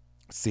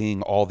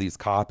seeing all these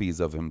copies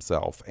of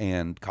himself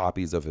and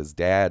copies of his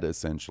dad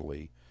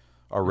essentially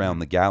around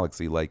the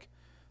galaxy, like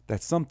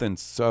that's something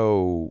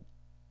so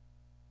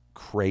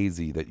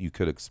crazy that you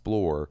could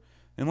explore.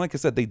 And like I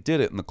said, they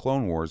did it in the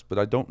Clone Wars, but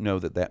I don't know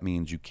that that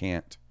means you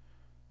can't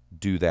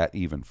do that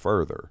even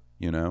further,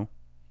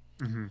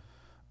 Mm-hmm.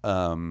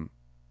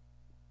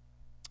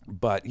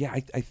 But yeah,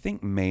 I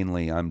think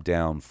mainly I'm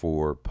down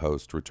for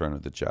post Return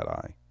of the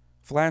Jedi.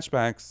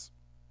 Flashbacks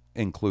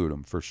include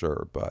them for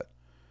sure, but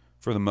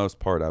for the most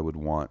part, I would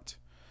want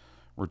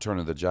Return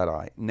of the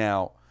Jedi.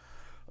 Now,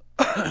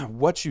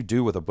 what you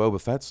do with a Boba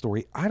Fett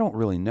story, I don't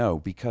really know,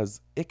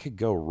 because it could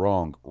go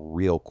wrong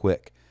real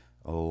quick.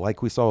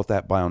 Like we saw with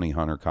that Bounty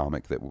Hunter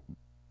comic that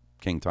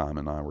King Tom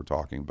and I were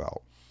talking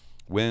about.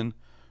 When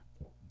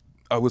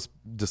I was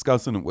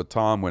discussing it with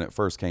Tom when it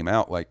first came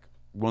out, like,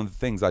 one of the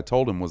things I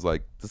told him was,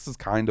 like, this is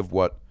kind of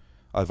what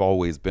I've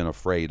always been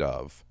afraid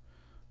of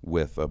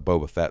with a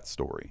Boba Fett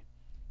story,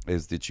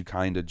 is that you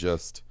kind of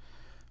just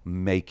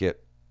make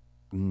it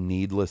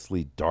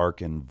needlessly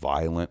dark and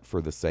violent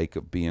for the sake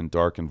of being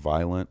dark and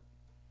violent.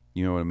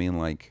 You know what I mean?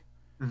 Like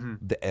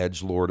the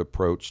edgelord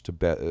approach to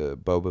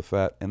Boba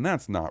Fett, and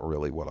that's not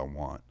really what I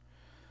want.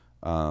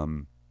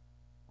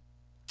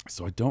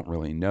 So I don't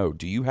really know.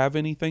 Do you have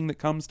anything that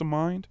comes to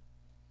mind?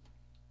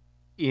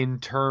 In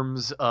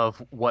terms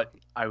of what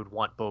I would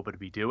want Boba to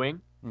be doing,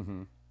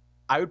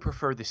 I would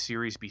prefer the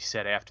series be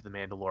set after The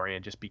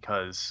Mandalorian, just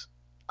because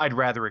I'd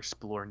rather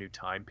explore new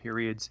time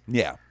periods.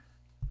 Yeah.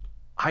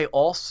 I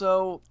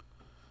also,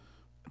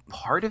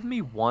 part of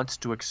me wants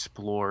to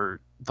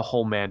explore the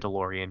whole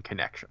Mandalorian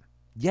connection.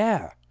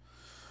 Yeah.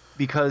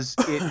 Because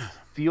it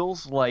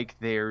feels like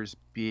there's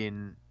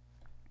been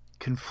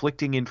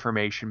conflicting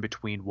information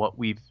between what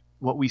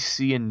we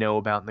see and know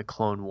about in the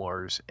Clone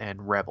Wars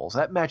and Rebels.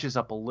 That matches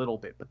up a little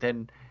bit, but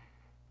then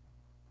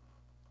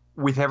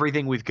with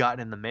everything we've gotten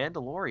in The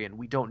Mandalorian,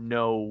 we don't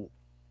know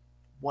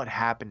what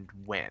happened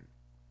when.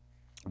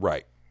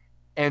 Right.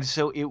 And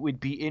so it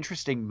would be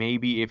interesting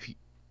maybe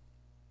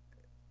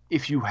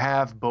if you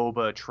have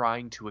Boba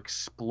trying to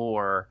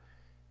explore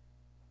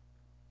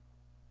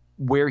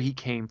where he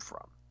came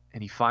from,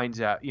 and he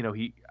finds out,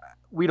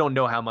 we don't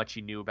know how much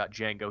he knew about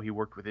Jango. He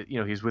worked with it, he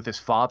was with his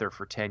father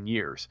for 10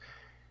 years.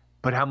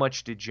 But how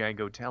much did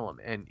Jango tell him?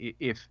 And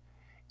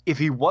if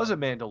he was a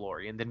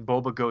Mandalorian, then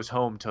Boba goes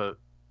home to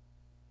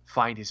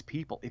find his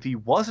people. If he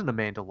wasn't a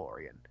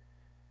Mandalorian,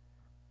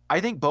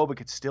 I think Boba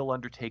could still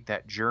undertake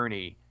that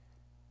journey,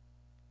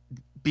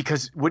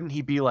 because wouldn't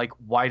he be like,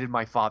 why did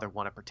my father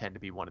want to pretend to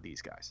be one of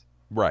these guys?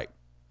 Right.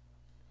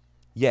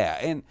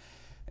 Yeah,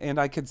 and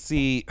I could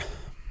see,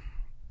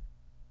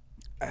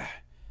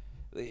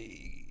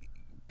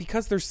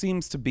 because there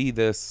seems to be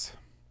this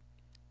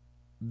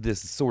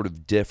sort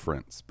of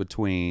difference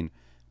between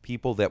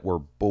people that were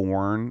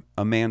born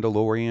a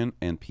Mandalorian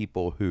and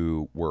people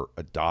who were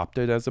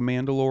adopted as a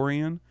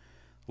Mandalorian.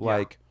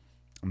 Like,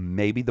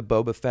 maybe the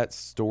Boba Fett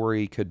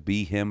story could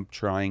be him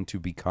trying to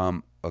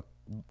become a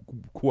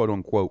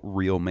quote-unquote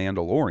real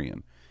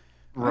Mandalorian.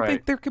 Right. I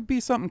think there could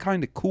be something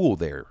kind of cool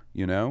there,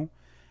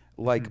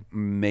 Like,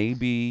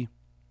 maybe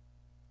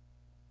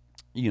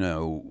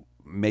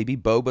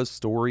Boba's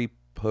story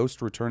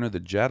post Return of the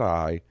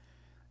Jedi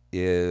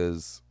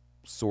is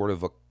sort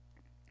of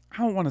I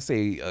don't want to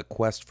say a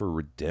quest for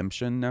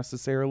redemption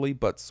necessarily,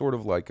 but sort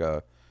of like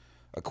a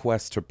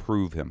quest to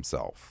prove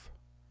himself.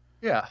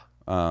 Yeah.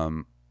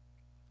 Like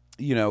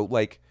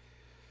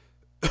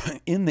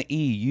in the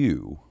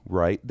EU,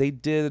 right? They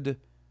did,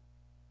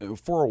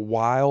 for a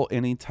while,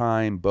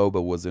 anytime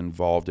Boba was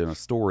involved in a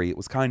story, it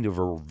was kind of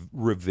a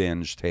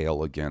revenge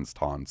tale against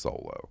Han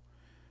Solo.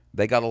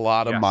 They got a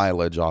lot of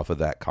mileage off of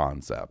that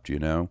concept,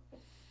 And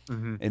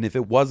if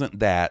it wasn't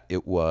that,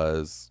 it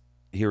was,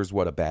 here's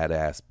what a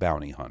badass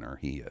bounty hunter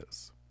he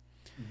is.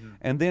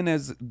 And then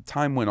as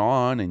time went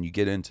on and you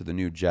get into the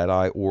new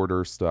Jedi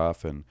Order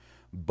stuff, and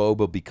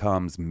Boba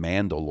becomes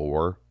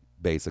Mandalore,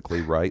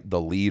 basically, right?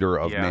 The leader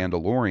of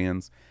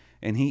Mandalorians.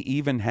 And he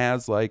even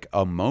has like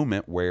a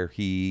moment where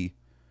he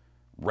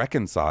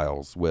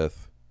reconciles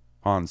with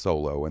Han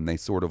Solo, and they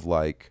sort of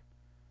like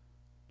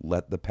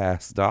let the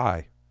past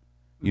die.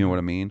 You know what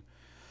I mean?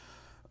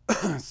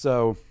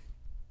 So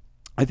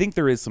I think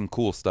there is some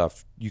cool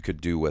stuff you could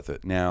do with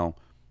it. Now,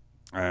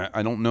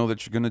 I don't know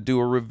that you're going to do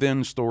a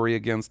revenge story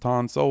against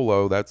Han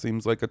Solo. That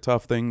seems like a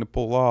tough thing to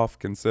pull off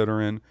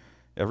considering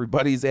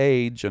everybody's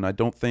age, and I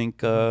don't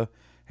think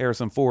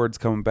Harrison Ford's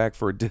coming back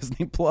for a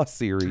Disney Plus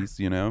series,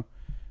 I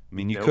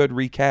mean, you could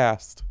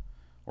recast,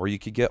 or you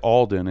could get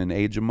Alden and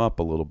age him up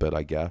a little bit,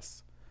 I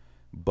guess.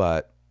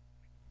 But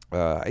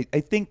I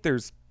think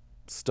there's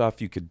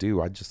stuff you could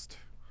do. I just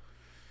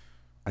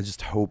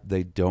hope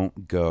they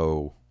don't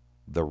go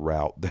the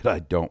route that I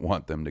don't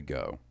want them to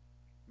go.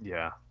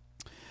 Yeah.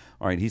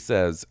 All right, he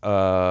says,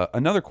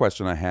 another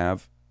question I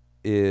have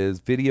is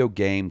video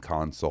game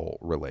console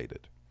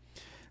related.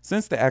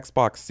 Since the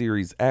Xbox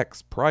Series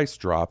X price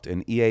dropped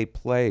and EA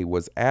Play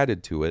was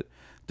added to it,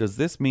 does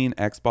this mean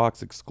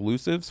Xbox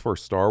exclusives for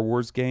Star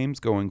Wars games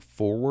going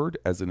forward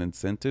as an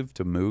incentive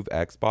to move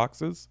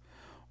Xboxes?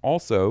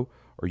 Also,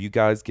 are you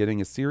guys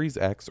getting a Series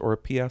X or a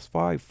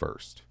PS5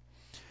 first?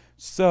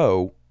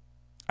 So,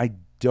 I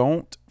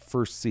don't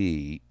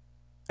foresee,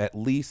 at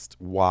least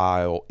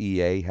while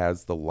EA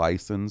has the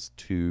license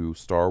to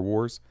Star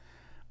Wars,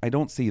 I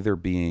don't see there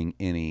being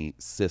any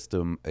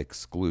system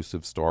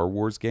exclusive Star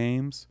Wars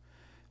games,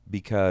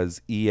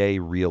 because EA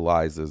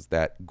realizes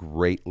that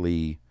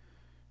greatly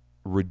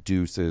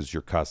reduces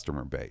your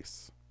customer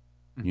base.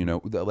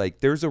 Like,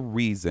 there's a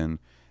reason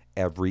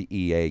every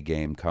EA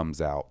game comes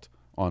out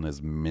on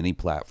as many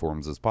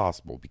platforms as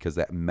possible, because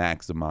that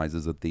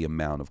maximizes the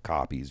amount of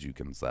copies you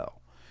can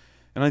sell.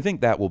 And I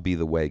think that will be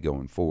the way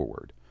going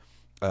forward.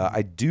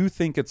 I do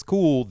think it's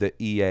cool that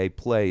EA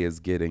Play is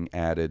getting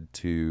added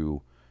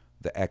to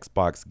the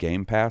Xbox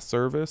Game Pass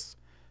service,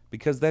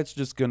 because that's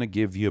just going to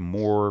give you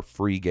more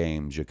free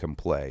games you can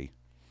play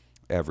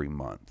every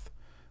month.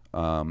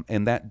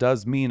 And that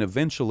does mean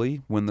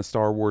eventually, when the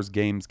Star Wars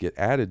games get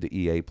added to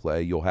EA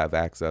Play, you'll have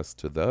access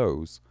to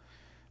those.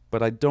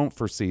 But I don't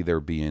foresee there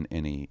being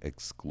any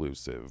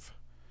exclusive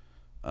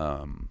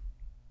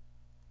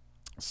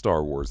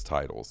Star Wars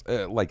titles.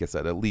 Like I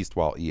said, at least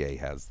while EA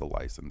has the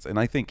license. And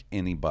I think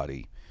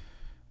anybody,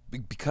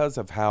 because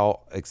of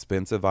how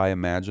expensive I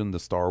imagine the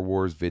Star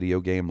Wars video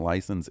game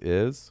license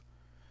is,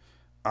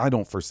 I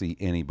don't foresee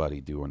anybody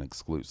doing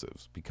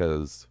exclusives,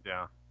 because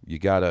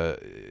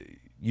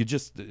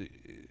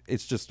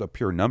it's just a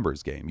pure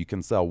numbers game. You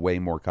can sell way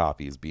more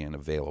copies being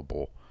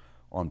available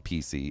on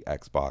PC,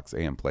 Xbox,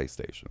 and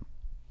PlayStation.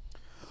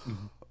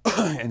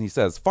 And he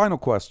says, final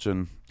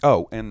question.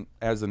 Oh, and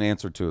as an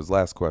answer to his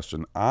last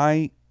question,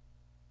 I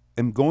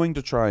am going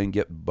to try and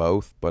get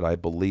both, but I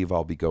believe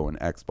I'll be going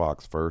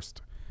Xbox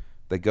first.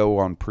 They go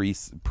on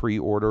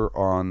pre-order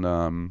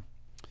on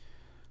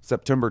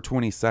September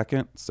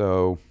 22nd,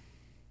 so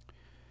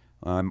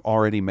I'm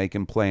already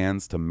making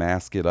plans to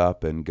mask it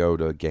up and go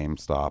to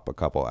GameStop a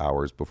couple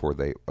hours before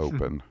they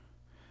open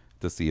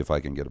to see if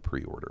I can get a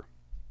pre-order.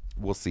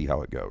 We'll see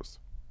how it goes.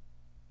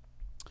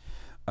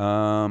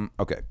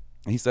 Okay.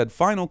 He said,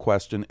 final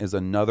question is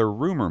another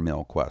rumor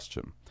mill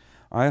question.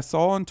 I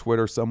saw on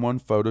Twitter someone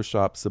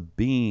photoshopped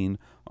Sabine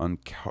on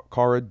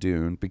Cara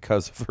Dune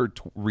because of her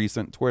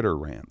recent Twitter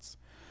rants.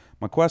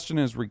 My question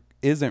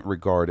isn't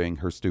regarding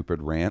her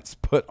stupid rants,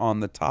 but on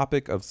the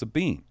topic of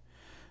Sabine.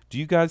 Do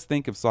you guys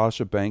think if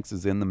Sasha Banks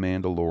is in The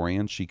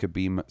Mandalorian, she could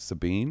be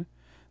Sabine?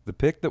 The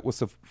pic that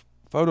was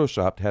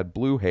photoshopped had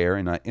blue hair,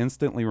 and I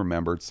instantly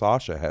remembered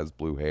Sasha has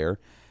blue hair,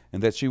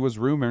 and that she was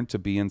rumored to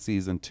be in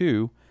season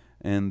 2,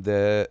 and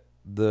that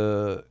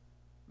the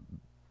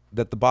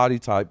body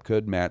type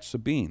could match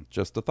Sabine.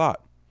 Just a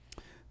thought.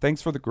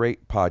 Thanks for the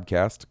great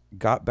podcast.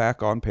 Got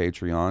back on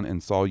Patreon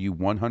and saw you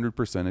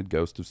 100%ed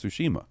Ghost of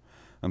Tsushima.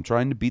 I'm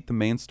trying to beat the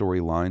main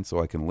storyline so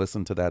I can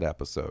listen to that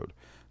episode.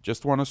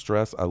 Just want to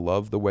stress I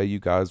love the way you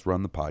guys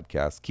run the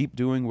podcast. Keep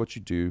doing what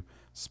you do.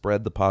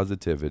 Spread the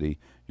positivity.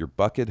 Your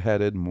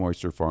bucket-headed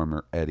moisture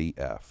farmer, Eddie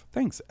F.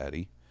 Thanks,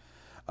 Eddie.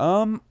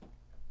 I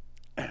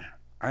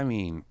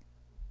mean,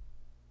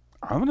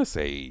 I'm going to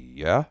say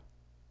yeah.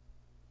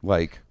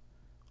 Like,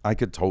 I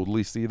could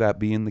totally see that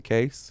being the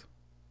case.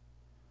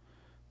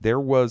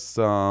 There was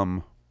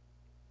some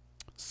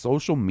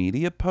social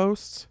media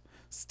posts.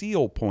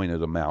 Steele pointed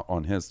them out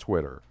on his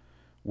Twitter,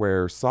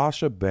 where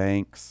Sasha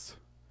Banks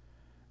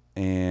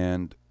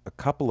and a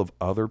couple of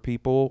other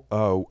people,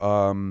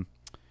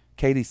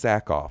 Katie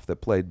Sackhoff that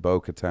played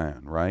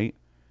Bo-Katan, right?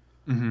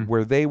 Mm-hmm.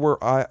 Where they were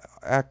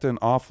acting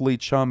awfully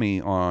chummy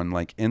on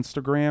like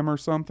Instagram or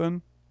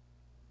something.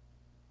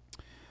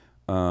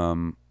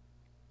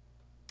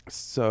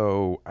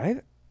 So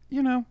I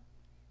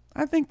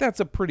think that's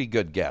a pretty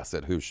good guess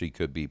at who she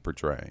could be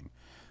portraying.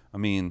 I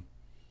mean,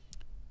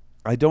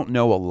 I don't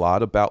know a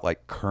lot about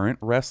like current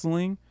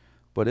wrestling,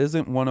 but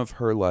isn't one of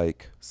her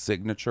like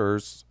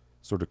signatures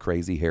sort of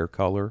crazy hair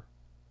color?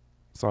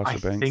 Sasha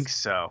Banks? I think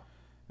so.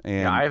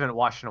 And yeah, I haven't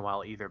watched in a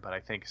while either, but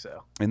I think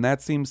so. And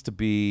that seems to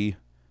be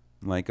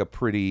like a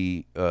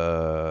pretty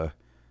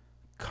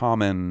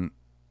common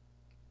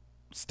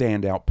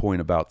standout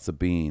point about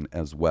Sabine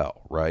as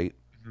well, right?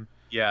 Mm-hmm.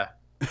 Yeah.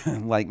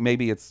 Like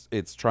maybe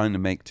it's trying to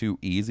make too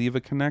easy of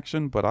a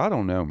connection, but I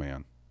don't know,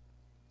 man.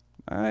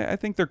 I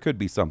think there could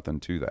be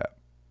something to that.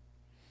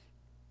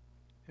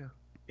 Yeah.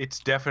 It's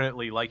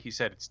definitely, like you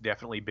said, it's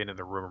definitely been in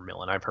the rumor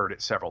mill, and I've heard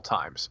it several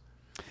times.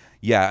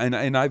 Yeah,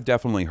 and I've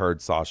definitely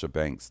heard Sasha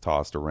Banks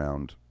tossed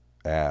around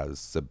as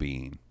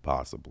Sabine,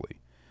 possibly.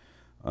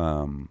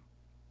 I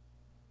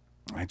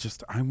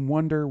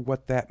wonder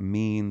what that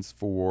means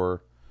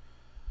for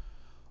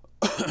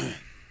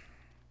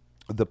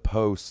the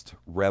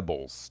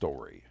post-Rebels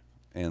story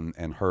and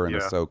her and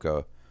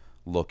Ahsoka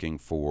looking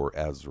for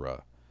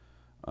Ezra.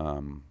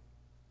 I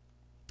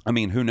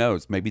mean, who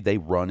knows? Maybe they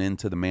run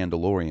into the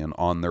Mandalorian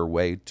on their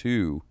way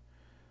to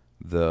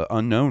the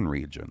unknown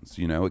regions.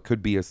 You know, it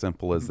could be as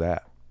simple as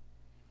that.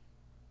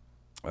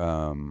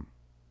 I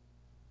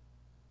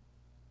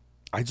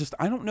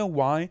don't know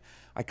why.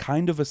 I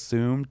kind of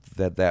assumed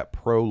that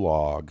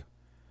prologue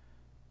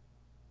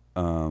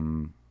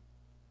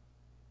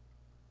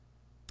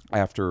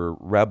after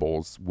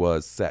Rebels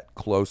was set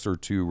closer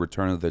to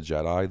Return of the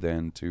Jedi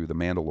than to The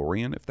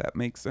Mandalorian, if that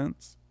makes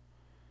sense.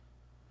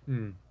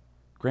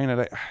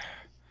 Granted,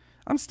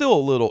 I'm still a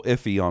little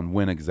iffy on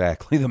when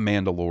exactly The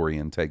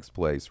Mandalorian takes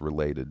place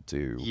related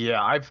to...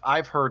 Yeah,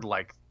 I've heard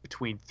like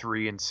between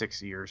 3 and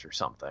 6 years or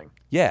something.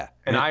 Yeah.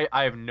 And I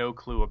have no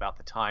clue about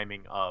the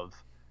timing of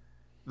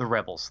the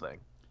Rebels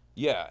thing.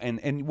 Yeah,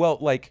 and well,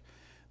 like,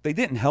 they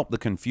didn't help the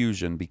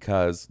confusion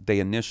because they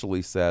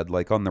initially said,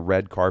 like, on the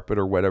red carpet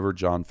or whatever,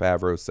 Jon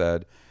Favreau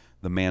said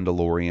The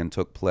Mandalorian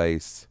took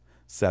place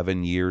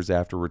 7 years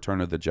after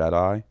Return of the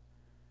Jedi.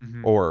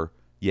 Or,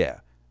 yeah.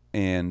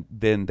 And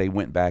then they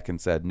went back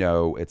and said,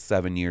 no, it's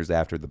 7 years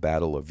after the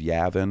Battle of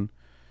Yavin.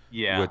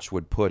 Yeah. Which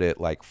would put it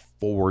like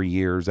 4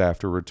 years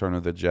after Return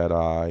of the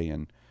Jedi.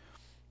 And,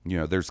 you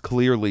know, there's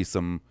clearly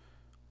some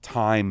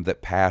time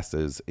that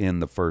passes in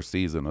the first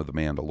season of The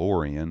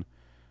Mandalorian.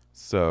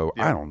 So,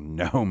 I don't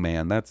know,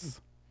 man.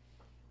 That's...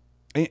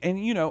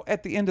 And, you know,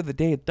 at the end of the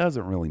day, it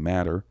doesn't really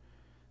matter.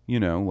 You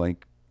know,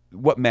 like,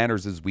 what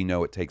matters is we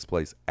know it takes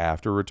place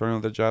after Return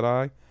of the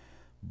Jedi.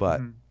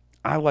 But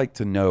I like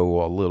to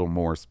know a little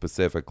more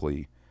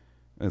specifically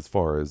as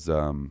far as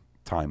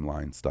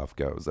timeline stuff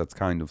goes. That's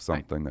kind of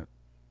something that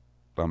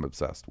I'm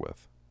obsessed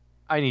with.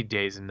 I need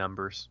days and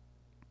numbers.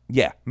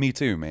 Yeah, me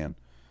too, man.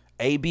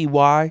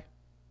 ABY,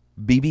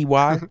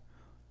 BBY.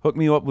 Hook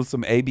me up with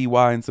some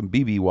ABY and some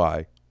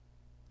BBY.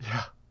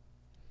 Yeah.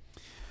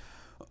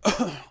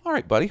 All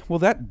right, buddy. Well,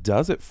 that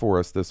does it for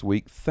us this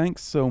week.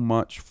 Thanks so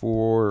much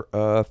for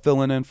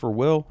filling in for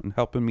Will and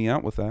helping me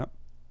out with that.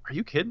 Are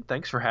you kidding?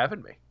 Thanks for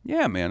having me.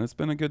 Yeah, man. It's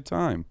been a good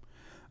time.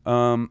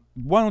 Why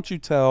don't you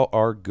tell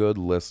our good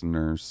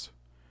listeners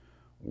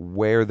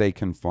where they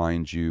can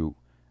find you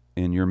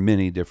in your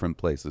many different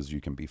places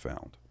you can be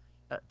found?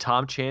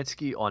 Tom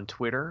Chansky on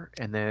Twitter,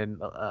 and then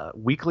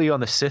weekly on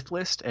the Sith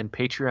List and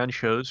Patreon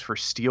shows for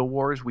Steel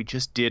Wars. We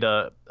just did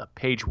a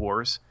Page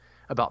Wars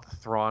about the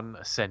Thrawn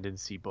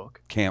Ascendancy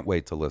book. Can't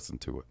wait to listen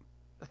to it.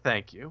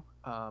 Thank you.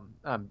 I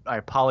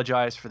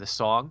apologize for the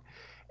song.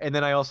 And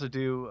then I also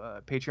do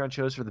Patreon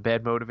shows for the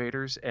Bad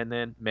Motivators, and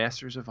then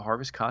Masters of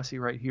Harvest Kasi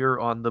right here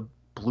on the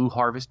Blue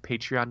Harvest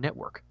Patreon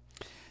network.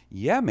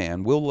 Yeah,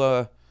 man.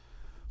 We'll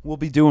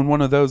be doing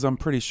one of those, I'm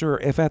pretty sure.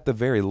 If at the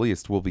very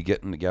least, we'll be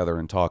getting together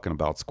and talking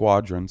about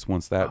Squadrons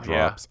once that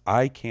drops. Yeah.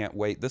 I can't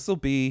wait. This will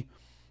be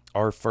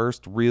our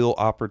first real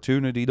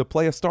opportunity to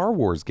play a Star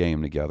Wars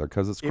game together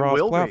because it's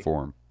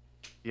cross-platform.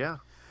 Yeah.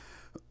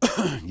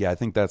 Yeah, I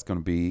think that's going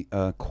to be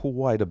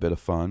quite a bit of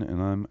fun,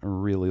 and I'm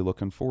really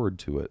looking forward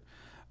to it.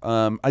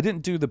 I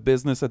didn't do the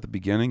business at the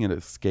beginning. It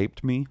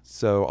escaped me,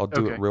 so I'll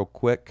do it real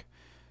quick.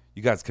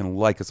 You guys can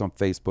like us on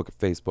Facebook at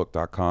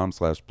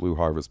facebook.com/Blue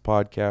Harvest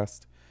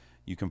Podcast.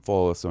 You can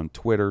follow us on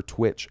Twitter,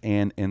 Twitch,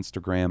 and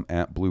Instagram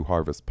at Blue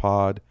Harvest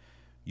Pod.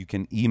 You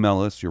can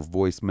email us your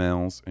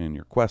voicemails and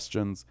your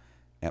questions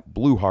at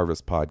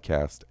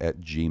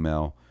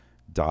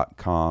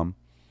blueharvestpodcast@gmail.com.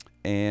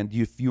 And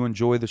if you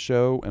enjoy the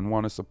show and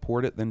want to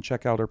support it, then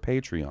check out our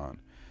Patreon.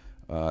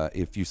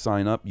 If you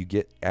sign up, you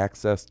get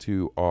access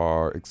to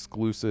our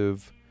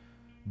exclusive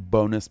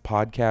bonus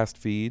podcast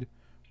feed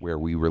where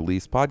we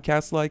release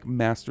podcasts like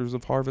Masters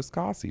of Harvest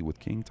Kasi with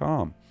King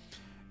Tom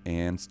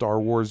and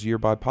Star Wars Year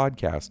by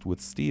Podcast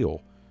with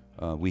Steel.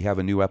 We have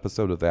a new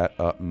episode of that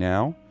up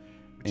now.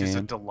 Which is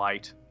a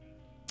delight.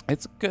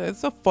 It's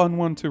a fun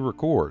one to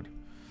record.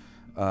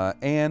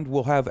 And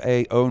we'll have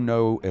a Oh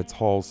No, It's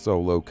Hall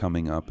solo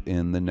coming up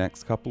in the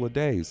next couple of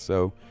days.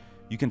 So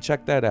you can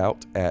check that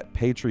out at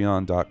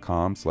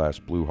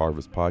patreon.com/Blue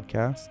Harvest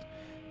Podcast.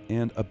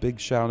 And a big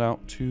shout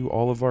out to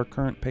all of our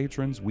current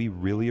patrons. We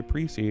really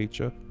appreciate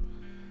you.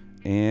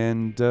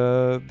 And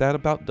that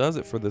about does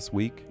it for this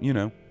week. You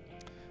know,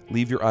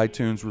 leave your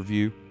iTunes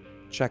review.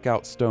 Check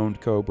out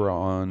Stoned Cobra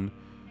on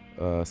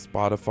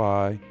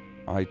Spotify,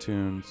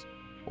 iTunes,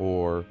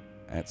 or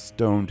at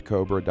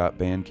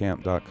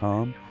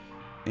stonedcobra.bandcamp.com.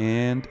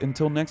 And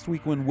until next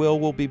week when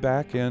Will be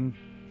back, and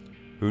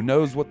who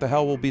knows what the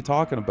hell we'll be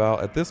talking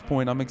about. At this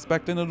point, I'm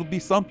expecting it'll be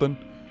something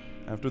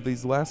after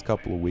these last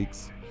couple of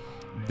weeks.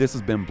 This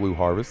has been Blue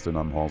Harvest, and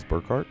I'm Halls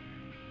Burkhart.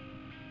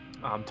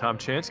 I'm Tom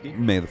Chansky.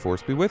 May the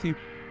Force be with you.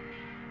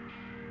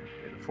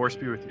 May the Force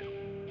be with you.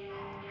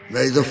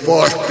 May the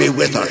Force be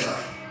with us.